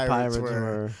what pirates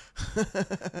were.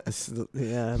 The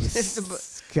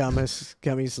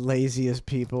scummest, laziest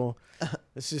people.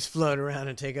 Let's just float around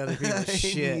and take other people's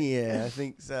shit. Yeah, I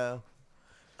think so.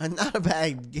 Not a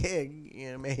bad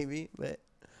gig, maybe, but.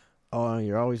 Oh,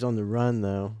 you're always on the run,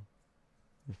 though.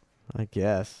 I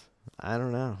guess. I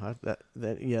don't know.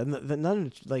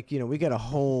 We got a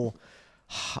whole,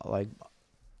 like,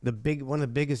 one of the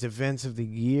biggest events of the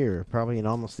year, probably in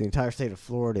almost the entire state of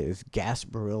Florida, is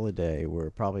Gasparilla Day, where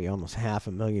probably almost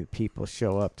 500,000 people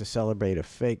show up to celebrate a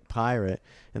fake pirate,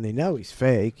 and they know he's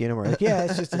fake. We're like, yeah,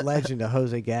 it's just a legend of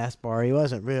Jose Gaspar. He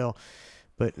wasn't real,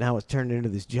 but now it's turned into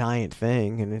this giant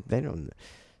thing, and they don't.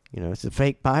 It's a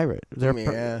fake pirate.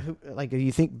 Like,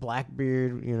 you think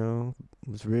Blackbeard,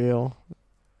 was real?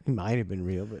 He might have been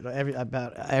real, but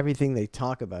about everything they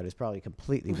talk about is probably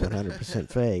completely 100%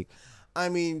 fake. I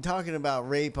mean, talking about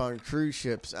rape on cruise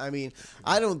ships, I mean,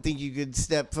 I don't think you could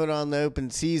step foot on the open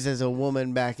seas as a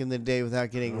woman back in the day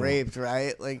without getting raped,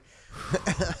 right? Like,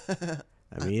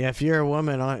 I mean, if you're a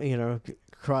woman,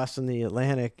 crossing the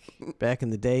Atlantic back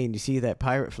in the day and you see that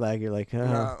pirate flag, you're like,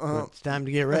 it's time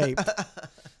to get raped.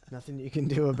 Nothing you can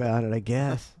do about it, I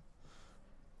guess.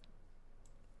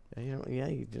 You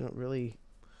don't really.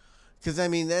 Because, I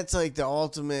mean, that's like the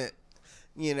ultimate.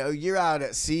 You're out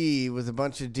at sea with a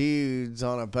bunch of dudes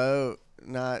on a boat,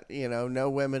 not, no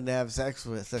women to have sex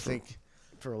with. I think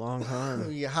for a long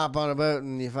time. You hop on a boat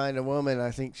and you find a woman,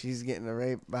 I think she's getting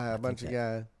raped by a bunch of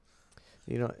guys.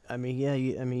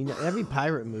 Every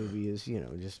pirate movie is,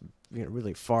 just,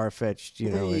 really far-fetched,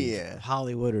 and Yeah.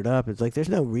 Hollywooded up. It's like there's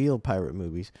no real pirate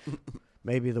movies.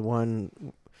 Maybe the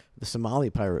Somali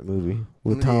pirate movie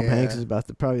with Tom Hanks is about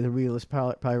probably the realest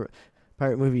pirate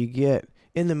movie you get.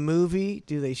 In the movie,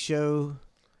 do they show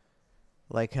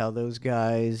like how those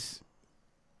guys'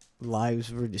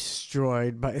 lives were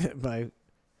destroyed by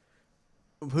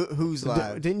whose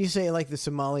lives? Didn't you say like the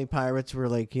Somali pirates were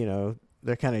like,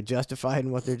 they're kind of justified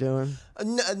in what they're doing?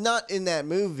 Not in that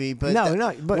movie, but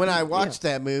but when I watched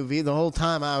that movie, the whole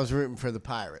time I was rooting for the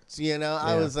pirates.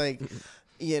 I was like,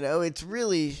 it's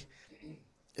really.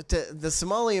 The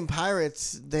Somalian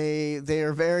pirates, they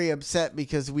are very upset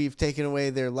because we've taken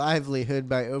away their livelihood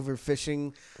by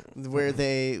overfishing where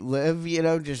they live,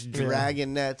 just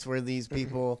dragging nets where these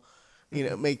people,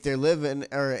 make their living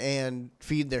and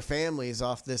feed their families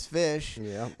off this fish.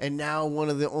 Yeah. And now one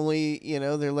of the only,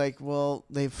 they're like, well,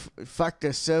 they've fucked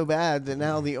us so bad that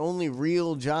now the only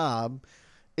real job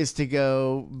is to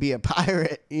go be a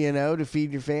pirate, to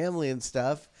feed your family and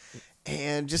stuff.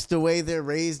 And just the way they're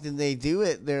raised and they do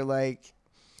it, they're like,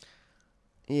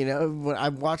 when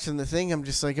I'm watching the thing, I'm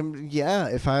just like,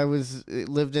 if I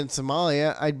lived in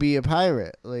Somalia, I'd be a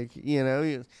pirate. Like,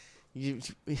 yeah.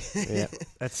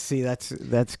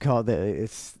 That's called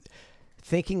it's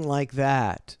thinking like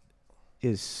that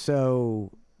is so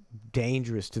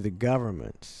dangerous to the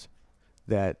governments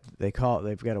that they've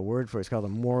got a word for it. It's called a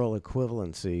moral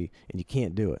equivalency, and you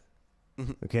can't do it.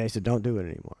 Okay, so don't do it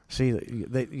anymore. See, you're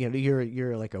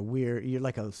like you're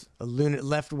like a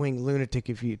left-wing lunatic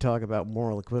if you talk about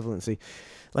moral equivalency.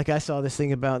 Like I saw this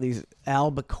thing about these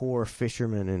albacore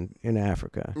fishermen in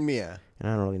Africa. Yeah.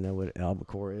 And I don't really know what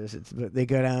albacore is. But they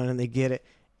go down and they get it,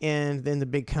 and then the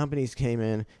big companies came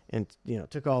in and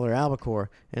took all their albacore,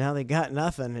 and now they got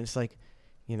nothing. And it's like,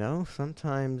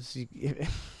 sometimes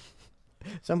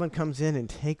someone comes in and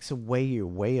takes away your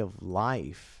way of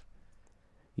life.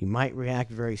 You might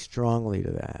react very strongly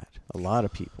to that. A lot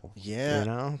of people.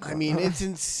 Yeah. I mean, it's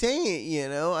insane,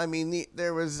 I mean,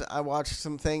 I watched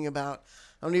something about,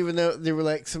 I don't even know, there were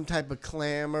like some type of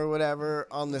clam or whatever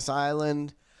on this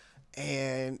island.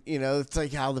 And, it's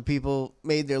like how the people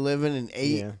made their living and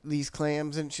ate these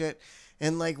clams and shit.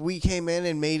 And like we came in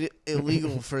and made it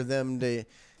illegal for them to,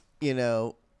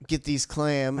 get these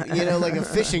clam, like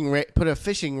a put a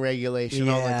fishing regulation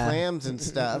on the clams and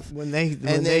stuff. They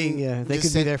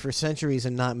could be there for centuries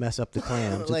and not mess up the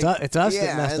clams. It's us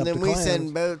that messed up the clams. And then we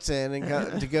send boats in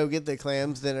and to go get the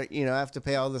clams that are, have to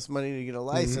pay all this money to get a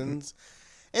license.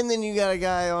 And then you got a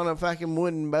guy on a fucking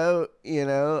wooden boat,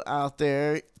 out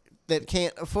there that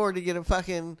can't afford to get a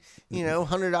fucking,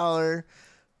 $100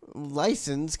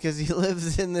 license because he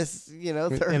lives in this, in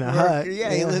a hut.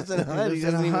 Yeah, he lives in a hut. He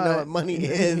doesn't even know what money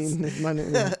is.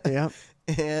 Yeah.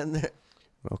 And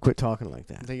well, quit talking like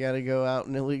that. They got to go out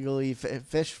and illegally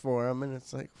fish for him, and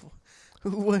it's like,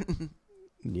 who wouldn't?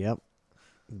 Yep.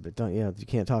 But you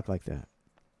can't talk like that.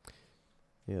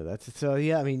 Yeah, that's so.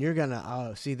 Yeah, I mean, you're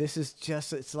gonna. See, this is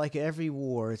just. It's like every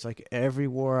war. It's like every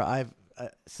war I've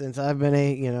since I've been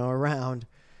around.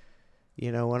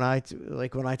 When I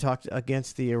talked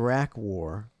against the Iraq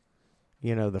War,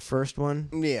 the first one.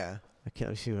 Yeah. I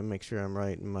can't see. Make sure I'm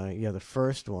right. The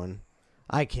first one.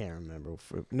 I can't remember.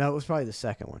 No, it was probably the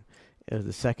second one. It was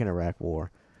the second Iraq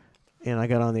War. And I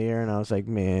got on the air and I was like,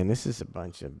 man, this is a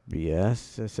bunch of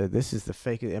BS. I said, this is the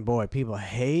fake. And boy, people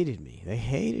hated me. They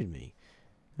hated me.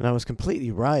 And I was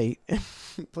completely right.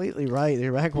 Completely right. The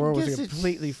Iraq War was a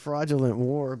completely fraudulent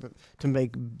war but to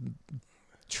make $1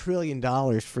 trillion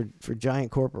for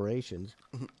giant corporations.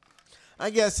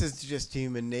 I guess it's just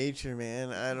human nature,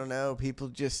 man. I don't know. People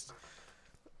just,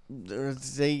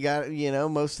 they got,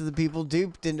 most of the people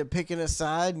duped into picking a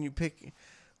side, and you pick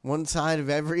one side of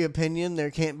every opinion. There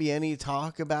can't be any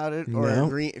talk about it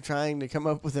or trying to come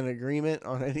up with an agreement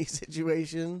on any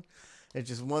situation. It's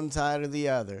just one side or the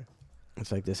other.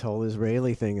 It's like this whole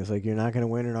Israeli thing. It's like you're not going to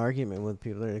win an argument with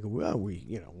people. They're like, well,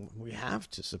 we have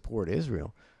to support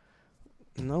Israel.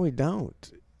 No, we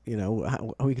don't. We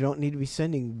don't need to be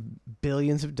sending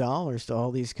billions of dollars to all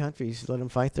these countries. Let them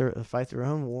fight their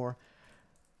own war.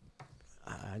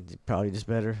 Probably just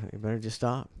better just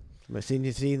stop. But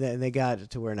you see that they got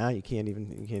it to where now you can't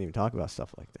even talk about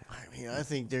stuff like that. I mean, I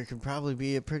think there could probably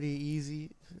be a pretty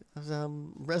easy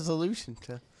resolution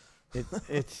to.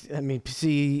 It's. I mean,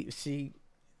 see,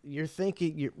 you're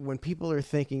thinking when people are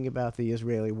thinking about the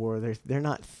Israeli war, they're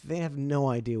not. They have no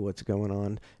idea what's going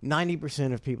on.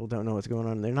 90% of people don't know what's going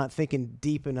on. They're not thinking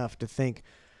deep enough to think,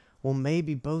 well,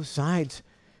 maybe both sides.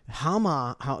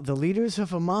 The leaders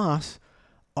of Hamas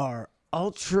are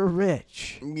ultra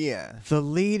rich. Yeah. The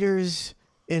leaders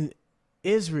in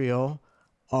Israel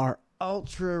are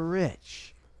ultra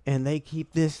rich, and they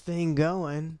keep this thing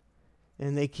going.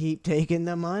 And they keep taking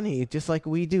the money, just like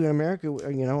we do in America.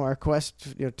 Our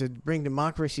quest to bring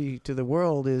democracy to the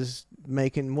world is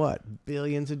making what?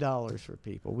 Billions of dollars for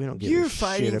people. We don't give You're a shit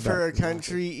fighting about for a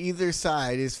country. Either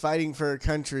side is fighting for a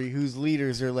country whose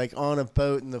leaders are like on a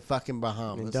boat in the fucking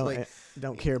Bahamas. And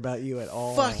don't care about you at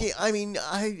all. Fuck it. I mean,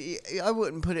 I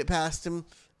wouldn't put it past them,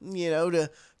 to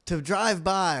drive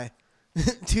by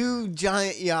 2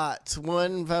 giant yachts,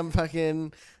 one from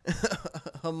fucking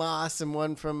Hamas and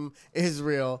one from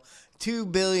Israel. 2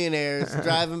 billionaires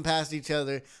driving past each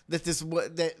other.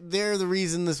 That they're the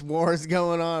reason this war is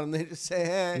going on. And they just say,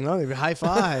 "Hey." No, they high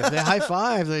five. They high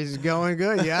five. They're just going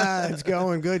good. Yeah, it's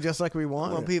going good, just like we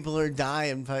want. Well, people are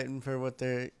dying fighting for what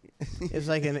they're. It's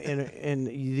like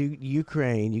in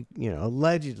Ukraine,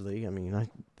 allegedly. I mean,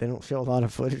 they don't show a lot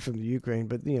of footage from the Ukraine,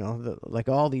 but like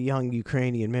all the young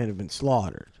Ukrainian men have been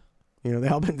slaughtered.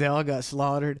 They all got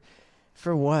slaughtered.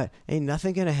 For what? Ain't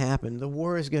nothing gonna happen. The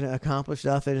war is gonna accomplish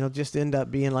nothing. It'll just end up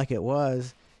being like it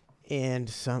was. And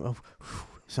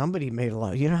somebody made a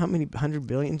lot. You know how many 100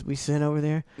 billions we sent over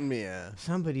there? Yeah.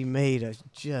 Somebody made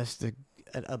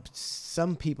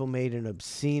some people made an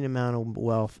obscene amount of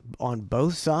wealth on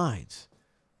both sides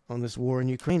on this war in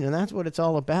Ukraine, and that's what it's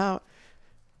all about.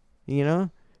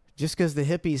 Just because the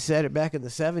hippies said it back in the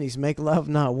 70s, make love,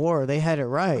 not war, they had it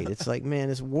right. It's like, man,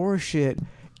 this war shit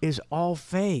is all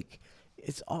fake.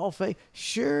 It's all fake.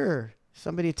 Sure,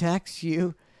 somebody attacks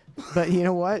you, but you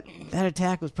know what? That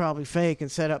attack was probably fake and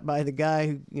set up by the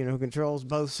guy who controls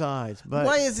both sides. But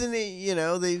why isn't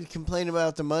it? They complain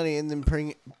about the money and then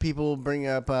people bring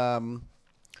up Maui?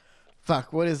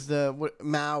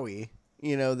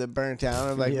 That burnt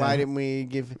down. Like, why didn't we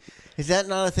give? Is that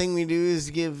not a thing we do?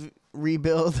 Is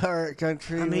rebuild our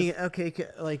country? I mean, okay,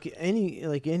 like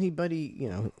anybody,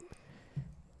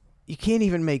 you can't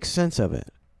even make sense of it.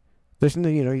 There's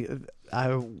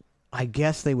no, I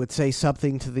guess they would say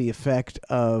something to the effect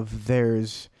of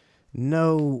there's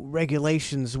no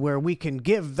regulations where we can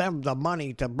give them the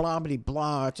money to blah blah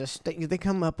blah. They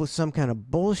come up with some kind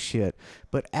of bullshit,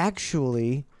 but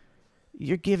actually,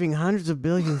 you're giving hundreds of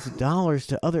billions of dollars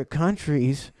to other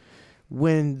countries.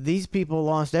 When these people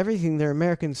lost everything, they're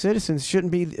American citizens.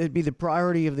 Shouldn't it'd be the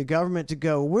priority of the government to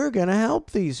go, we're going to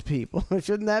help these people?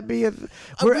 Shouldn't that be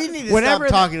we need to stop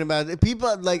talking about it. People,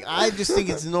 I just think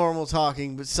it's normal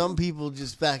talking, but some people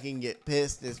just fucking get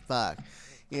pissed as fuck.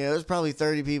 There's probably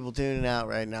 30 people tuning out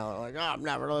right now. Like, I'm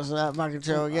never listening to that fucking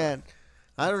show again.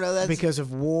 I don't know. That's because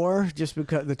of war? Just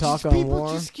because the talk on war?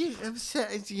 People just get upset.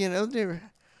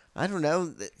 I don't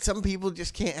know. Some people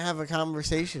just can't have a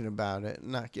conversation about it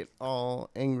and not get all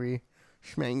angry,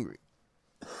 schmangry.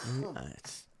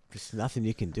 It's just nothing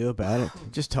you can do about it.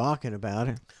 Just talking about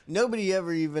it. Nobody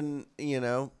ever even,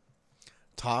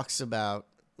 talks about,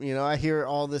 I hear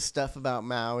all this stuff about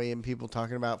Maui and people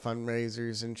talking about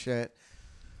fundraisers and shit.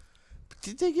 But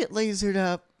did they get lasered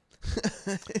up?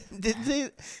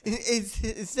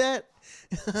 Is that?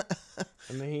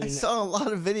 I mean, I saw a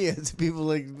lot of videos of people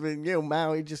like,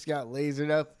 Maui just got lasered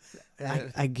up.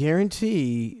 I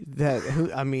guarantee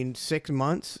that. 6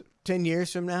 months, 10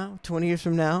 years from now, 20 years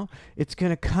from now, it's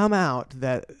gonna come out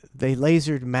that they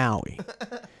lasered Maui,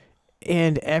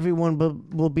 and everyone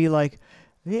will be like,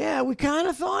 "Yeah, we kind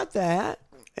of thought that,"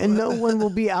 and no one will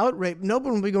be outraged. No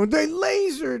one will be going, "They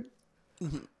lasered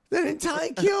that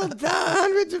entire killed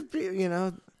hundreds of people." You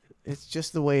know, it's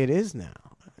just the way it is now.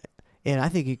 And I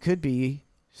think it could be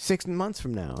 6 months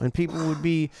from now, and people would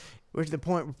be, we're to the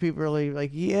point where people are like,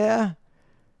 yeah,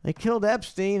 they killed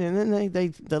Epstein, and then they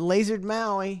lasered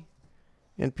Maui,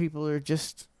 and people are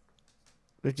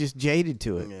they're just jaded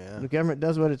to it. Yeah. The government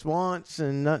does what it wants,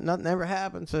 and nothing ever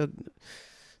happens. So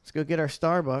let's go get our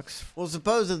Starbucks. Well,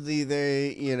 supposedly they,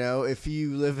 if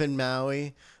you live in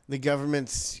Maui, the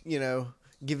government's,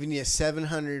 giving you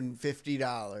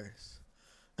 $750.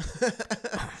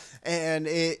 And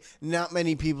not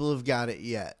many people have got it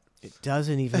yet. It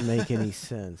doesn't even make any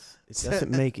sense. It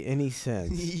doesn't make any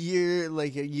sense. Years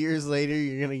later,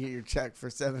 you're gonna get your check for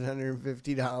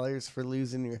 $750 for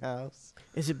losing your house.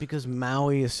 Is it because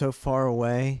Maui is so far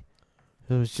away?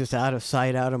 It was just out of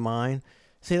sight, out of mind.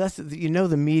 See,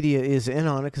 the media is in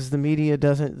on it because the media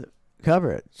doesn't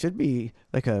cover it. Should be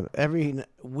like every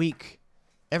week,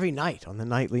 every night on the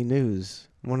nightly news.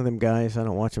 One of them guys, I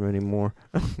don't watch them anymore.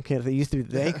 The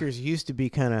anchors used to be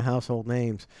kind of household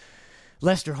names.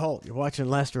 Lester Holt, you're watching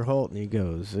Lester Holt, and he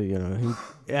goes,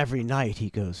 every night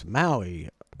he goes, Maui,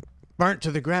 burnt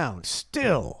to the ground,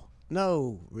 still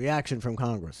no reaction from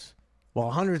Congress,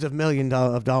 while hundreds of millions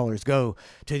of dollars go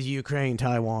to the Ukraine,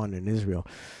 Taiwan, and Israel.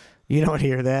 You don't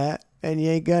hear that, and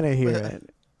you ain't gonna hear it.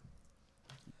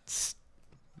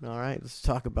 All right, let's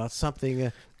talk about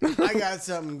something. I got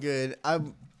something good. I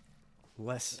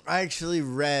actually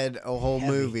read a whole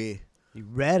movie. You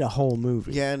read a whole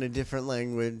movie? Yeah, in a different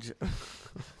language.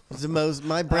 It's the most.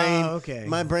 My brain. Oh, okay.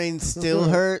 My brain still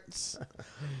hurts.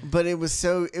 But it was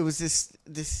It was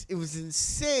It was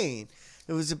insane.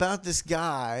 It was about this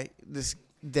guy.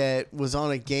 That was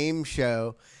on a game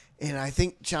show, in I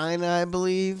think China, I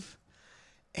believe,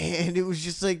 and it was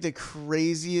just like the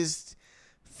craziest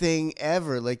thing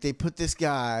ever. Like they put this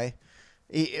guy.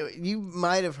 You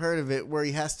might have heard of it, where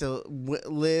he has to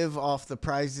live off the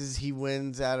prizes he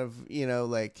wins out of, in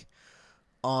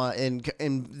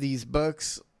these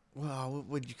books. Well, what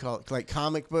would you call it? Like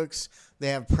comic books. They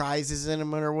have prizes in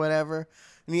them or whatever,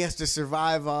 and he has to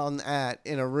survive on that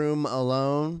in a room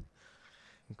alone.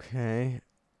 Okay.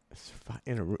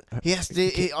 He has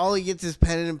to. All he gets is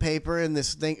pen and paper and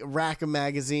this rack of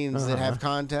magazines that have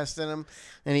contests in them,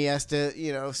 and he has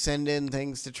to, send in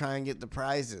things to try and get the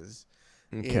prizes.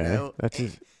 Okay.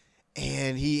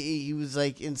 And he was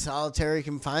like in solitary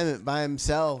confinement by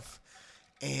himself,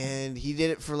 and he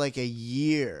did it for like a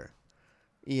year,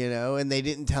 and they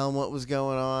didn't tell him what was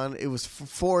going on. It was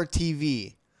for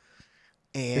TV.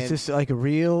 And is this like a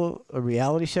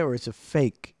reality show, or it's a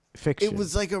fake fiction? It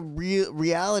was like a real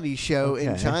reality show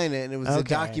in China, and it was a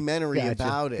documentary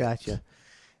about it. Gotcha.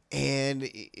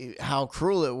 And how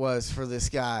cruel it was for this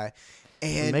guy.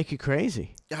 And it'll make you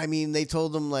crazy. I mean, they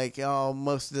told him like, oh,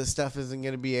 most of this stuff isn't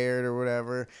going to be aired or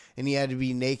whatever, and he had to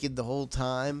be naked the whole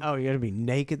time. Oh, you got to be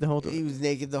naked the whole time? He was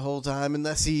naked the whole time,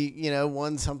 unless he,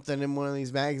 won something in one of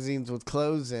these magazines with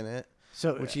clothes in it,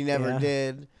 which he never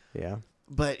did. Yeah.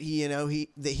 But he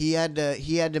had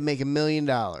to make $1 million.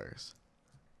 Win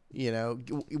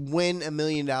 $1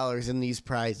 million in these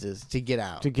prizes to get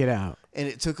out. And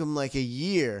it took him like a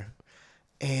year,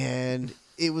 and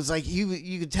it was like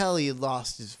you could tell he had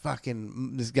lost this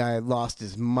guy had lost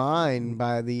his mind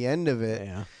by the end of it.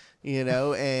 Yeah.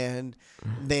 And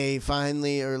they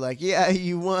finally are like, yeah,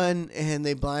 you won, and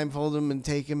they blindfold him and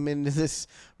take him into this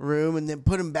room and then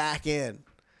put him back in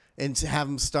and have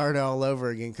him start all over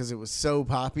again because it was so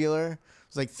popular.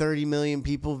 It was like 30 million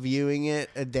people viewing it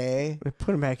a day. They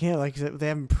put him back in like they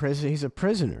have him in prison. He's a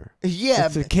prisoner. Yeah.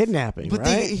 It's a kidnapping, but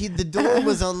right? The door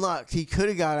was unlocked. He could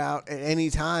have got out at any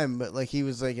time, but like he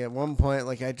was like at one point,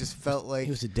 like I just felt like he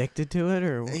was addicted to it,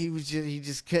 or he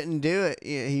just couldn't do it.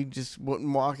 He just wouldn't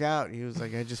walk out. He was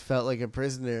like, I just felt like a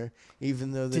prisoner,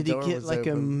 even though the door was open. Did he get like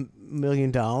 $1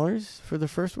 million for the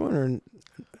first one, or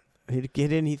did he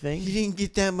get anything? He didn't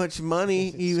get that much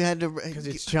money. He had to because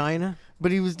it's China.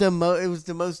 But it was the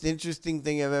most interesting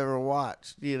thing I've ever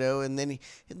watched, And then he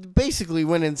basically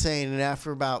went insane. And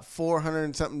after about 400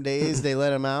 and something days, they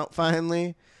let him out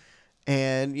finally.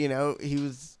 And he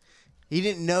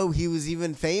didn't know he was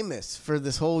even famous for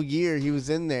this whole year he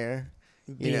was in there.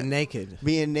 Being naked.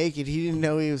 He didn't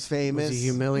know he was famous. Was he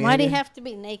humiliated? Why'd he have to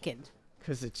be naked?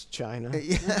 Because it's China.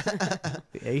 The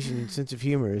Asian sense of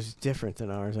humor is different than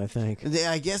ours, I think.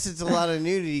 I guess it's a lot of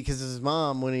nudity because his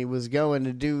mom, when he was going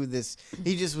to do this,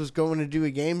 he just was going to do a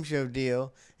game show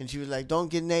deal, and she was like, "Don't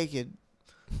get naked."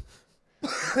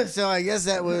 So I guess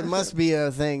that must be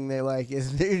a thing they like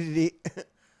is nudity.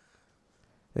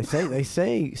 They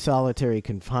say solitary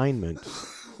confinement,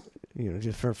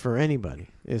 just for anybody,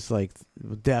 is like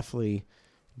will definitely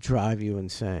drive you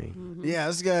insane. Mm-hmm. Yeah,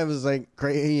 this guy was like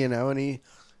crazy, and he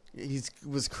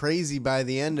was crazy by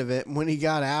the end of it. And when he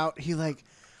got out, he lived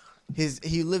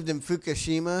in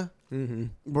Fukushima,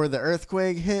 where the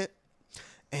earthquake hit,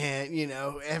 and his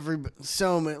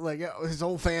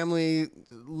whole family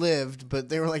lived, but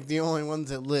they were like the only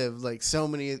ones that lived. Like so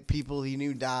many people he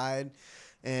knew died,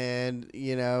 and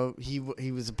he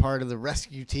was a part of the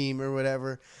rescue team or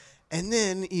whatever. And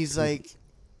then he's like,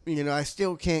 I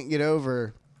still can't get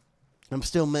over. I'm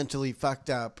still mentally fucked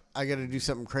up. I got to do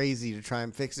something crazy to try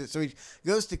and fix it. So he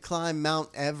goes to climb Mount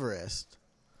Everest,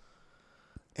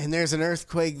 and there's an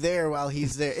earthquake there while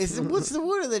he's there. What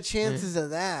are the chances of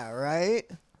that, right?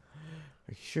 Are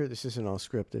you sure this isn't all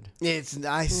scripted? It's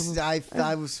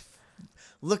I was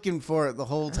looking for it the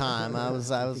whole time. I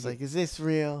was like, is this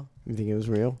real? You think it was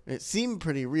real? It seemed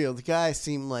pretty real. The guy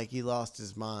seemed like he lost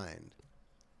his mind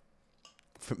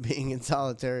from being in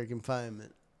solitary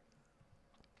confinement.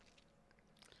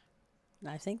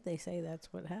 I think they say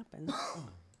that's what happened.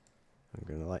 I'm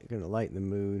gonna lighten the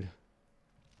mood.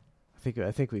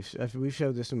 I think we've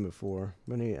showed this one before.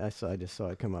 I just saw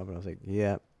it come up and I was like,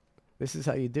 yeah, this is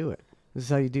how you do it. This is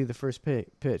how you do the first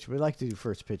pitch. We like to do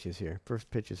first pitches here.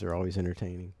 First pitches are always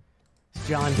entertaining. It's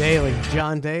John Daly.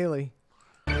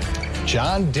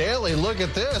 John Daly, look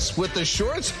at this with the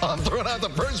shorts on, throwing out the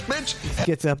first pitch.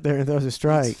 Gets up there and throws a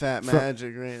strike. It's fat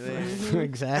magic right there.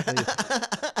 Exactly.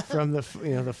 From the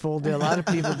full deal. A lot of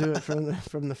people do it from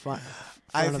the front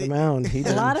of the mound.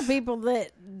 A lot of people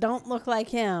that don't look like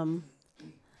him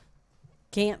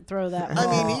can't throw that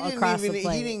ball across the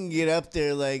plate. He didn't get up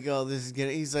there like, oh, this is good.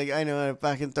 He's like, I know how to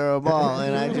fucking throw a ball,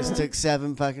 and I just took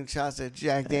 7 fucking shots at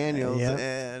Jack Daniels,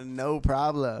 and no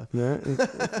problem. Yeah,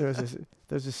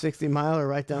 there's a 60-miler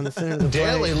right down the center of the plate.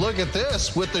 Daly, look at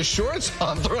this with the shorts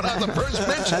on, throwing out the first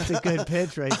pitch. That's a good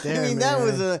pitch right there. I mean, that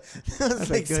was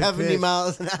like 70 pitch.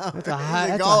 miles an hour. That's a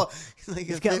high. Look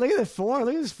at the form.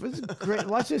 Look at this. This is great.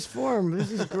 Watch this form.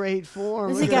 This is great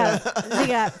form. Has he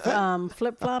got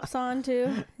flip flops on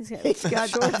too? He's got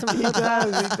shorts and flip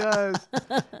flops. He does.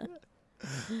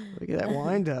 Look at that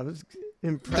wind up. It's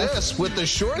impressive. This with the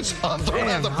shorts on, throwing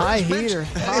out the first high pitch. heater.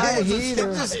 High heater.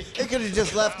 It could have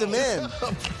just left him in.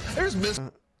 There's Miss.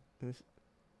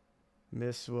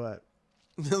 Miss what?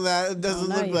 That doesn't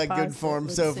look like good form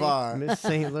so far. Miss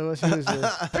St. Louis. Who's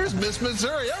this? There's Miss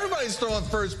Missouri. Everybody's throwing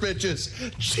first pitches.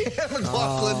 Jan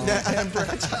McLaughlin and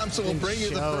Brett Thompson will bring you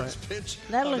the first pitch.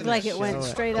 That looked like it went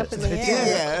straight up in the air.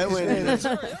 Yeah, it went.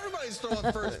 Everybody's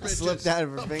throwing first pitches. Slipped out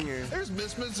of her finger. There's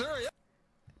Miss Missouri.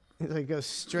 It goes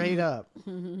straight up.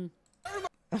 You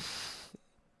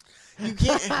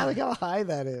can't. Look how high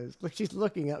that is. Look, she's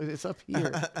looking up. It's up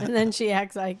here. And then she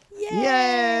acts like,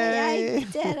 Yay! I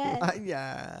did it.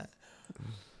 Yeah.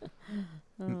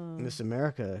 Miss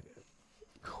America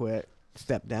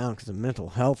stepped down because of mental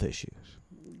health issues.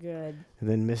 Good. And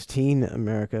then Miss Teen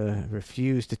America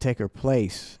refused to take her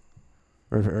place.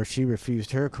 Or she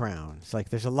refused her crown. It's like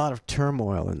there's a lot of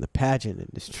turmoil in the pageant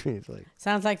industry. It's like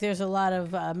Sounds like there's a lot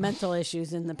of mental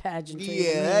issues in the pageantry.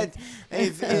 Yeah,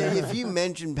 if you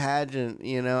mention pageant,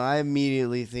 I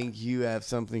immediately think you have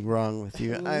something wrong with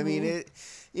you. I mean,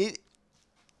 it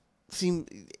seems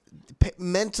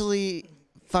mentally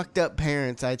fucked up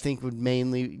parents. I think would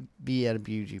mainly be at a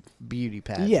beauty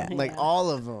pageant. Yeah, like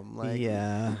all of them. Like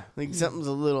like something's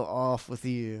a little off with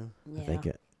you. Yeah. I think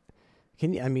it.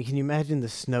 Can you imagine the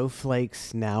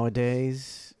snowflakes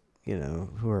nowadays? You're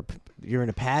in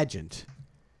a pageant,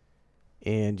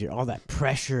 and you're all that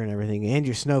pressure and everything, and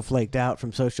you're snowflaked out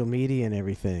from social media and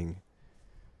everything.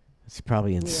 It's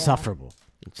probably insufferable.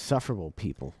 Insufferable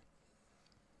people.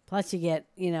 Plus, you get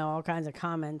all kinds of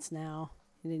comments now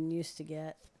you didn't used to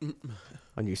get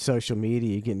on your social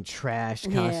media. You're getting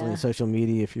trashed constantly on social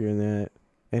media if you're in that.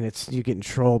 And you're getting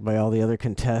trolled by all the other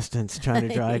contestants trying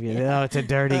to drive you. Oh, it's a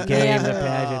dirty game, the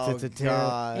pageants. It's a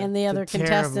terrible. And the other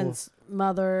contestants'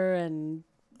 mother and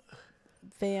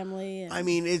family. And I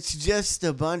mean, it's just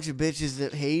a bunch of bitches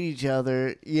that hate each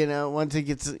other. Once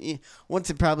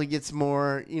it probably gets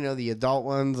more, the adult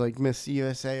ones like Miss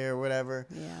USA or whatever.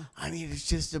 Yeah. I mean, it's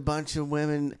just a bunch of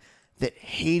women that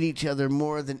hate each other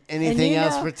more than anything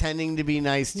else, pretending to be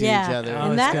nice to each other.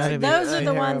 And those are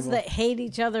the ones that hate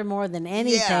each other more than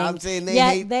anything. Yeah, I'm saying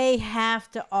they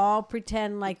have to all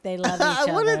pretend like they love each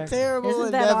other. What a terrible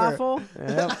Isn't that awful?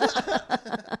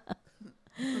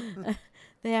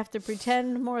 They have to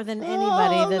pretend more than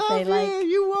anybody that they like.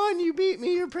 You won. You beat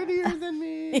me. You're prettier than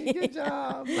me. Good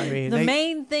job. I mean, the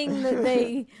main thing that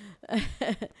they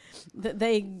that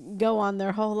they go on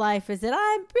their whole life is that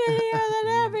I'm prettier than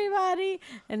everybody,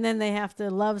 and then they have to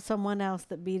love someone else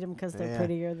that beat them because they're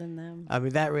prettier than them. I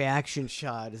mean, that reaction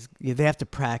shot is they have to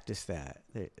practice that.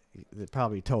 They're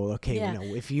probably told, okay,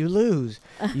 if you lose,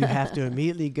 you have to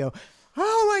immediately go,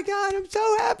 oh my God, I'm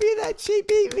so happy that she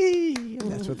beat me.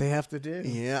 And that's what they have to do.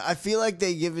 Yeah, I feel like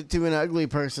they give it to an ugly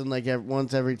person like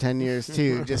once every 10 years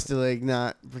too, just to like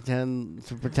not pretend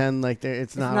like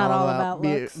it's not all about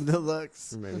looks. The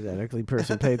looks. Maybe that ugly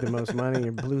person paid the most money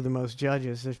or blew the most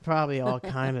judges. There's probably all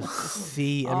kind of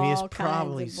it's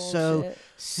probably so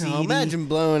seedy. No, imagine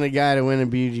blowing a guy to win a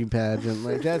beauty pageant.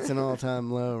 Like that's an all-time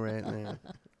low right now.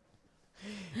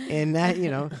 And that,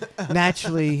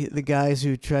 naturally, the guys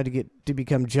who try to get to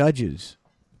become judges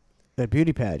at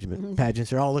beauty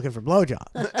pageants are all looking for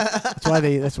blowjobs.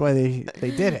 That's why they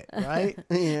did it, right?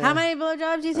 Yeah. How many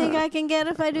blowjobs do you think I can get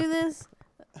if I do this?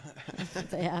 That's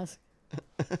what they ask.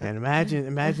 And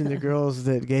imagine the girls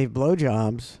that gave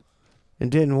blowjobs and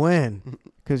didn't win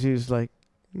because he was like,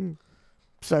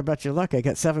 sorry about your luck. I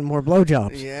got 7 more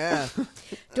blowjobs. Yeah.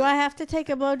 Do I have to take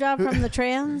a blowjob from the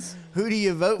trans? Who do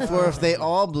you vote for if they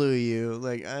all blew you?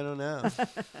 Like, I don't know.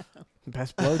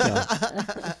 Best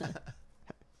blowjob.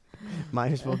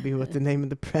 Might as well be what the name of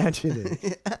the pageant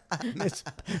is.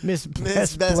 Miss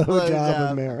Best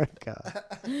Blowjob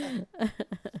America.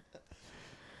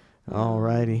 All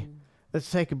righty. Let's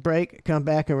take a break, come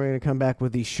back, and we're going to come back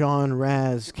with the Sean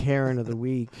Raz Karen of the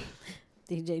Week.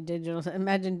 DJ Digital.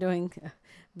 Imagine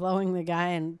blowing the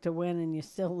guy to win and you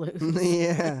still lose.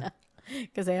 Yeah.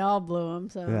 Because they all blew him.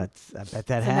 So I bet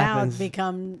that happens. Now it's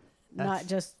become not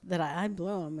just that I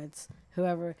blew him. It's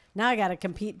whoever. Now I got to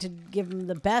compete to give him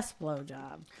the best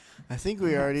blowjob. I think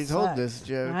we already told this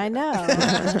joke. I know.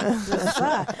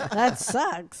 That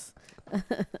sucks.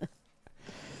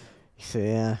 So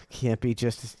yeah, can't be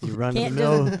just you run in the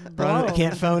middle.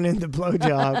 Can't phone in the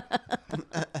blowjob.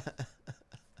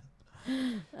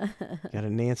 Got a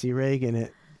Nancy Reagan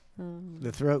it.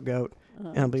 The throat goat.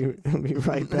 I'll be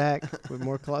right back with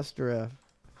more ClusterF.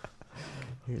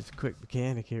 Here's a quick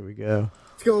mechanic. Here we go.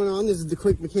 What's going on? This is the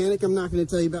quick mechanic. I'm not going to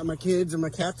tell you about my kids or my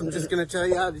cats. I'm just going to tell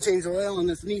you how to change the oil on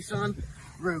this Nissan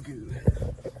Rogue.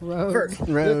 First,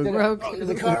 Rogue.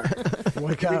 The car.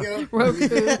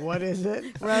 Rogue. What is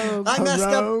it? Rogue. I messed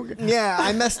up. Yeah,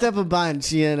 I messed up a bunch,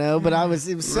 but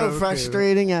it was so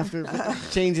frustrating after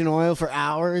changing oil for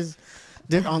hours.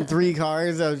 On 3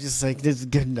 cars, I was just like, this is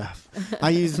good enough.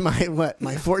 I used my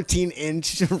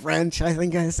 14-inch wrench, I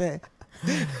think I said.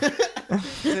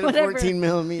 14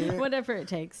 millimeter. Whatever it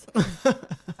takes. This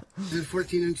is a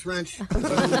 14-inch wrench.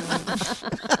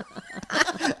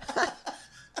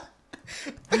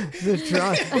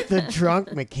 the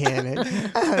drunk mechanic.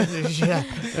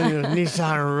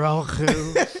 Nissan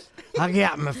Roku. I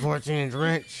got my 14-inch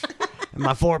wrench and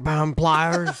my 4-pound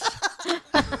pliers.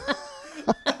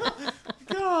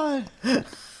 God.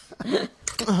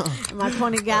 My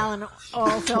 20-gallon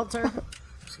oil filter.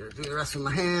 Just gonna do the rest with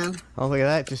my hand. Oh, look at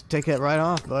that. Just take that right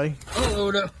off, buddy. Oh,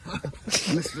 no.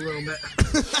 Missed a little bit.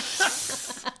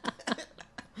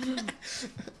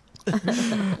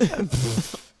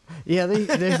 Yeah,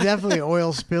 there's definitely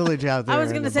oil spillage out there. I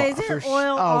was going to say, is there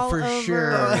oil all for over?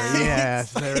 Sure.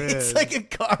 Yes, there is. It's like a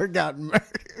car got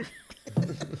murdered.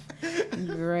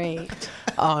 Great.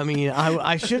 I mean,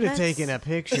 I should have taken a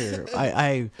picture.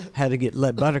 I had to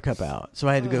let Buttercup out, so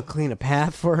I had to go clean a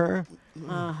path for her,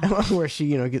 where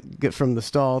she, get from the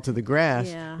stall to the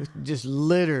grass, just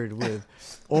littered with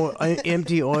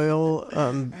empty oil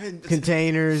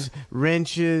containers,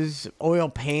 wrenches, oil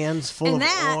pans full of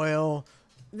oil.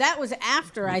 That was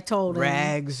after I told him.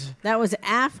 Rags. That was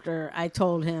after I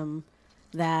told him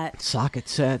that socket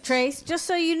sets. Trace, just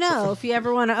so you know, if you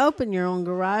ever want to open your own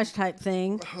garage type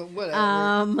thing,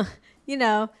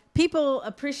 people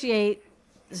appreciate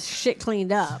shit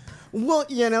cleaned up. Well,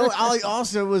 I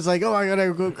also was like, I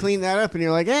gotta go clean that up, and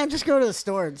you're like, just go to the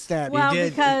store instead. Well,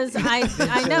 because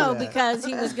I know because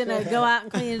he was gonna go out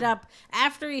and clean it up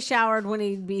after he showered when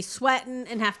he'd be sweating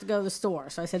and have to go to the store.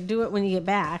 So I said, do it when you get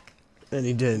back. And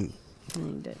he didn't.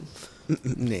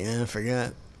 Yeah, I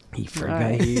forgot. He forgot.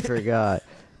 Right. He forgot.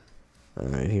 All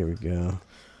right, here we go.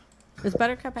 Is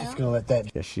Buttercup out? Just gonna let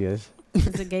that. Yes, she is. Is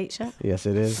the gate shut? Yes,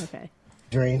 it is. Okay.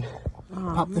 Drain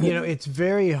You know, it's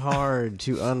very hard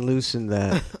to unloosen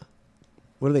that.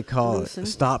 What do they call Loosen? it?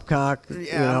 Stopcock,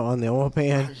 you know, on the oil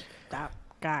pan.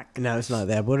 Stopcock. No, it's not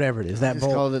that. Whatever it is, that Just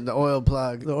bolt. called it the oil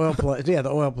plug. The oil plug. Yeah,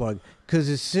 the oil plug. Because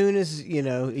as soon as you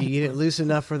get it loose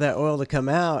enough for that oil to come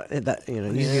out, that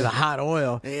usually the hot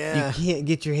oil, you can't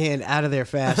get your hand out of there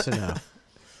fast enough.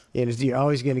 You're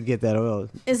always going to get that oil.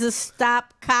 Is a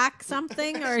stopcock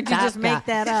something, or did you just make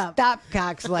that up?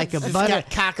 Stopcock's like a It's butter. got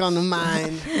cock on the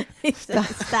mind.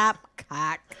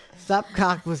 Stopcock.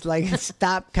 Stopcock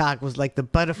was like the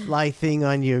butterfly thing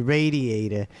on your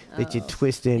radiator that you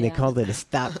twist in. They called it a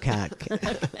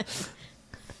stopcock.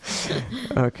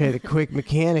 Okay, the quick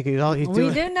mechanic is all he's doing.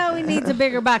 We do know he needs a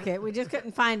bigger bucket. We just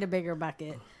couldn't find a bigger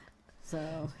bucket.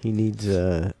 So He needs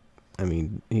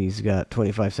he's got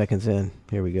 25 seconds in.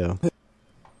 Here we go.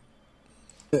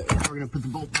 We're gonna put the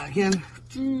bolt back in.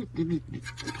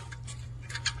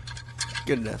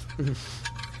 Good enough.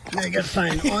 Now you gotta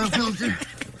find the oil filter.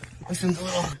 This one's a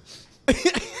little.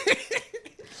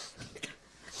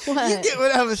 what? You get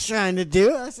what I was trying to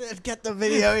do? I said, get the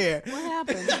video here. What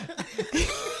happened?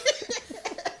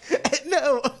 At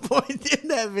no point in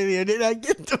that video did I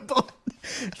get the bolt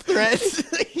threads.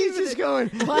 He's just going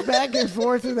back and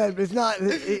forth with that. It's not.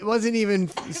 It wasn't even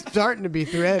starting to be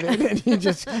threaded, and he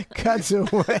just cuts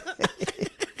away.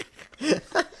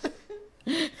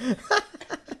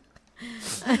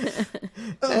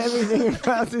 Everything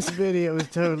about this video is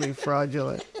totally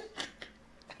fraudulent.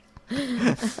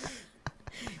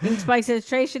 Ink Spike says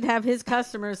Trey should have his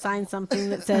customers sign something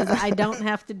that says, "I don't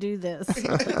have to do this."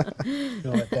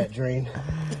 Don't let that drain.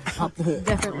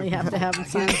 Definitely have to have them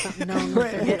sign something knowing what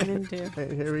they're getting into.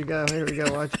 Hey, here we go.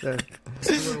 Watch that.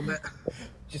 Just a little bit.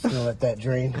 Just gonna let that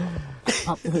drain.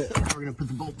 Pop the hood. We're gonna put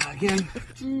the bolt back in.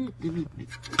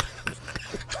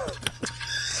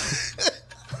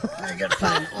 Now you gotta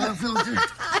find the oil filter.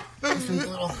 This one's a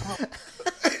little.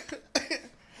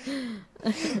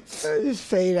 Just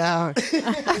fade out.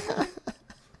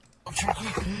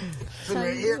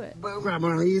 Right here. Grab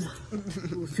one of these.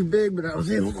 It was too big, but I was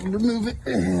able to remove it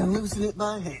and loosen it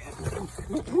by hand.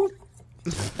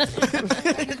 Get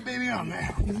the baby on there.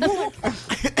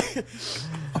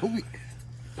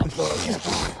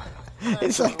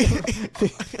 It's like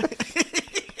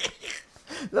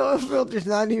the oil filter's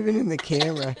not even in the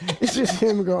camera. It's just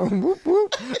him going whoop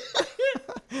whoop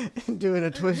and doing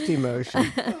a twisty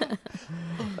motion.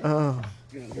 Oh.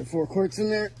 Got 4 quarts in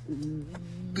there.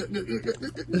 Good.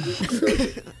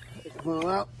 Pull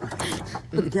out.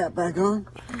 Put the cap back on.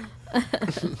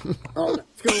 Oh,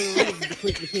 what's going on? This is the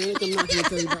quick mechanic. I'm not going to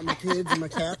tell you about my kids and my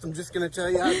cats. I'm just going to tell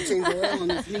you how to change the oil on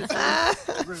this Nissan.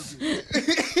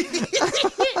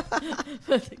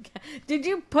 Did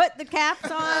you put the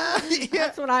caps on?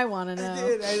 That's what I want to know.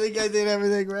 I think I did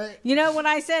everything right. You know what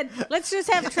I said? Let's just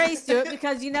have Trace do it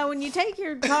because, when you take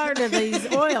your car to these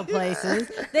oil places,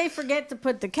 they forget to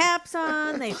put the caps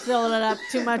on. They fill it up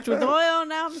too much with oil.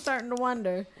 Now I'm starting to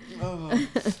wonder.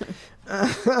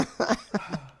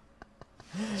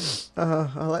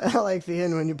 I like the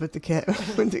end when you put the cap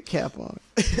on.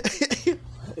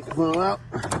 Pull out.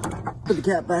 Put the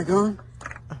cap back on.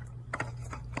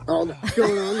 Oh, what's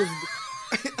going on? This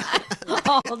is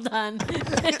All done.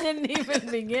 It didn't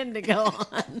even begin to go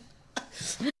on.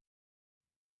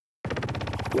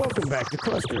 Welcome back to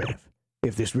ClusterF.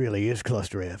 If this really is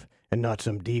ClusterF, and not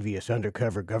some devious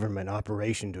undercover government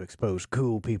operation to expose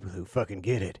cool people who fucking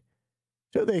get it,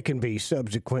 so they can be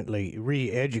subsequently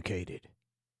re-educated.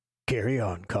 Carry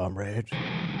on, comrades.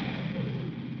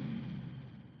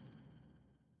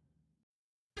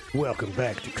 Welcome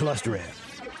back to ClusterF.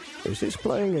 Is this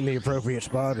playing in the appropriate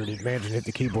spot, or did Manson hit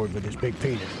the keyboard with his big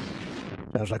penis?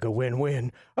 Sounds like a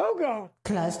win-win. Oh, God!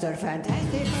 Cluster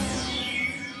fantastic.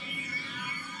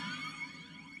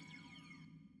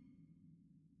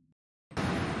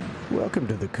 Welcome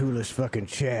to the coolest fucking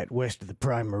chat west of the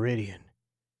Prime Meridian.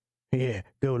 Yeah,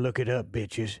 go look it up,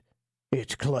 bitches.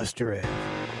 It's ClusterF.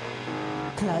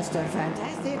 Cluster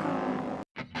fantastic.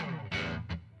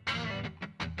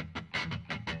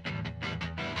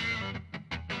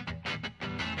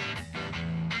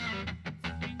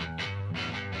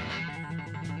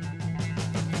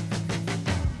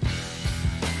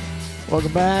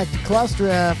 Welcome back to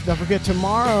ClusterF. Don't forget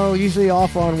tomorrow, usually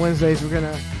off on Wednesdays, we're going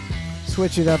to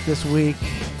switch it up this week.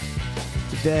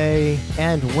 Today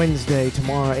and Wednesday,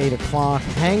 tomorrow, 8 o'clock.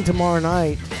 Hang tomorrow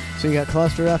night. So you got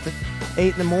ClusterF at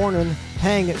 8 in the morning,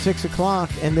 hang at 6 o'clock,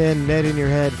 and then Ned in Your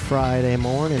Head Friday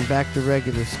morning, back to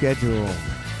regular schedule.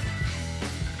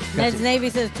 Ned's Navy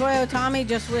says, Toyo Tommy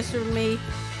just whispered me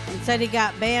and said he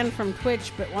got banned from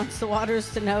Twitch, but wants the Waters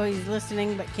to know he's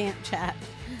listening but can't chat.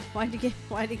 Why'd you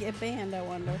get banned? I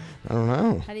wonder. I don't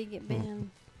know. How do you get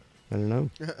banned? I don't know.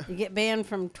 You get banned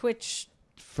from Twitch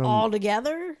From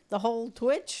altogether, the whole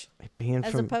Twitch, being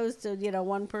as from, opposed to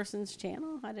one person's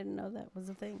channel. I didn't know that was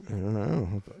a thing. I don't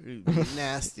know.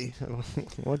 Nasty.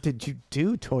 What did you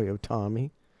do, Toyo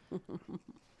Tommy?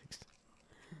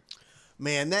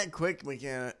 Man, that quick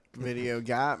mechanic video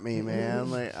got me,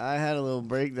 man. Like I had a little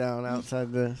breakdown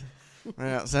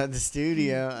right outside the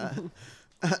studio.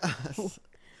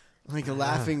 Like a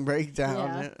laughing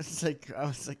breakdown. Yeah. It's like I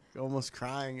was like almost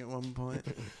crying at one point.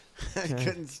 I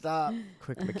couldn't stop.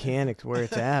 Quick mechanics, where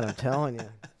it's at. I'm telling you.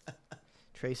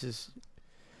 Trace's.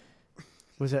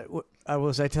 Was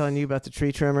I telling you about the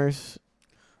tree trimmers?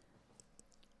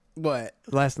 What?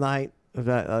 Last night,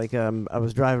 about I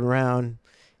was driving around,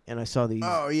 and I saw these.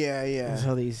 Oh yeah. I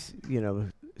saw these.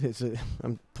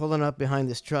 I'm pulling up behind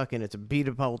this truck, and it's a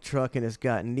beat-up truck, and it's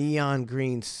got neon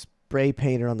green spray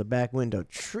painted on the back window.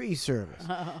 Tree service.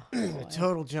 Oh, A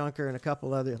total junker and a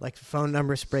couple other phone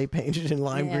number spray painted in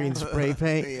lime green spray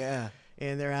paint. Yeah.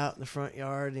 And they're out in the front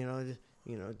yard, just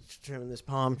trimming this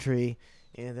palm tree.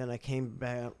 And then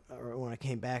when I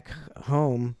came back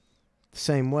home,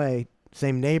 same way,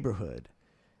 same neighborhood.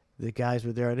 The guys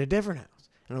were there at a different house.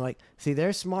 And I'm like, see,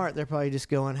 they're smart. They're probably just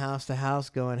going house to house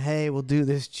going, hey, we'll do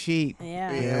this cheap.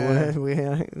 Yeah. As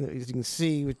you can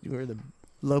see, we're the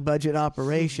low-budget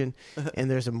operation. And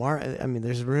there's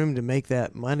there's room to make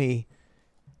that money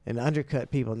and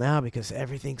undercut people now because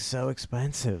everything's so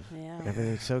expensive. Yeah.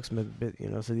 Everything's so expensive,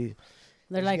 so these...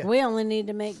 They're like, we only need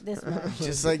to make this much.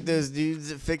 Just like those dudes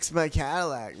that fixed my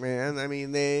Cadillac, man. I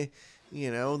mean, I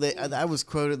was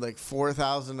quoted like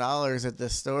 $4,000 at the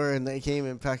store, and they came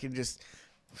and fucking just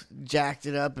jacked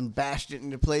it up and bashed it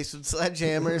into place with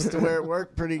sledgehammers to where it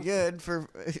worked pretty good for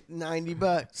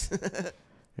 $90.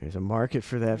 There's a market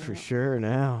for that for sure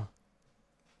now.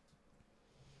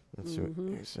 Let's we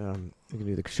can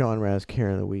do the Sean Raz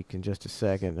Karen of the Week in just a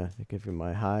second. I'll give you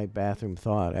my high bathroom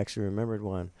thought. I actually remembered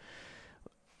one.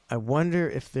 I wonder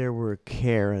if there were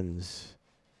Karens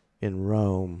in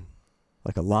Rome,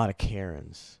 like a lot of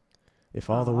Karens. If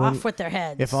all the women off with their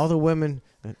heads. If all the women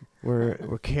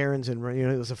were Karens in Rome,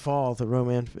 it was a fall of the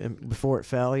Roman before it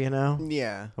fell.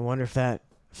 Yeah. I wonder if that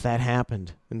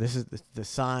happened. And this is the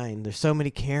sign. There's so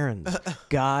many Karens,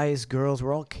 guys, girls.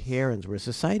 We're all Karens. We're a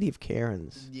society of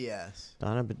Karens. Yes.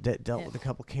 Donna dealt with a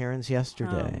couple Karens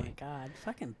yesterday. Oh my God,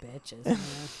 fucking bitches, man.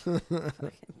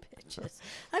 Fucking bitches.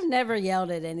 I've never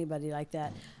yelled at anybody like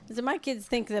that. So my kids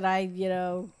think that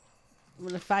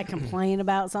if I complain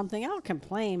about something, I'll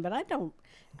complain, but I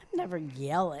never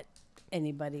yell at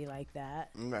anybody like that.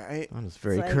 Right. Well, it's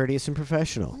very courteous and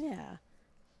professional. Yeah.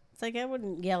 It's like I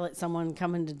wouldn't yell at someone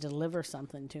coming to deliver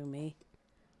something to me.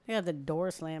 I got the door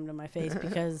slammed in my face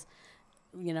because,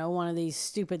 one of these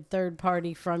stupid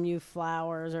third-party From You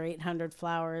Flowers or 800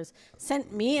 Flowers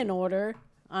sent me an order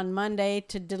on Monday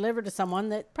to deliver to someone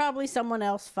that probably someone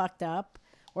else fucked up,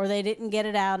 or they didn't get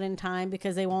it out in time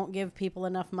because they won't give people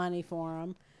enough money for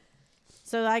them.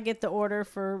 So I get the order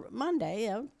for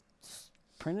Monday,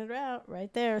 printed it out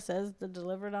right there, says to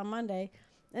deliver it on Monday.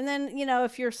 And then,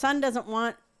 if your son doesn't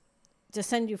want to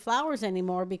send you flowers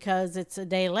anymore because it's a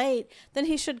day late, then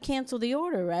he should cancel the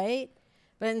order, right?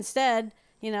 But instead,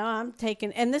 I'm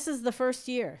taking, and this is the first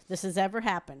year this has ever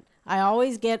happened. I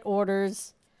always get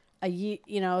orders a day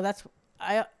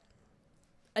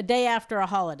after a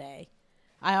holiday.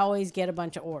 I always get a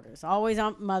bunch of orders. Always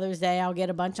on Mother's Day, I'll get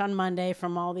a bunch on Monday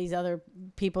from all these other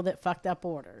people that fucked up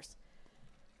orders.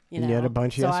 You had a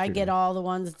bunch so yesterday. I get all the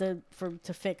ones to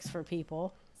fix for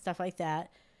people, stuff like that.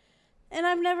 And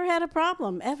I've never had a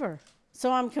problem, ever.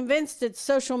 So I'm convinced that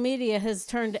social media has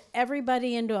turned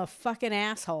everybody into a fucking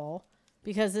asshole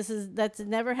because that's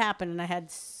never happened. And I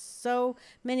had so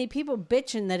many people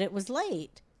bitching that it was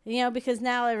late. Because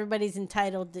now everybody's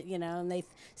entitled to, and they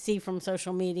see from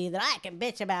social media that I can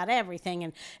bitch about everything.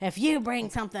 And if you bring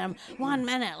something 1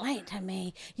 minute late to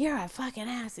me, you're a fucking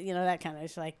ass. That kind of,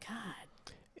 it's like, God.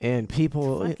 And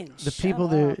people, the people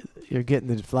that you're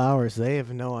getting the flowers, they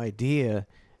have no idea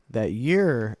that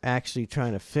you're actually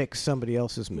trying to fix somebody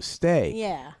else's mistake.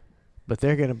 Yeah. But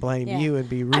they're going to blame you and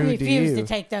be rude to you. I refused to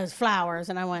take those flowers,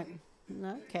 and I went,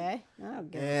 okay.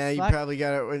 Yeah, you probably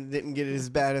didn't get it as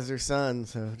bad as her son,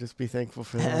 so just be thankful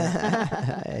for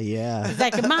that. Yeah. It's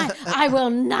like, I will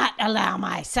not allow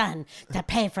my son to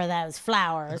pay for those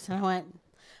flowers. And I went,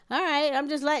 all right, I'm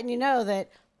just letting you know that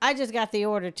I just got the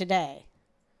order today.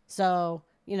 So,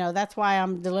 that's why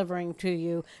I'm delivering to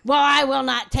you. Well, I will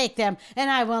not take them, and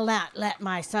I will not let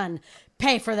my son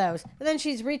pay for those. And then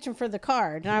she's reaching for the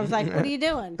card, and I was like, what are you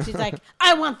doing? She's like,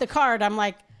 I want the card. I'm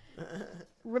like,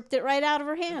 ripped it right out of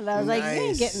her hand. I was like, you ain't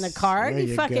Nice. getting the card. There You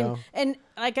you fucking go. and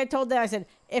like I told them, I said,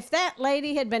 if that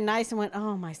lady had been nice and went,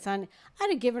 oh my son,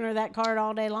 I'd have given her that card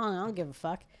all day long. I don't give a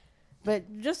fuck.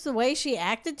 But just the way she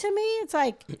acted to me, it's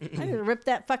like I just ripped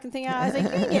that fucking thing out. I was like, you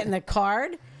ain't getting the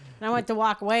card. And I went to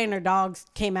walk away, and her dogs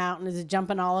came out and is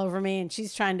jumping all over me, and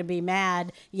she's trying to be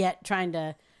mad yet trying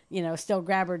to, still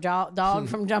grab her dog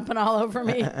from jumping all over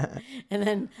me. And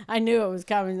then I knew it was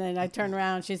coming. Then I turned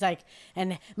around, and she's like,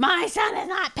 and my son is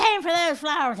not paying for those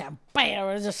flowers. And bam,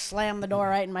 I just slammed the door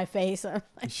right in my face. I'm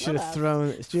like, Should have "What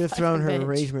thrown her bitch."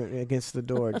 arrangement against the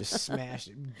door, just smashed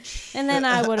it. And then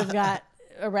I would have got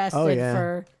arrested Oh, yeah.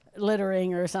 for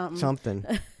littering or something. Something.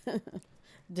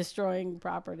 Destroying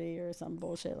property or some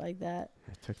bullshit like that.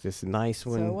 I took this nice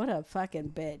one. So what a fucking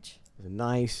bitch. A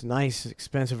nice,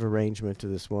 expensive arrangement to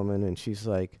this woman, and she's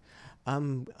like,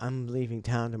 I'm leaving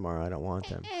town tomorrow. I don't want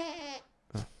them.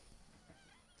 Oh.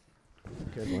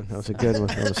 Good one. That was a good one.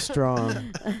 That was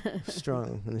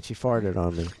strong. And then she farted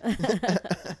on me.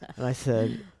 And I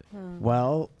said,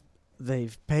 well,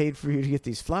 they've paid for you to get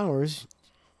these flowers.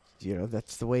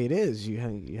 That's the way it is. You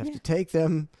have to take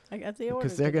them. I got the order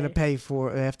because they're going to today.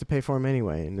 they have to pay for them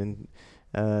anyway. And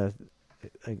then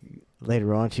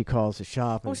later on, she calls the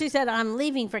shop. Well, And she said, I'm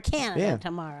leaving for Canada Yeah.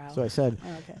 tomorrow. so I said, Oh,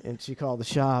 okay. and she called the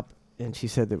shop, and she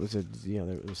said there was a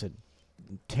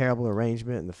terrible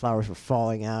arrangement, and the flowers were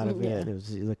falling out of Yeah. it.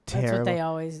 It looked That's terrible. what they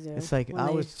always do. It's like when I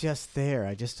they- was just there.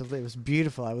 it was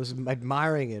beautiful. I was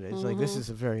admiring it. It's like this Mhm. is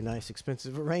a very nice,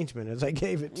 expensive arrangement as I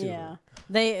gave it to Yeah.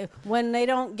 her. When they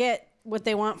don't get what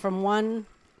they want from one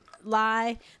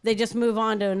lie, they just move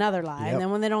on to another lie. Yep. And then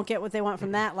when they don't get what they want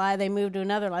from that lie, they move to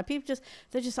another lie.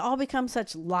 They just all become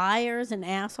such liars and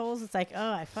assholes. It's like,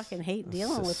 oh, I fucking hate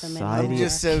dealing with them Society anymore. I'm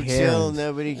just so Karens. chill.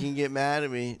 Nobody can get mad at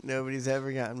me. Nobody's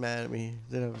ever gotten mad at me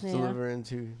that I was Yeah. delivering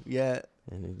to yet.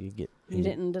 And then you You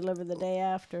didn't deliver the day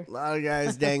after. A lot of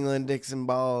guys dangling dicks and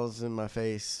balls in my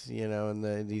face,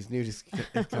 in these nudist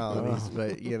colonies. Oh.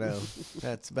 But,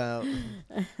 that's about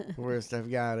the worst I've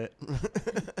got it.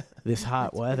 This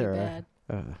hot That's weather.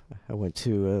 pretty I went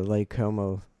to Lake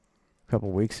Como a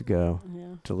couple weeks ago,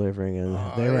 Yeah. delivering, and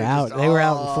they they're were out. just They were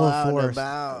out in all full out and force.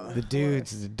 about. The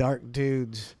dudes, the dark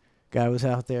dudes. Guy was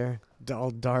out there,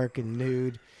 all dark and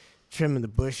nude, trimming the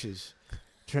bushes.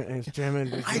 Trimming,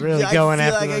 really going feel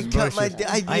after like those I cut my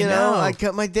bushes. I know I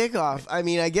cut my dick off. I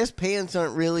mean, I guess pants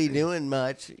aren't really doing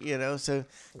much, so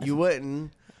you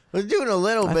wouldn't. We're doing a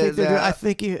little I bit. think, Of they're that. I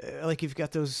think you've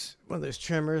got one of those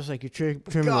trimmers, like you're trimming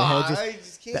God, the hedges. I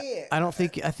just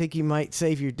can't. I think you might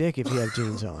save your dick if you have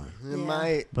jeans on. It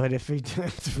might. But if you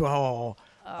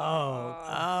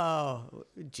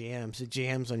it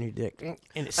jams on your dick,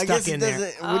 and it's I stuck guess in it there.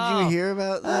 doesn't. Would you hear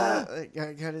about that? Like,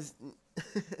 I gotta.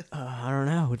 I don't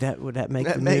know. Would that make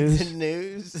That the make news? the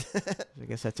news. I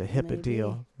guess that's a HIPAA Maybe.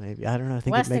 deal. Maybe I don't know. I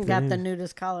think Weston it'd make got the the news.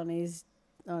 nudist colonies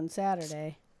on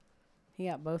Saturday. He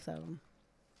got both of them.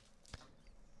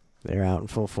 They're out in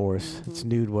full force. Mm-hmm. It's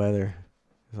nude weather.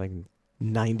 It's like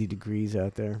 90 degrees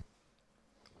out there.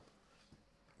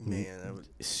 Man, that would,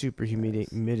 Super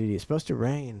humidity. It's supposed to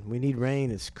rain. We need rain.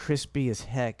 It's crispy as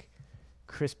heck.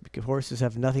 Crispy. Horses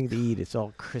have nothing to eat. It's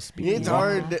all crispy. it's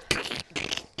hard. To,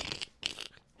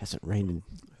 Hasn't rained in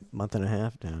a month and a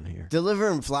half down here.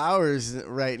 delivering flowers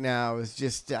right now is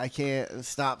just I can't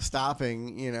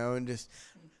stopping, and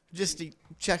just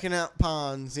checking out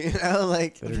ponds,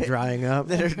 like That are drying up.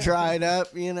 that are dried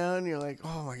up, and you're like,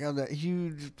 oh my god, that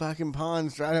huge fucking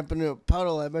pond's dried up into a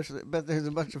puddle. I bet there's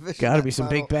a bunch of fish. Got in to that be some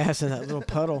puddle. big bass in that little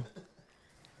puddle.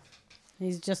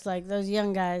 He's just like those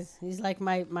young guys. He's like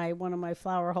my one of my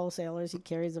flower wholesalers. He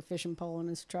carries a fishing pole in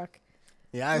his truck.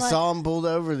 Yeah, I Like- saw him pulled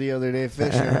over the other day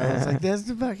fishing. I was like, that's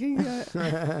the fucking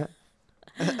guy.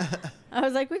 I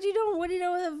was like, "What you doing? What do you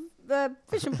know with the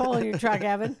fishing pole in your truck,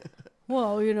 Evan?"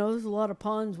 Well, there's a lot of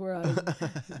ponds where I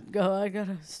go.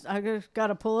 I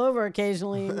gotta pull over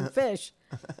occasionally and fish.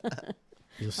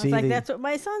 You'll I see was like, the- "That's what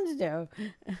my sons do."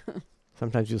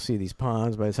 Sometimes you'll see these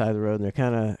ponds by the side of the road, and they're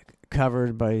kind of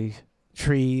covered by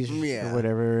trees Yeah. or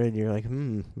whatever, and you're like,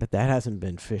 but that hasn't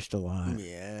been fished alive.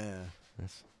 Yeah.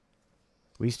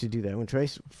 We used to do that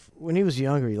when he was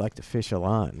younger. He liked to fish a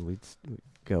lot, and we'd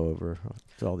go over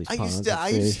to all these ponds. I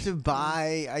and used fish. to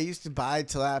buy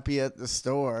tilapia at the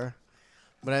store,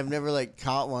 but I've never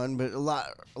caught one. But a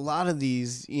lot of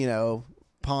these,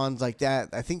 ponds like that,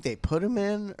 I think they put them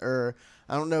in, or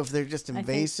I don't know if they're just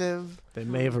invasive. They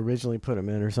may have originally put them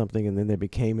in or something, and then they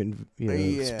became,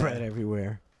 Yeah. spread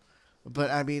everywhere.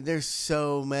 But I mean, there's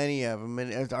so many of them,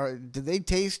 and do they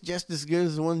taste just as good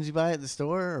as the ones you buy at the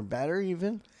store, or better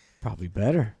even? Probably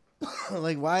better.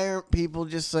 Why aren't people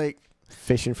just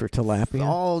Fishing for tilapia.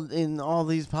 all in all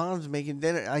these ponds making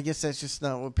dinner. I guess that's just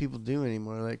not what people do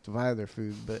anymore. Like to buy their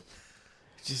food, but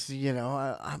just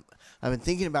I've been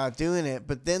thinking about doing it,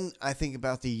 but then I think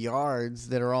about the yards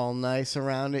that are all nice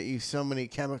around it. Use so many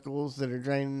chemicals that are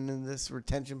draining in this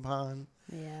retention pond.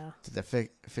 Yeah. The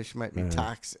fish might be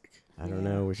toxic. I don't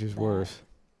know which is worse.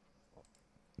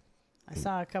 I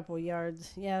saw a couple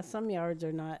yards. Yeah, some yards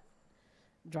are not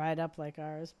dried up like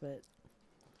ours, but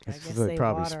I guess they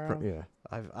water 'em. Yeah,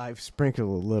 I've sprinkled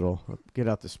a little. Get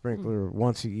out the sprinkler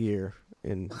once a year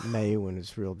in May when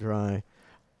it's real dry.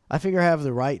 I figure I have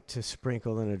the right to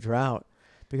sprinkle in a drought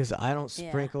because I don't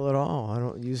sprinkle at all. I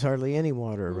don't use hardly any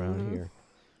water around here.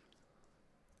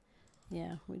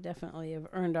 Yeah, we definitely have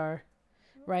earned our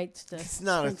rights to. It's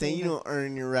not a thing. You don't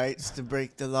earn your rights to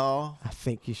break the law. I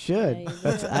think you should. Yeah,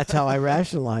 you that's how I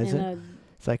rationalize it.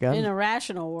 It's like in a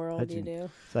rational world, you do.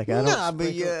 It's like I don't. Nah,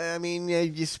 but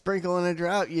you sprinkle in a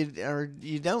drought, you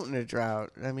don't in a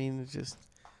drought. I mean, it's just.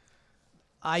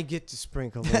 I get to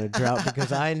sprinkle in a drought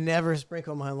because I never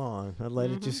sprinkle my lawn. I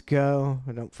let it just go.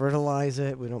 I don't fertilize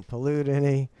it. We don't pollute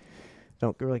any.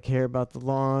 Don't really care about the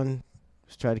lawn.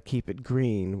 Just try to keep it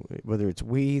green, whether it's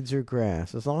weeds or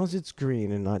grass, as long as it's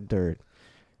green and not dirt.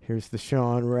 Here's the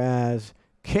Sean Raz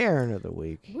Karen of the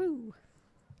week. Woo.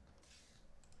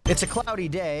 It's a cloudy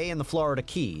day in the Florida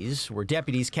Keys where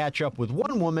deputies catch up with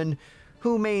one woman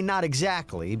who may not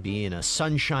exactly be in a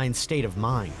sunshine state of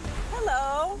mind.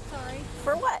 Hello. Sorry.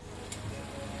 For what?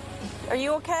 Are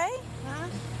you okay? Huh?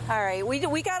 All right. We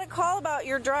got a call about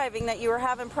your driving, that you were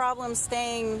having problems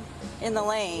staying in the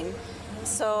lane.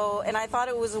 So, and I thought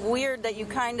it was weird that you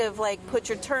kind of like put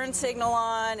your turn signal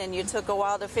on and you took a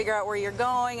while to figure out where you're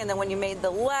going, and then when you made the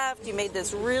left, you made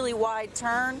this really wide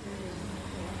turn.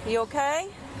 You okay?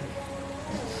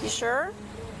 You sure?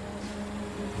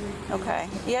 Okay.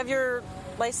 You have your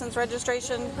license,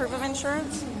 registration, proof of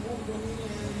insurance?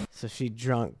 So she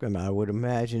drunk, I would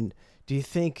imagine. Do you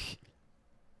think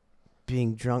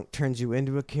being drunk turns you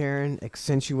into a Karen,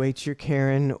 accentuates your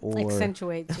Karen, or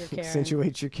accentuates your Karen?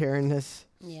 Accentuates your Karenness?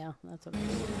 Yeah, that's what I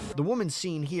mean. The woman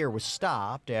seen here was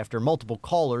stopped after multiple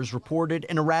callers reported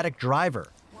an erratic driver.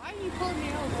 Why did you pull me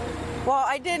over? Well,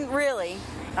 I didn't really.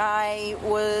 I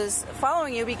was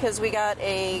following you because we got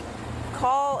a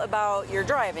call about your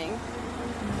driving,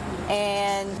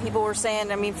 and people were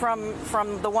saying, I mean, from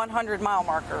the 100-mile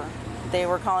marker, they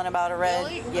were calling about a red.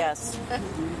 Really? Yes.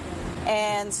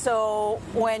 And so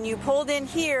when you pulled in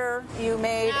here, you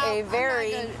made a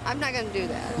very... I'm not going to do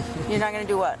that. You're not going to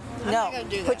do what? I'm not going to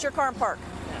do that. Put your car in park.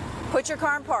 No. Put your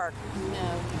car in park.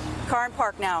 No. Car in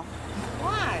park now.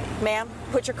 Why? Ma'am,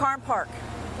 put your car in park.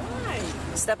 Why?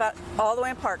 Step out all the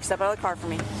way in park. Step out of the car for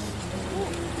me.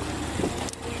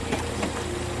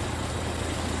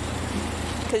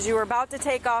 Because you were about to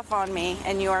take off on me,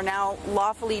 and you are now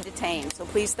lawfully detained. So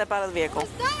please step out of the vehicle.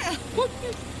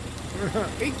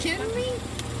 Are you kidding me?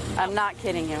 I'm not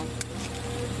kidding you. Ma'am,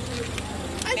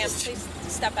 please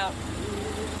step out.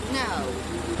 No.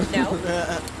 No?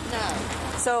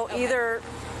 No. So either,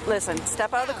 listen,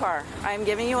 step out of the car. I'm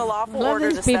giving you a lawful Love order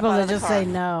these to step people out that of the just car. say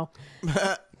no.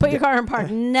 Put your car in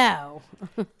park. No.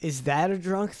 Is that a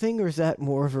drunk thing, or is that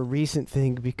more of a recent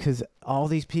thing? Because all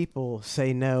these people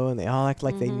say no, and they all act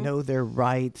like they know their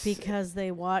rights. Because they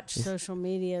watch social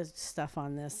media stuff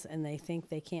on this, and they think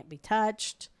they can't be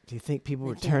touched. Do you think people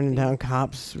were turning down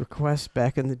cops' requests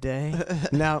back in the day?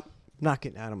 Now, not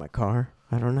getting out of my car.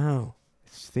 I don't know.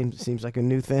 It seems like a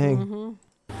new thing.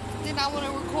 Then I want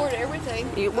to record everything.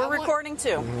 We're recording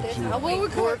too. I will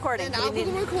record. We're recording. Then I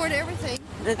will record everything.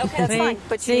 Okay, that's fine.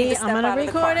 But you need to step I'm out gonna of the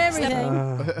record car.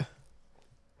 everything.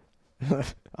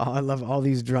 I love all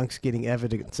these drunks getting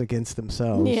evidence against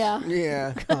themselves.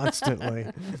 Yeah. Constantly.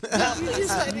 You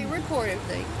just let me record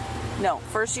everything. No,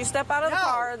 first you step out of the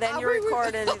car, then you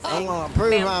record I anything. want to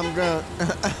prove I'm drunk.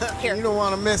 Here. You don't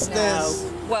want to miss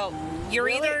this. Well, you're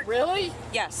either... Really?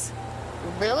 Yes.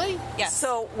 Really? Yes.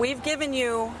 So we've given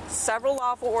you several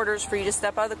lawful orders for you to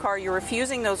step out of the car. You're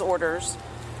refusing those orders.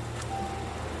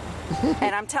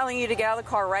 And I'm telling you to get out of the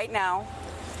car right now.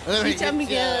 You tell me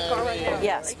to get out of the car right now?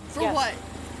 Yes. For what?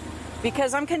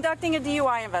 Because I'm conducting a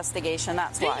DUI investigation,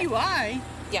 that's why. DUI?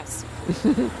 Yes.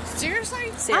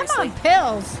 Seriously? Seriously. I'm on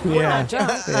pills. Yeah. Not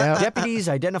drunk. Deputies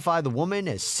identify the woman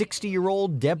as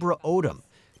 60-year-old Deborah Odom,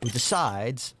 who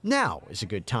decides now is a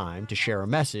good time to share a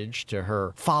message to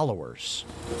her followers.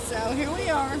 So here we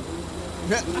are.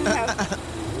 I have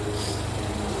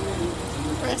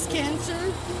breast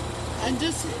cancer. I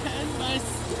just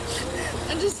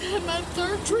had my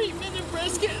third treatment of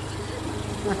breast cancer.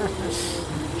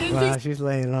 Wow, she's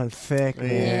laying it on thick, man.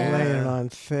 Yeah. Laying it on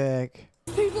thick.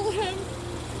 People have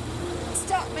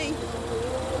stopped me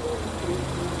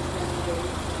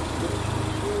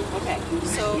Okay,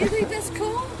 so You think that's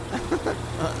cool?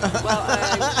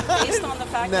 well, based on the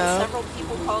fact No. that several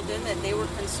people called in that they were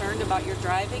concerned about your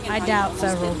driving and I how doubt you almost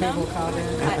several hit them. people called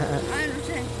in. I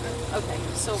understand. Okay,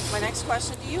 so my next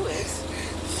question to you is,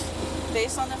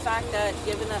 based on the fact that,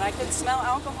 given that I could smell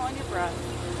alcohol in your breath,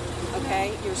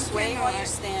 okay, you're swaying while you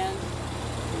stand,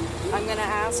 I'm going to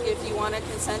ask if you want to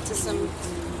consent to some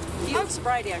field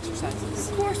sobriety exercises.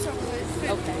 Of course I would. But,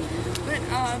 Okay. But,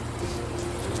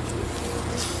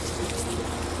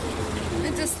 I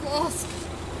just lost.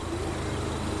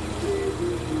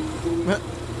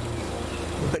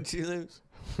 What'd you lose?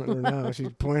 I don't know. She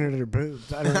pointed at her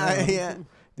boobs. I don't know. Yeah.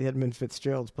 The Edmund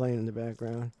Fitzgerald's playing in the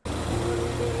background. You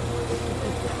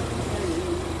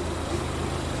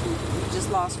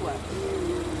just lost what?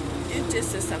 It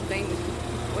just is something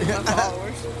with my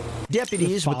followers.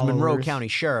 Deputies with the Monroe Followers. County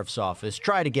Sheriff's Office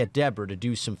try to get Deborah to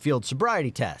do some field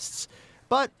sobriety tests,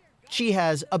 but she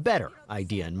has a better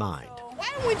idea in mind. Why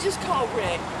don't we just call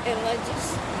Rick and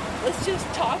let's just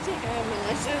talk to him and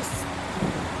let's just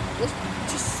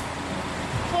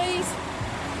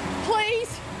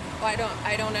please. Well,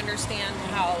 I don't understand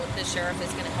how the sheriff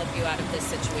is going to help you out of this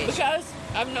situation. Because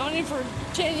I've known him for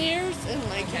 10 years and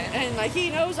he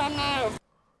knows I'm not a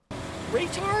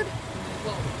retard.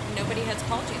 Well, nobody has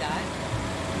called you that,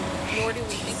 nor do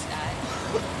we think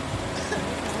that.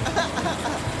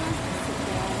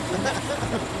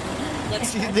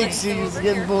 She thinks she's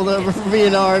getting pulled over for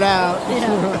being hard out. Let's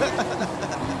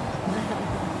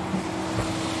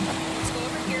go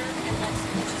over here and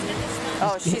let's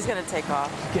Oh, she's going to take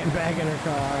off. Getting back in her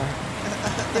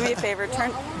car. Do me a favor,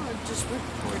 turn. I want to just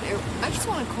record it. I just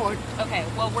want to record. Okay,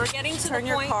 well, we're getting to Turn the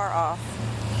your point. car off.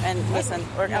 And listen,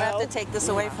 we're going to have to take this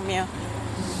away from you.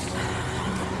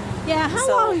 Yeah, how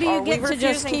So, long do are you we get to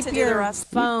just refusing keep to do the your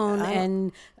rest? phone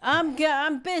and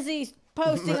I'm busy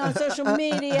posting on social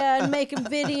media and making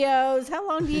videos? How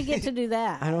long do you get to do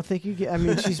that? I don't think you get. I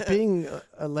mean, she's being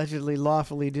allegedly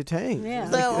lawfully detained. Yeah.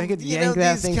 Well, they could you yank know,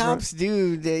 that these thing from- cops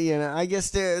do. They, I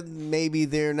guess maybe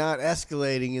they're not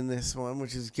escalating in this one,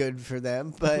 which is good for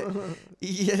them. But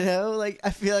I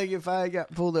feel like if I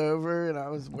got pulled over and I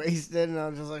was wasted and I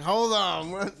was just like, "Hold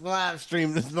on, let's live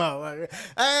stream this motherfucker.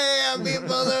 Hey, I'm being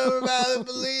pulled over by the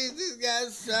police. These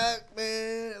guys suck,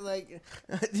 man." Like,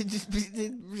 they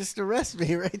just arrest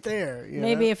me right there.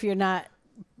 Maybe if you're not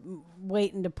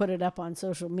waiting to put it up on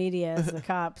social media as the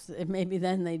cops, maybe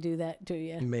then they do that to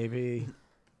you. Maybe.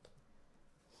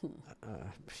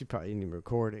 She probably isn't even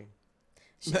recording.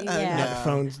 Yeah. Her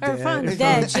phone's Her dead. phone's Her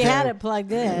dead. phone's She had dead. it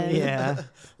plugged in. Yeah.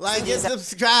 Like and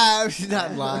subscribe. She's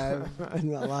not live.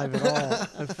 Not live at all.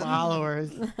 And followers.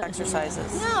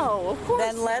 Exercises. No, of course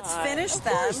Then let's not. finish Of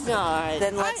them. course not.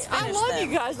 Then let's I finish love them.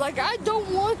 you guys. Like, I don't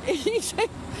want anything.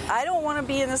 I don't want to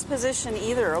be in this position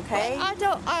either, okay? I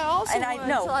don't. I also And I want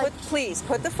know. to, like, Please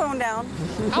put the phone down.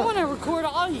 I want to record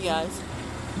all you guys.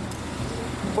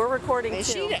 We're recording And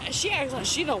too. she acts like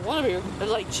she don't want to be.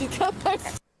 Like, she got back.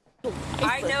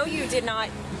 I know you did not.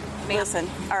 Listen,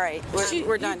 all right,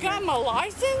 we're done. You got my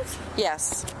license?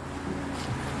 Yes.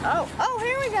 Oh,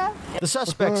 here we go. The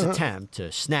suspect's attempt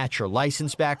to snatch her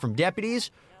license back from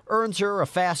deputies earns her a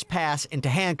fast pass into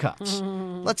handcuffs.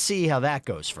 Let's see how that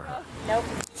goes for her. Nope.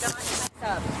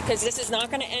 Because this is not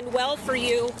going to end well for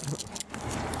you.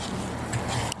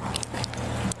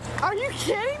 Are you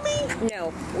kidding me?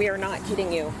 No, we are not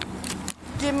kidding you.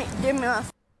 Give me my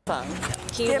phone.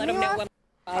 Can you let them know when?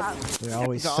 They're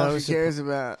always That's so all she cares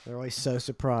about. They're always so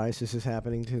surprised this is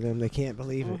happening to them. They can't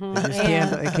believe it. Mhm. They just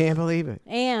And- they can't believe it.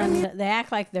 And they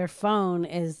act like their phone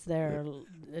is their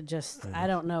just, I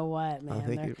don't know what, man.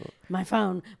 think They're, it- my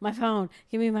phone,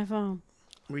 give me my phone.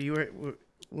 Were you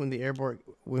when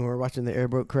we were watching the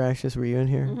airboat crashes? Were you in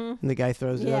here? Mhm. And the guy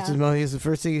throws it. Yeah. That's his mom. He's the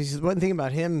first thing. He says, "One thing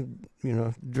about him,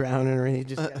 drowning or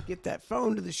anything. Just gotta get that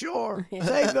phone to the shore.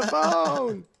 Save the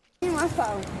phone." Give me my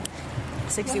phone.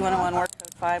 6101 Ward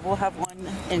Code 5. We'll have one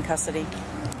in custody.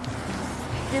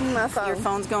 Give me my phone. Your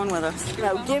phone's going with us.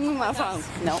 No, give me my phone.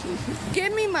 No.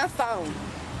 Give me my phone.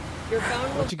 Your phone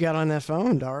will What you got on that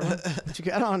phone, darling? What you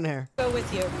got on there? go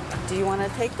with you. Do you want to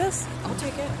take this? I'll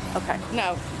take it. Okay.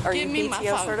 No. Are give you me my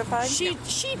PTO phone. certified? She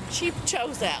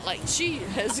chose that. Like, she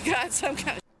has got some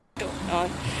kind of going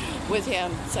on with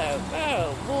him. So,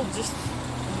 we'll just.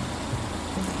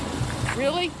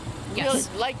 Really? Yes.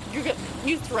 Really? Like,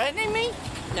 you threatening me?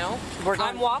 No. We're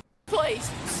going. I'm walking. Please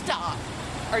stop.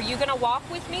 Are you going to walk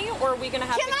with me, or are we going to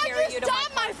have Can to I carry just you to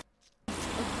stop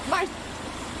my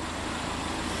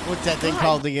What's that thing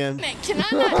called again? Can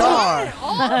I not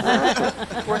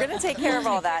Car. We're going to take care of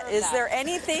all that. Is there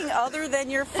anything other than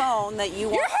your phone that you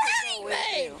want You're to go hurting with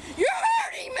me. you? You're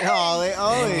hurting me.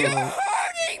 Oh, You're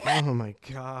hurting Oh my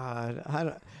God!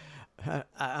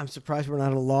 I'm surprised we're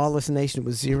not a lawless nation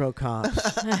with 0 cops.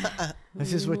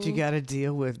 This is what you got to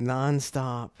deal with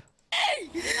nonstop.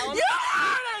 You're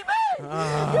hurting me!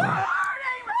 You're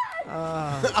hurting me!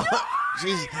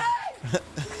 She's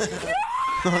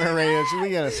on her radio. We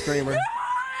got a screamer.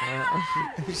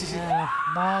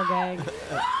 Ball gag.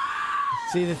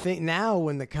 See, the thing now,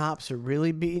 when the cops are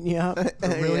really beating you up, or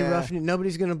really roughing you,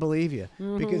 nobody's going to believe you.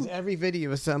 Because every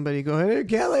video of somebody going, they're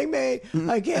killing me.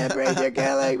 I can't breathe. They're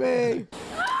killing me.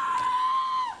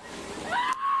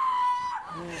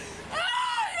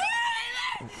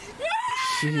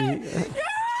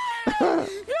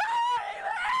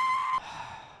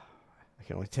 I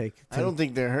can only take 10, I don't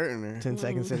think they're hurting her. 10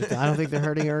 seconds at a time. I don't think they're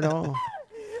hurting her at all.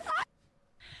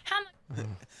 And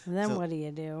then what do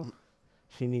you do?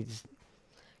 She needs...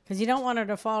 Because you don't want her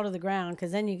to fall to the ground,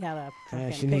 because then you gotta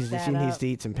she pick needs that she up. needs to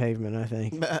eat some pavement, I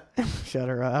think. Shut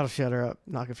her up. I'll shut her up.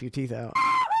 Knock a few teeth out.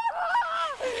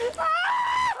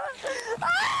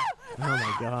 Oh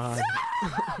my God.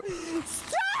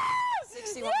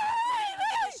 61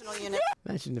 additional unit.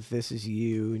 Imagine if this is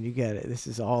you and you got it. This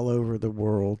is all over the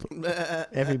world.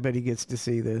 Everybody gets to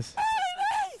see this.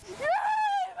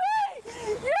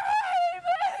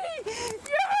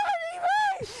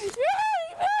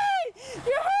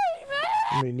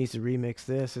 Somebody needs to remix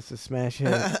this. It's a smash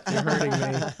hit. You're hurting me.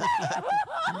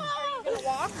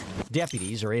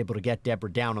 Deputies are able to get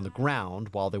Deborah down on the ground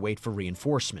while they wait for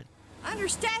reinforcement. Under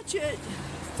statute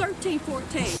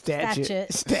 1314.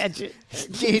 Statute. Statute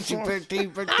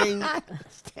 1314.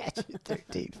 Statute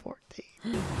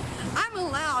 1314. I'm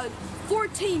allowed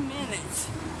 14 minutes.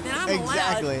 Then I'm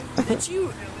Exactly.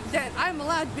 allowed that I'm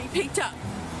allowed to be picked up.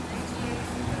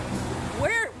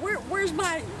 Where's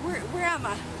my where am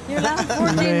I? You're allowed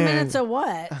 14 minutes of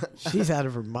what? She's out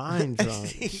of her mind drunk.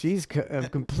 She's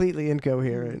completely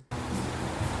incoherent.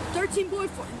 13 boy.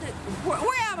 Where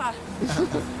am I?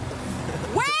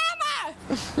 Where am I?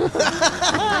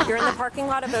 You're in the parking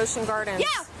lot of Ocean Gardens.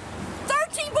 Yeah,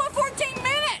 13 boy 14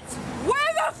 minutes.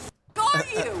 Where the are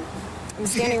you? I'm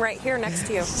standing right here next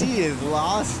to you. She has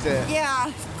lost it.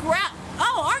 Yeah,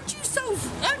 oh, aren't you so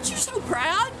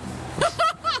proud?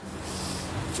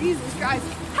 Jesus Christ!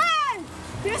 Hey,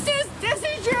 this is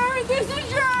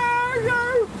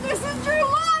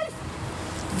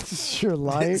your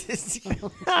life. This is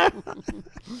your life.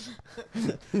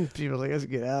 People are like, let's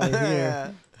get out of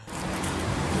here.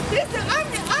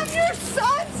 I'm your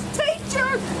son's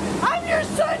teacher. I'm your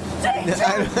son's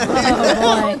teacher. Oh,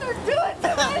 boy. They're doing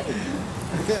to me.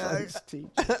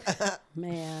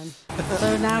 Man.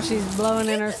 So now she's blowing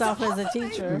in herself as a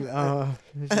teacher.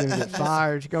 She's going to get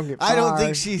fired. She's going to get fired. I don't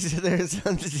think she's their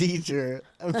son's teacher.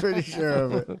 I'm pretty sure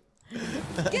of it.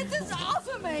 Get this off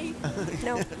of me.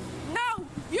 No,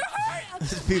 you're hurting.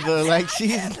 People are like,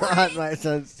 she's not my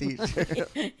son's teacher.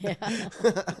 Yeah.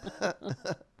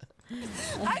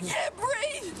 I can't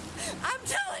breathe. I'm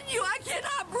telling you, I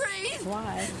cannot breathe.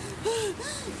 Why?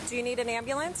 Do you need an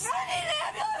ambulance? I need an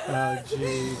ambulance. Oh,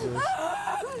 Jesus.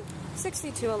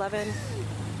 6211.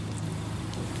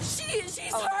 She's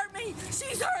hurt me.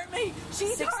 She's hurt me.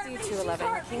 She's hurt me.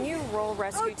 6211. Can you roll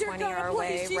rescue 20 God, our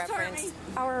way? please, she's hurt Reference. me.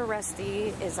 Our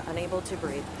arrestee is unable to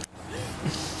breathe.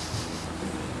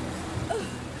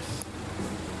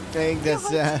 I think that's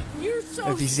You're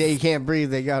so if you say you can't breathe,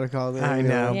 they gotta call the I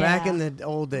know. Yeah. Back in the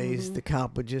old days, the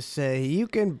cop would just say, "You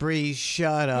can breathe.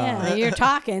 Shut up." Yeah, you're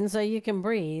talking so you can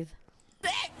breathe.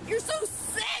 sick. You're so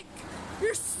sick.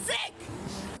 You're sick.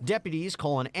 Deputies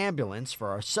call an ambulance for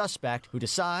our suspect, who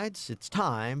decides it's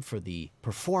time for the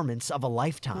performance of a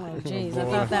lifetime. Oh, jeez. I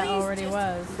thought that already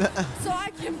was. So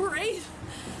I can breathe.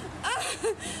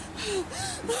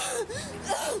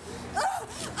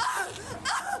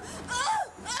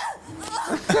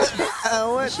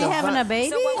 Is she having a baby?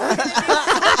 So what we're going to do is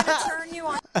we're going to turn you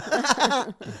on.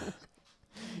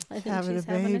 I think Having she's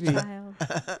a having baby. a child.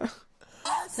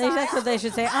 That's what they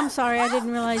should say. I'm sorry, I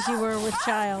didn't realize you were with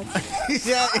child. He's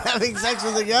having sex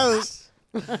with a ghost.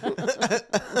 Is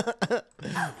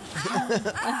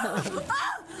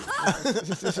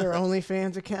this her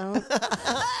OnlyFans account?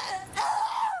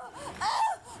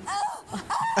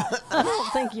 I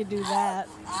don't think you do that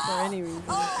for any reason.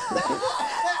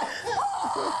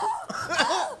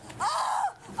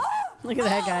 Look at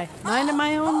that guy. Minding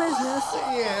my own business.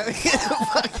 Yeah, get the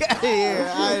fuck out of here.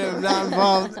 I am not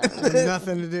involved.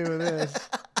 Nothing to do with this.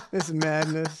 This is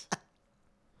madness.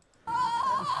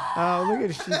 Oh, look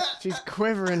at her. She's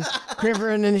quivering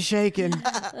and shaking.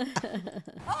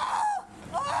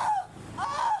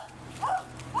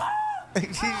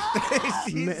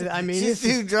 I mean, she's this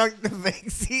is- too drunk to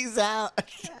fake these out.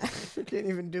 Can't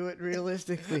even do it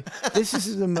realistically. This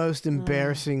is the most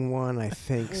embarrassing one, I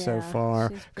think, so Yeah, far.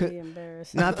 she's pretty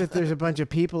embarrassing. Not that there's a bunch of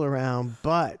people around,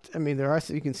 but I mean, there are.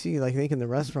 You can see, like, I think in the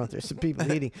restaurant, there's some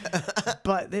people eating.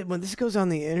 But when this goes on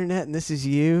the internet and this is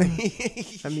you,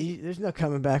 I mean, there's no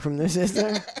coming back from this, is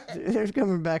there? There's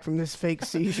coming back from this fake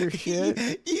seizure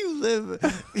shit. You live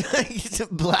like it's a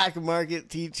black market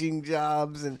teaching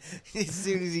jobs, and as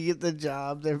soon as you get the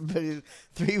job, everybody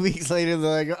 3 weeks later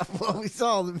they're like, oh, "Well, we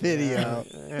saw the video,"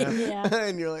 Yeah.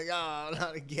 and you're like, "Oh,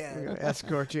 not again." We're gonna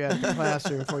escort you out of the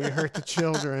classroom before you hurt the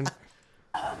children.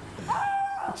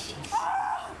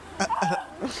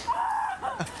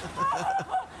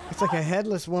 It's like a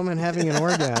headless woman having an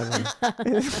orgasm. Look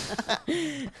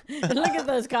at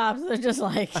those cops. They're just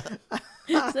like,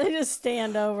 they just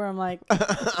stand over him like, oh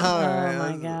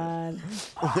my God.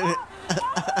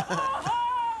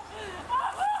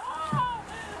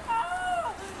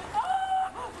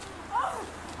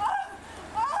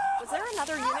 Was there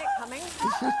another unit coming?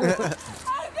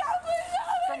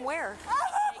 From where?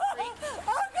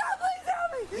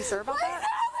 You sure about that?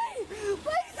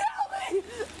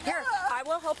 Here, I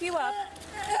will help you up.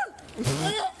 No,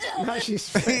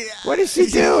 what is she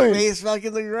doing? Face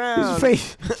fucking the ground.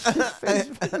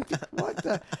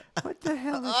 What the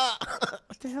hell?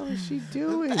 What the hell is she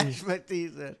doing? Bash my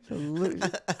teeth in.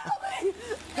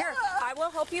 Here, I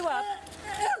will help you up.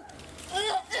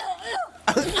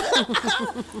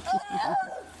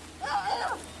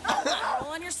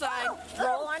 Roll on your side.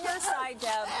 Roll on your side,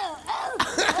 Deb.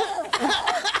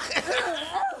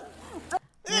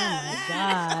 Oh my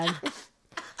God.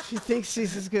 She thinks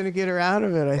she's just gonna get her out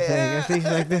of it. I think she's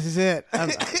like, this is it.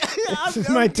 This is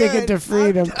my ticket to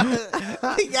freedom.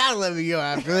 You gotta let me go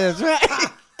after this, right?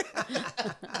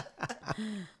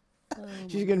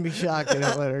 She's gonna be shocked they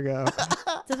don't let her go.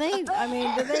 Do they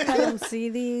let them see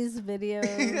these videos?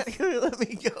 Let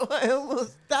me go. I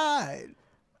almost died.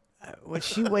 When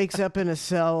she wakes up in a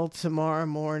cell tomorrow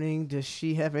morning, does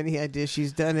she have any idea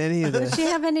she's done any of this? Does she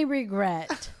have any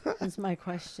regret? Is my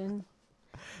question.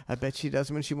 I bet she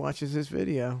does when she watches this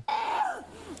video. Oh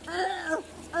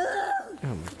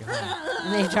my God.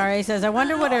 And HRA says, I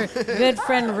wonder what her good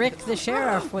friend Rick the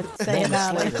sheriff would say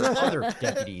about it. Later, other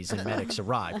deputies and medics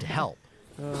arrived to help.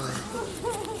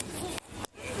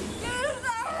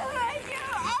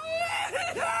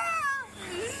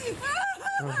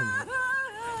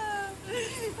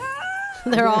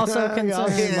 They're also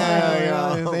concerned.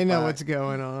 They know what's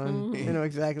going on. They know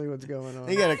exactly what's going on.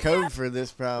 They got a code for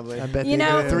this, probably. I bet You they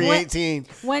know, do. 318.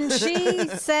 When she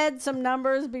said some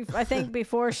numbers, I think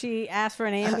before she asked for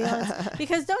an ambulance,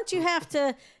 because don't you have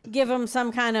to give them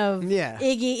some kind of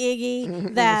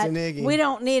iggy that an iggy. we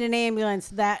don't need an ambulance,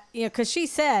 that, you know, because she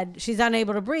said she's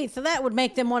unable to breathe, so that would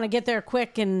make them want to get there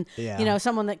quick, and you know,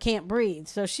 someone that can't breathe.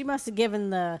 So she must have given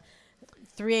the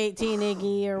 318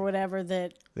 iggy or whatever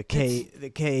that. The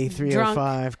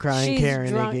K305 crying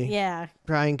Karen drunk, Iggy. yeah.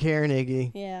 Crying Karen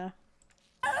Iggy. Yeah.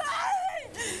 But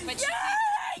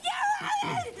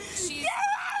she's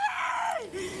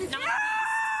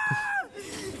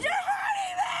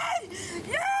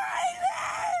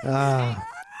Ah.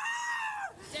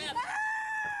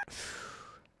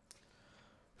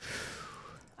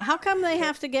 How come they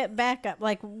have to get backup?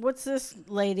 Like, what's this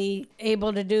lady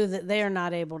able to do that they're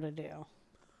not able to do?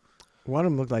 One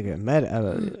of them looked like a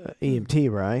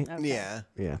EMT, right? Okay. Yeah.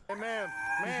 Yeah. Hey, ma'am.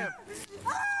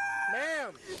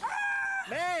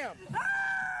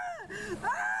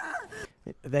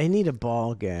 They need a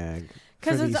ball gag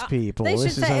for these people. They should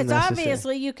This is say it's unnecessary.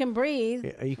 obviously you can breathe,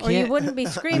 Yeah, you or you can't- wouldn't be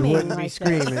screaming. You wouldn't be like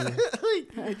that.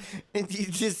 screaming. And you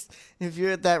just, if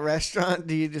you're at that restaurant,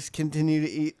 do you just continue to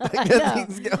eat like I know.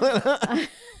 nothing's going on?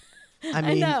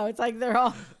 I know. It's like they're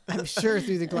all. I'm sure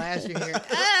through the glass you hear.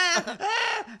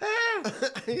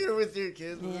 You're with your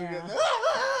kids. Yeah.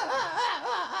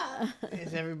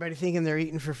 Is everybody thinking they're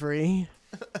eating for free?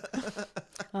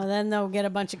 Well, then they'll get a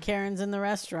bunch of Karens in the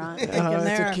restaurant. Oh, thinking it's a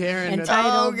they're Karen.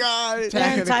 entitled. Oh God!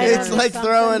 They're entitled It's to like something.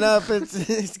 throwing up.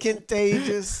 It's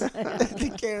contagious.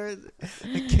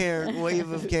 The Karen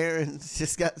wave of Karens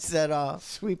just got set off,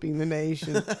 sweeping the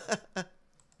nation.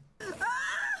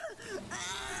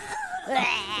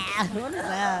 What is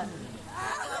that?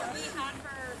 We had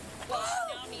her. Well,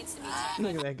 she now needs to be taken.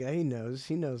 Look at that guy. He knows.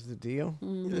 He knows the deal.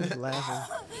 He's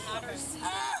laughing. We had her seated.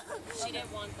 She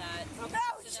didn't want that. No,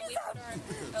 So then we put her.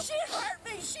 she hurt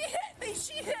me. She hit me.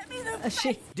 She hit me in the face.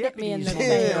 She hit me in the Deputies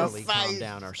face. momentarily calmed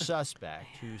down our suspect,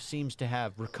 who seems to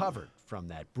have recovered from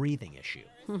that breathing issue.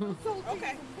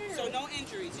 Okay, so no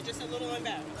injuries, you're just a little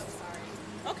embarrassed.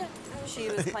 Okay. She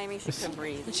was claiming she couldn't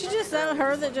breathe. Did she just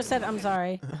her that just said, I'm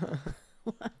sorry?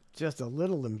 Just a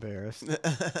little embarrassed.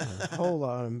 A whole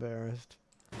lot embarrassed.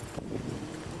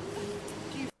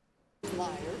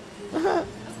 Liar.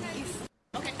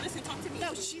 Okay, listen, talk to me.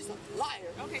 No, she's a liar.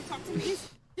 Okay, talk to me. She's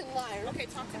a liar. Okay,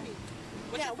 talk to me.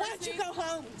 What's your why first don't you name? go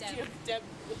home? Deb.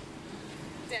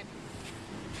 Okay.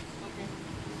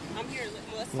 I'm here.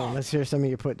 Let's Well, talk. let's hear some of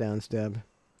your put downs, Deb.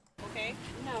 Okay?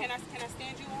 No. Can I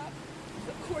stand you up?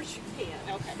 Of course you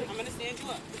can. Okay, I'm gonna stand you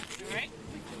up. All right?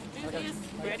 Do this.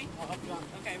 Ready?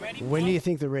 Okay, ready? When do you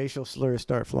think the racial slurs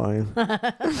start flying?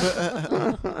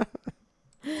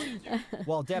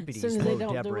 While deputies Soon as they load don't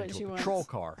do Deborah what into she a wants. patrol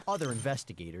car, other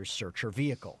investigators search her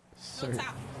vehicle. No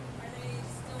top.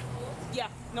 Yeah,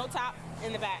 no top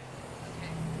in the back.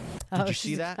 Did you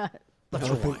see that? Let's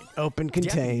rewind. Open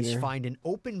Deputies container. find an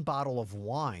open bottle of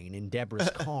wine in Deborah's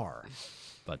car.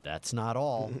 But that's not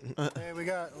all. Hey, we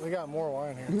got more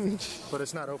wine here, but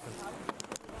it's not open.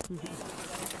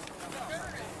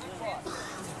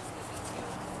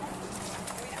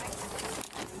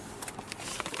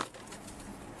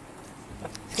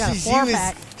 Got a She four was-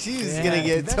 pack. she was gonna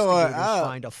get tore Investigators up.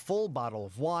 find a full bottle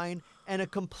of wine and a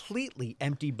completely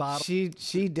empty bottle.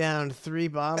 She downed 3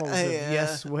 bottles of Yeah.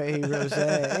 Yes Way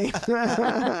Rosé.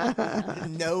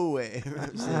 No way.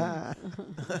 Rosé.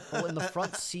 Well, in the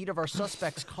front seat of our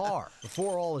suspect's car.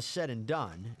 Before all is said and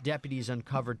done, deputies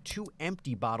uncovered 2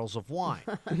 empty bottles of wine,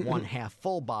 1 half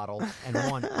full bottle and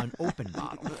 1 unopened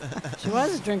bottle. She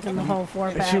was drinking the whole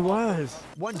 4 pack. She was.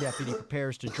 One deputy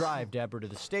prepares to drive Deborah to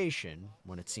the station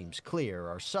when it seems clear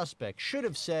our suspect should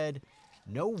have said,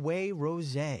 "No way,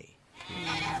 Rosé."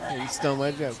 You stole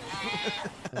my joke.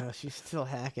 She's still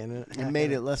hacking it. You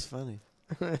made it less funny.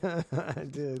 I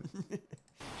did.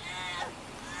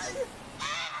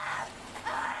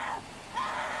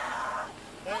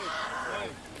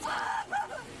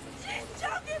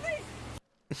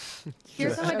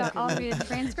 Here's how I got all the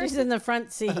transcripts. She's in the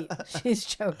front seat. She's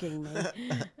choking me.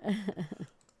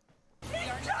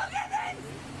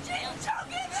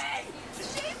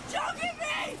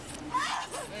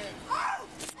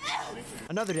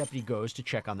 Another deputy goes to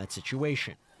check on that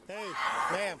situation. Hey,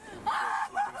 ma'am.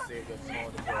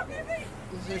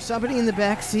 Is there somebody in the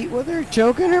back seat with her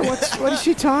choking her? What is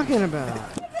she talking about?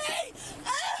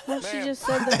 Well, she just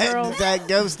said the girl. That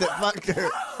ghost that fucked her.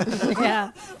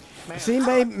 Yeah. See,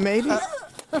 maybe.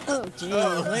 Oh, geez,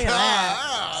 look at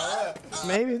that.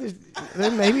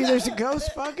 Maybe there's a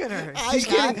ghost fucking her. She's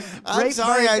getting I'm raped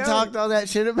sorry by a I ghost. talked all that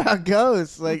shit about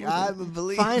ghosts. Like, I'm a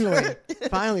believer.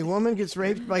 Finally, woman gets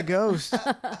raped by ghosts.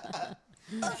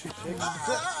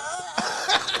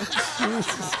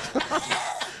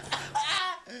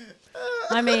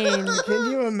 I mean,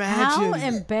 can you imagine how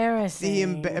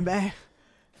embarrassing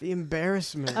the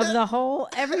embarrassment of the whole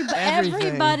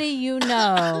everybody you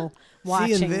know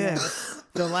watching seeing this.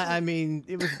 I mean,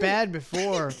 it was bad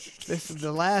before.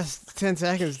 The last 10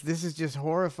 seconds, this is just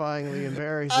horrifyingly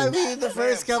embarrassing. I mean, the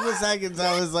first couple seconds,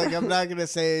 I was like, I'm not going to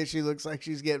say she looks like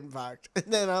she's getting fucked. And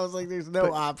then I was like, there's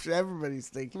no option. Everybody's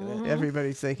thinking it.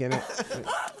 Everybody's thinking it.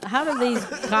 How do these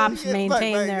cops Get maintain fucked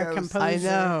by their ghosts. composure? I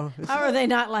know. How are they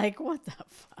not like, what the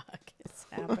fuck is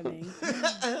happening?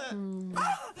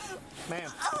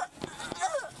 Ma'am.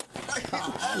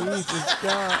 Jesus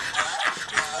God.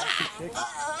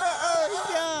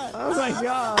 Oh my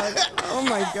God. Oh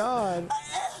my God.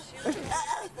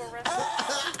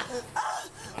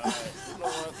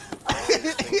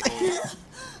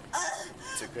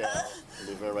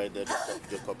 Leave her right there.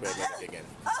 Just copy her medic again.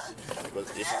 Because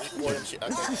if you report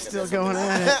him, She's still going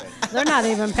at it. They're not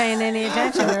even paying any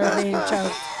attention. They're being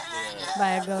choked by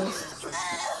a ghost.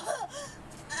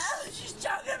 She's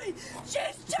choking me!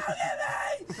 She's choking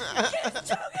me! She's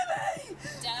choking me!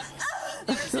 Deb,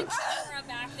 there's a camera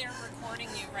back there recording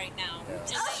you right now. And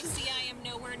they see I am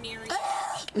nowhere near you.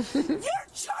 You're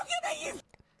choking me!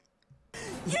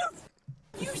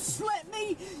 You slit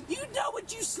me! You know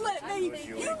what you slit me!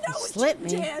 You know what Slit you me?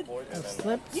 did!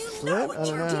 Slip? You Slip? know what I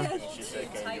you don't know. did! she said,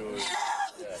 can you...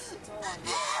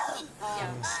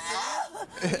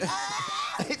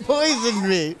 He poisoned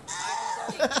me.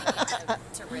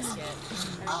 To risk it.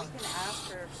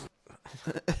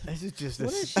 This is just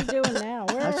What is she doing now?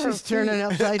 Where are her she's turning feet?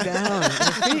 upside down.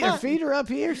 Her feet are up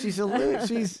here. She's a loot.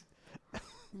 She's.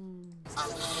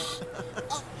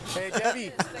 Hey,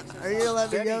 Debbie. Are you going to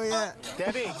let me go yet?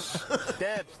 Debbie.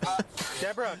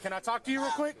 Deborah, can I talk to you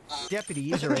real quick?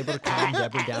 Deputies are able to calm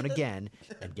Deborah down again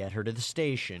and get her to the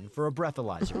station for a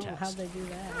breathalyzer Oh, test. how'd they do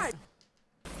that?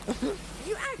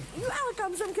 You act like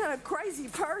I'm some kind of crazy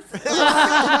person.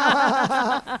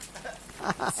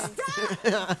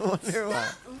 I wonder why.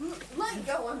 Let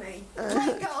go of me.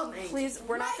 Let go of me. Please,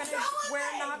 we're not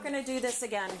gonna do this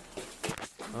again.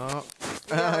 Oh,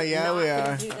 yeah, we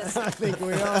are. I think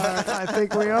we are. I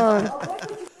think we are.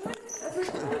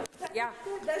 Yeah.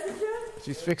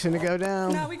 She's fixing to go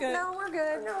down. No, we good. No, we're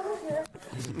good. No, we're good.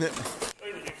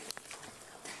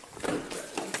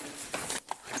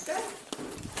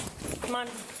 Come on,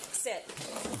 sit.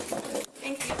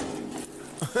 Thank you.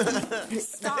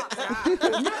 Stop. No,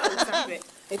 stop it.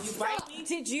 If you bite me,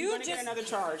 did you you're gonna get another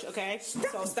charge, okay?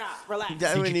 So stop, relax.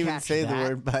 I wouldn't even say the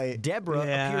word bite. Deborah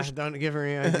appears don't give her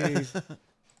any IDs.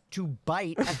 to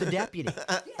bite at the deputy. Get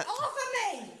off of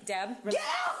me! Deb, Get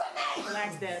off of me!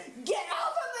 Relax, Deb. Get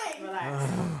off of me! Relax.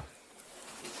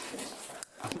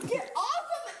 Get off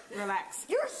of me! Relax.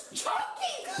 You're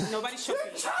choking! Nobody's choking.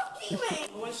 You're choking me!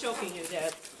 No one's choking you,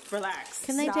 Deb. Relax.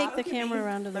 Can they take the camera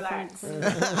around to the front?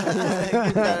 Relax.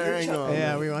 Get that angle.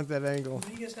 Yeah, we want that angle.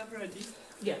 You guys have her ID?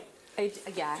 Yeah. I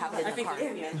have it in the car.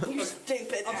 You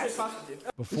stupid ass.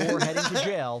 Before heading to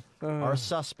jail, our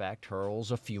suspect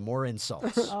hurls a few more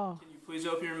insults. Oh. Can you please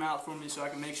open your mouth for me so I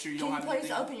can make sure you don't Can have you please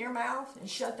anything? open your mouth and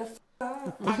shut the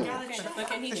up? I got it. But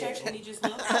can he check? Can he just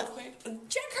look real quick?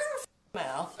 Check her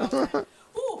mouth.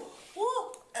 Ooh,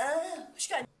 ooh, she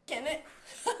got in it.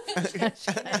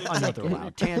 Another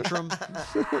loud tantrum.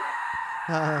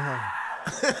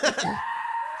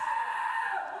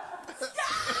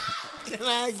 Can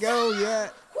I go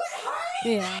yet?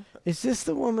 Yeah. Is this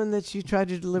the woman that you tried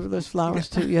to deliver those flowers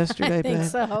to yesterday, I think babe?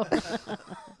 so.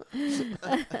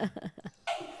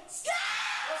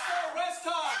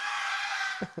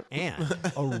 And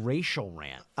a racial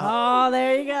rant. Oh,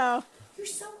 there you go.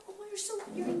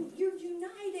 You're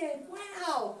united.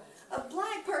 Wow. A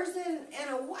black person and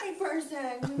a white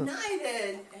person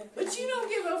united. But you don't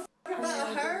give a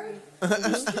about her.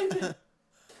 You stupid.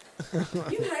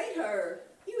 You hate her.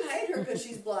 You hate her because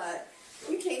she's black.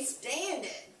 You can't stand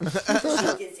it.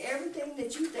 She gets everything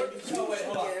that you think that you should get.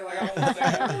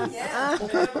 Yeah.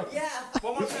 Yeah.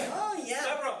 One more thing. Oh, yeah.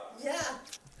 Deborah. Yeah.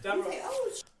 Deborah. You say, oh,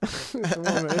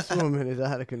 This woman is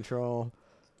out of control.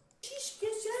 she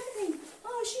gets everything.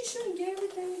 Oh, she shouldn't get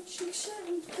everything. She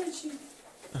shouldn't because she...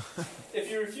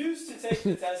 If you refuse to take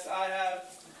the test, I have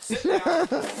sit down.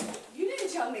 You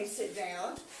didn't tell me to sit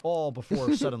down. All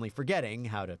before suddenly forgetting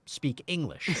how to speak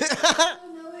English. How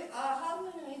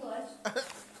about English?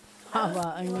 How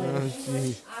about English? Oh,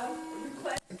 jeez. I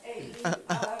request a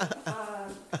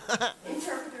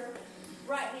interpreter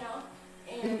right now,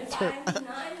 and if I'm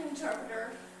not an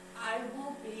interpreter, I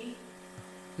will be.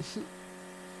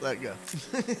 Let go.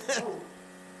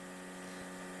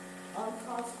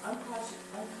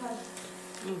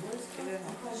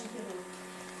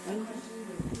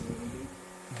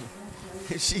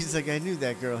 She's like, I knew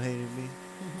that girl hated me.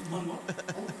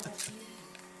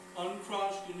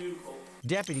 Uncross your new coat.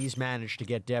 Deputies manage to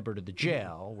get Deborah to the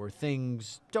jail, where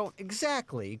things don't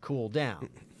exactly cool down.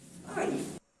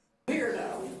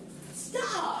 Weirdo.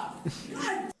 Stop!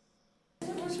 God.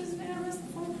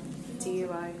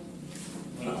 DUI.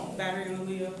 Battery on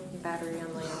Leo. Battery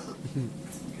on Leo.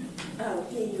 Oh,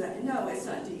 DUI. No, it's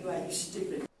not DUI, you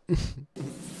stupid.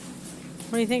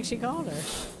 What do you think she called her?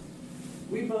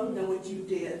 We both know what you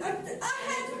did. I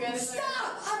had to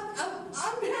stop.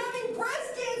 I'm having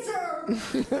breast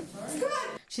cancer.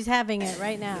 She's having it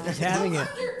right now. She's having it.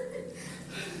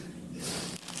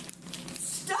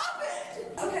 Stop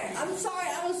it. Okay, I'm sorry.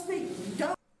 I don't speak.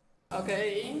 Don't.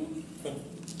 Okay.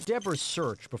 Deborah's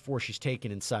searched before she's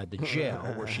taken inside the jail,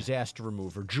 where she's asked to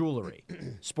remove her jewelry.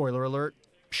 Spoiler alert,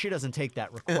 she doesn't take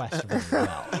that request very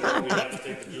well.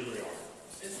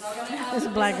 This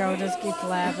black girl just keeps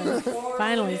laughing.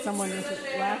 Finally, someone just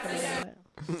laughing at it.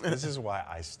 This is why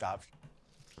I stopped.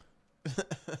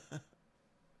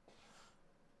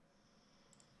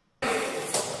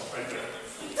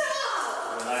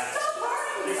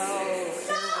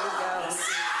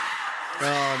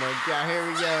 Oh my God, here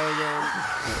we go again.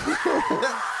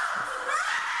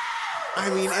 I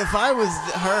mean, if I was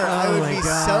her, I would be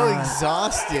so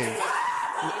exhausted.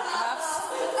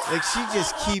 Like, she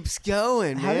just keeps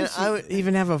going, How man. does she I would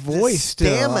even have a the voice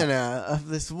still? stamina of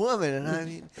this woman, and I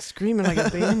mean, Screaming like a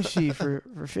banshee for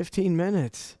 15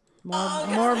 minutes.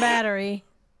 More battery.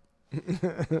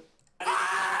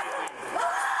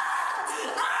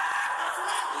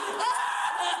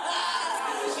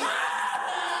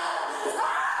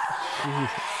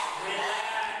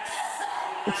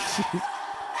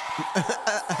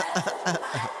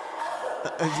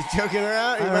 Is he choking her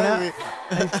out? He I might don't be.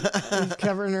 know. He's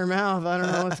covering her mouth. I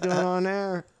don't know what's going on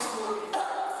there.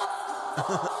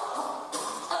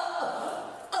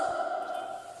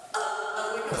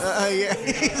 Yeah.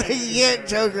 You can't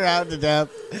choke her out to death.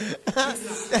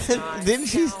 Didn't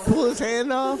she pull his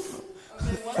hand off?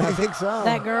 I think so.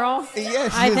 That girl? Yeah,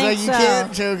 she I was think like, so. you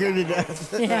can't choke her to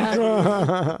death.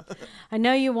 Yeah. I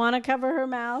know you want to cover her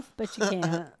mouth, but you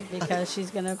can't because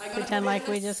she's going to pretend like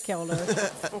we just killed her.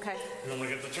 Okay. You want to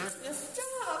get the turn?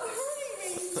 Stop hurting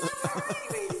me. Stop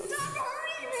hurting me. Stop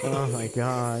hurting me. Oh my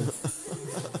God.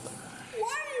 Why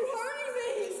are you hurting me?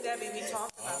 Miss Debbie, we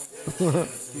talked about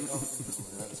this.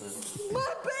 My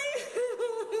baby.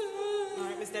 All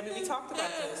right, Miss Debbie, we talked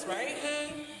about this, right?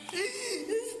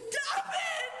 Stop it.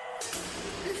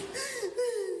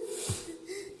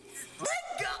 Let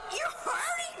go. You're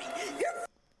hurting me. You're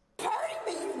hurting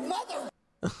me, you mother.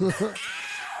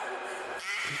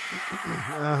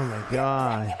 Oh my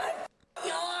God.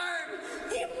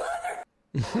 You mother.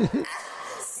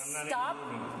 Stop.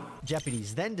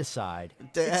 Deputies then decide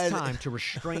Dad. it's time to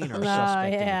restrain our Oh,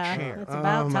 suspect yeah. in a chair. It's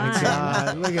about Oh my time.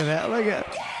 God. Look at that. Look at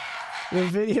the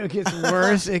video gets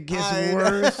worse. It gets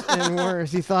worse and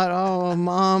worse. He thought, oh,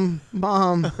 mom,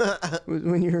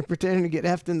 when you were pretending to get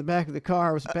effed in the back of the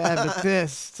car was bad, but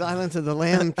this, Silence of the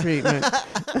Lamb treatment.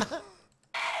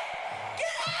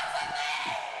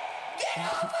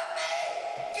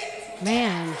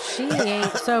 Man, she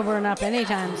ain't sobering up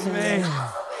anytime soon.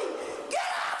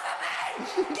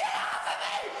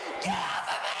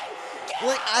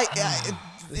 Like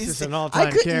This is an all-time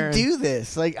I couldn't Karen. do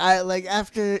this. Like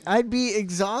after I'd be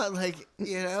exhausted. Like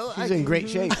She's in great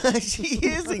shape. She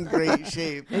is in great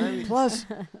shape. And plus,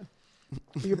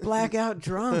 you're blackout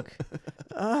drunk.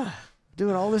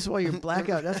 Doing all this while you're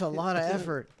blackout, that's a lot of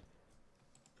effort.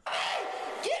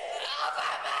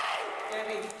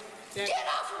 Debbie. Get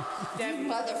off. Debbie.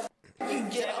 Mother. You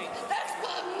get off. That's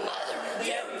my mother.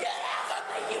 You get off of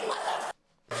me, you mother.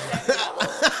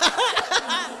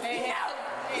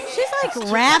 She's like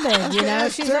rabid, you know?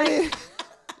 She's like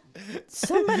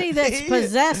somebody that's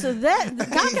possessed.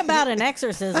 Talk about an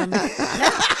exorcism.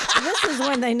 This is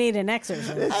when they need an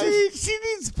exorcism. I mean, she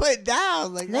needs put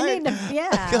down. Like They need to,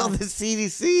 I call the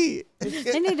CDC.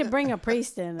 They need to bring a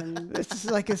priest in. And This is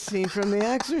like a scene from The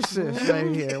Exorcist right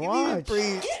here. Watch.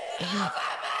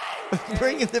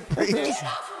 Bring in the priest.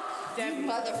 Debbie.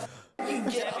 Mother. You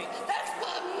get off. That's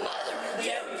my mother. You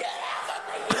get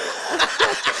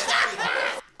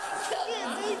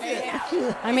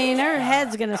I mean, her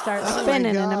head's going to start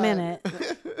spinning in a minute.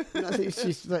 I think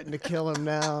she's threatening to kill him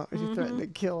now. She's threatening to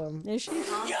kill him. Is she? You get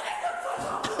the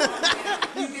fuck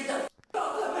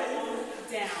off of me.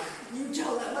 Down. You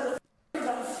tell that mother to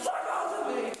fuck off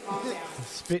of me. Calm down.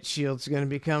 Spit shield's going to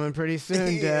be coming pretty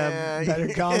soon, Deb. Yeah. Better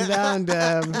calm down,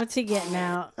 Deb. What's he getting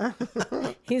out?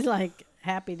 He's like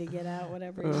happy to get out,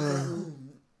 whatever he's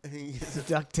getting.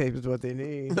 Duct tape is what they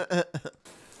need. Calm down.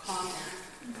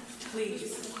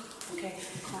 Please. Okay.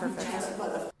 Calm down.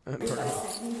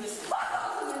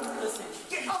 Listen.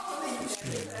 Get off of me. I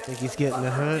think he's getting the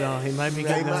hood on. He might be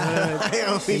getting the hood. I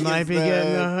hope He might gets be the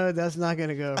getting the hood. hood. That's not going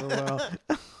to go over well.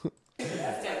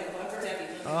 Debbie.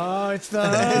 Oh, it's the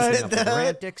Using hood. up their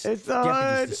antics, It's the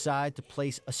deputies hood. decide to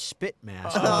place a spit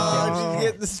mask on Oh, Debbie's she's head.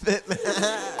 getting the spit mask.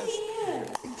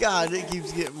 God, it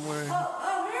keeps getting worse.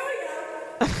 Oh, here we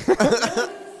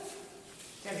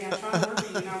Debbie, I'm trying to work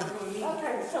with you. Now we're going to meet. go.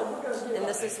 Okay, so we're going to do And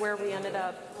this is where we ended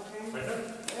up.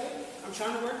 I'm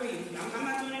trying to work with you. I'm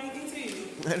not doing anything to you.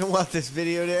 I don't want this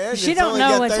video to end. She It's don't only know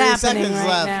got what's 30 happening seconds right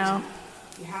left. now.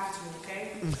 You have to,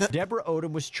 okay? Deborah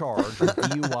Odom was charged with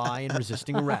DUI and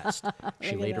resisting arrest. She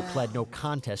Look at later that. pled no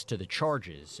contest to the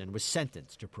charges and was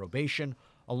sentenced to probation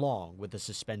along with a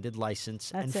suspended license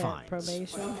That's and it, fines.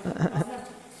 probation.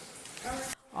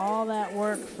 All that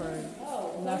work for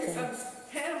nothing.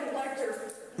 Hannibal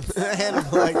Lecter.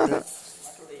 Hannibal Lecter.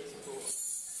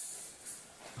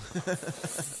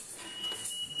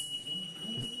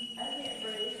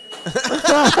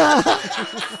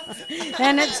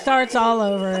 And it starts all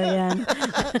over again.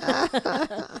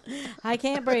 I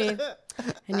can't breathe.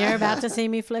 And you're about to see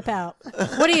me flip out.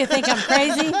 What do you think? I'm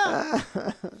crazy?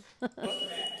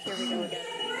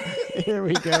 Here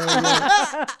we go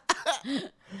again.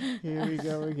 Here we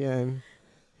go again.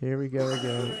 Here we go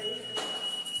again.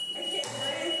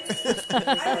 Here we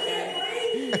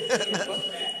go again.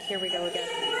 Here we go again.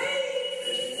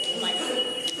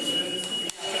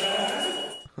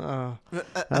 Oh,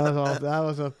 that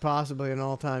was possibly an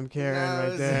all-time Karen No,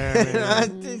 right there.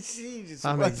 man. She just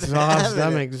I'm wasn't exhausted.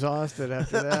 having I'm it. exhausted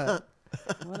after that.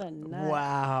 What a nut.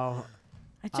 Wow.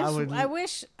 I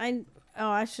wish I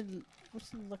should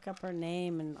look up her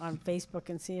name and on Facebook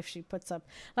and see if she puts up,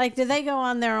 like, do they go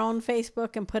on their own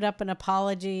Facebook and put up an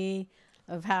apology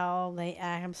of how they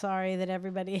act. I'm sorry that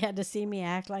everybody had to see me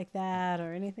act like that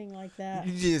or anything like that.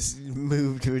 You just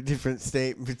move to a different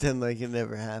state and pretend like it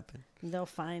never happened. They'll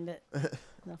find it.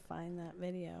 They'll find that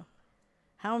video.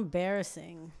 How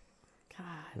embarrassing. God.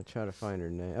 I'll try to find her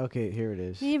name. Okay, here it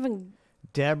is. You even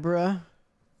Deborah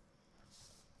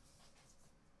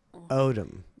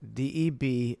Odom.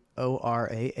 DeborahOdom.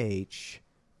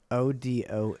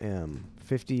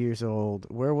 50 years old.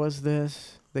 Where was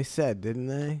this? They said, didn't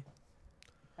they?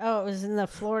 Oh, it was in the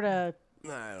Florida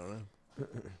I don't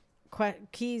know.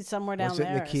 Keys somewhere down Was it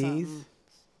there. in the or Keys? something.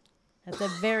 At the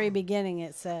very beginning,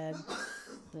 it said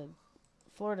the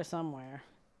Florida somewhere.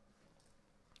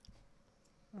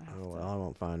 Oh, well, I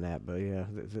won't find that, but yeah,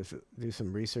 do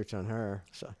some research on her.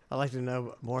 So I'd like to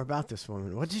know more about this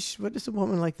woman. What does a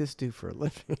woman like this do for a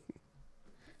living?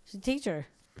 She's a teacher.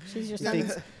 She's your Think-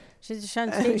 son's. She's your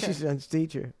son's teacher. She's your son's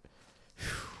teacher.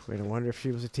 Wait, I wonder if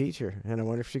she was a teacher, and I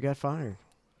wonder if she got fired.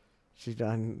 She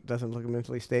doesn't look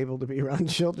mentally stable to be around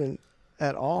children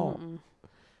at all.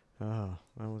 Oh,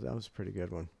 that was a pretty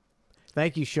good one.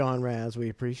 Thank you, Sean Raz. We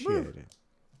appreciate it.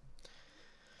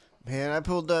 Man, I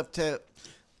pulled up to.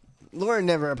 Lauren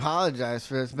never apologized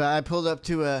for this, but I pulled up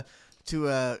to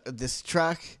this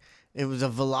truck. It was a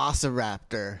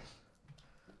Velociraptor.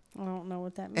 I don't know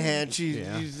what that means. And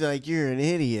she's like, "You're an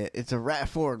idiot. It's a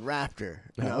Ford Raptor."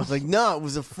 And I was like, "No, it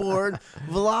was a Ford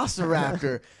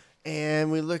Velociraptor."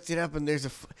 And we looked it up, and there's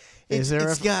but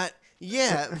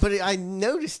I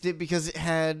noticed it because it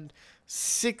had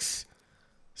six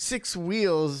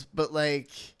wheels, but like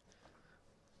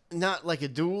not like a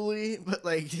dually, but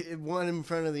like one in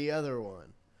front of the other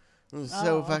one. It was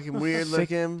so fucking weird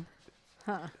looking.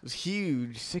 Huh. It was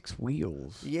huge. 6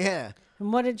 wheels. Yeah.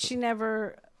 And what did she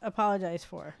never apologize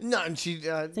for? No, and she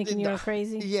thinking you were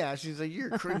crazy. Yeah, she's like, "You're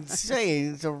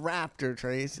insane. It's a Raptor,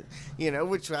 Trace." You know,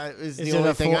 which is the it only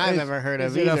a thing Ford- I've ever heard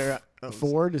of is it either. a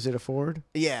Ford? Is it a Ford?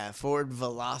 Yeah, Ford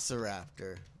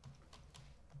Velociraptor.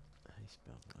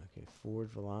 Okay,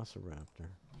 Ford Velociraptor.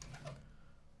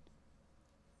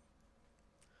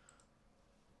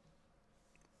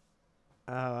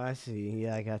 Oh, I see.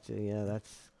 Yeah, I got you. Yeah,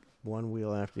 that's one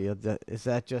wheel after the other. Is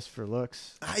that just for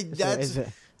looks? I what guess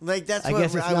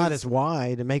it's not as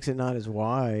wide. It makes it not as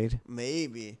wide.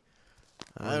 Maybe.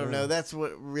 I don't know. That's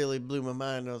what really blew my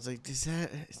mind. I was like,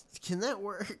 can that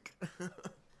work?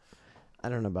 I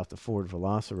don't know about the Ford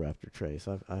Velociraptor, Trace.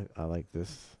 I like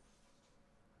this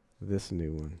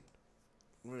new one.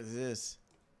 What is this?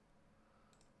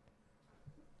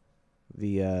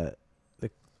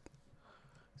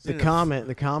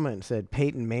 The comment said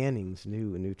Peyton Manning's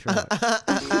new truck.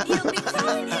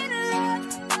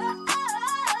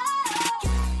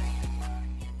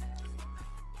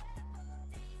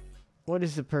 What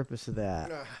is the purpose of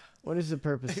that? What is the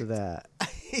purpose of that?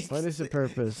 What is the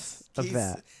purpose of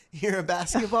that? You're a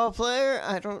basketball player?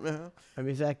 I don't know. I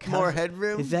mean, is that more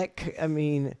headroom? Is that? I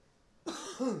mean,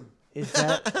 is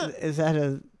that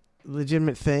a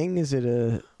legitimate thing? Is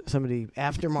it somebody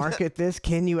aftermarket this?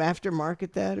 Can you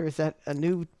aftermarket that, or is that a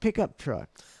new pickup truck?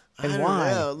 And I don't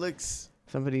why? know. It looks.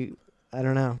 Somebody, I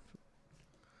don't know.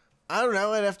 I don't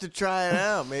know. I'd have to try it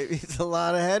out. Maybe it's a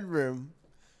lot of headroom.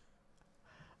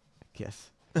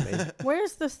 Yes. Maybe.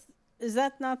 Where's the? Is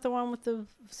that not the one with the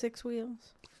 6 wheels?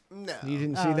 No. You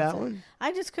didn't see that one?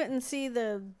 I just couldn't see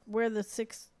where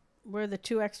the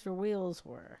 2 extra wheels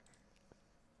were.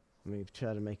 Let me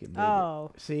try to make it bigger.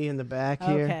 Oh. See in the back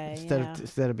here? Okay,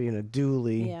 Instead of being a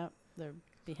dually. Yeah, they're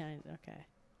behind.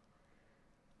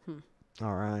 Okay.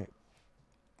 All right.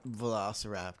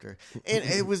 Velociraptor. And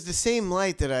it was the same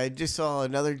light that I just saw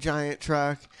another giant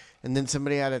truck, and then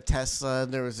somebody had a Tesla,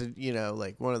 and there was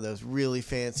like one of those really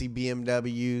fancy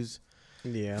BMWs.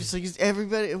 Yeah. Just like, was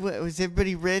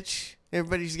everybody rich?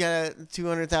 Everybody's got a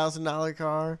 $200,000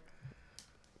 car.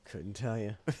 Couldn't tell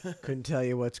you. Couldn't tell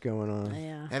you what's going on.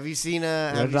 Yeah. Have you seen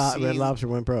Red Lobster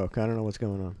went broke. I don't know what's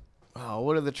going on. Oh,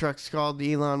 what are the trucks called?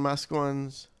 The Elon Musk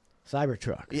ones?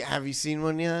 Cybertruck. Yeah, have you seen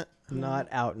one yet? Not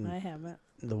out in I haven't.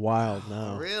 the wild,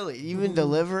 no. Really? Even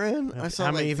delivering? I saw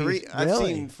How many like have you- 3. I've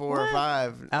really? seen 4 or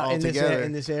 5 Out altogether.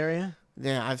 in this area?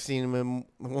 Yeah, I've seen them in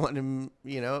one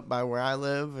by where I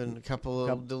live, and a couple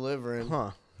of delivering.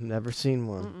 Huh. Never seen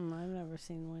one. I've never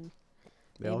seen one.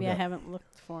 They all Maybe I got- haven't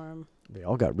looked for them. They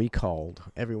all got recalled.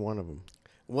 Every one of them.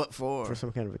 What for? For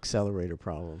some kind of accelerator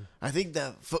problem. I think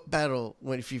the foot pedal,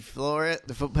 if you floor it,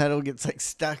 the foot pedal gets like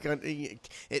stuck on.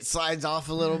 It slides off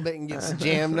a little bit and gets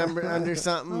jammed under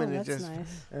something, and that's it just.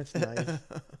 nice. That's nice.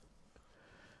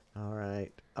 All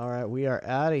right. We are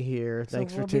out of here. So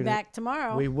Thanks we'll for tuning. be back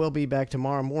tomorrow. We will be back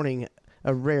tomorrow morning.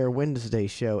 A rare Wednesday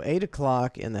show, 8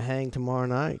 o'clock in the Hang tomorrow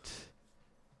night.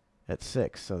 at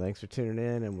 6. So thanks for tuning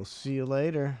in, and we'll see you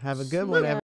later. Have a good one, everyone.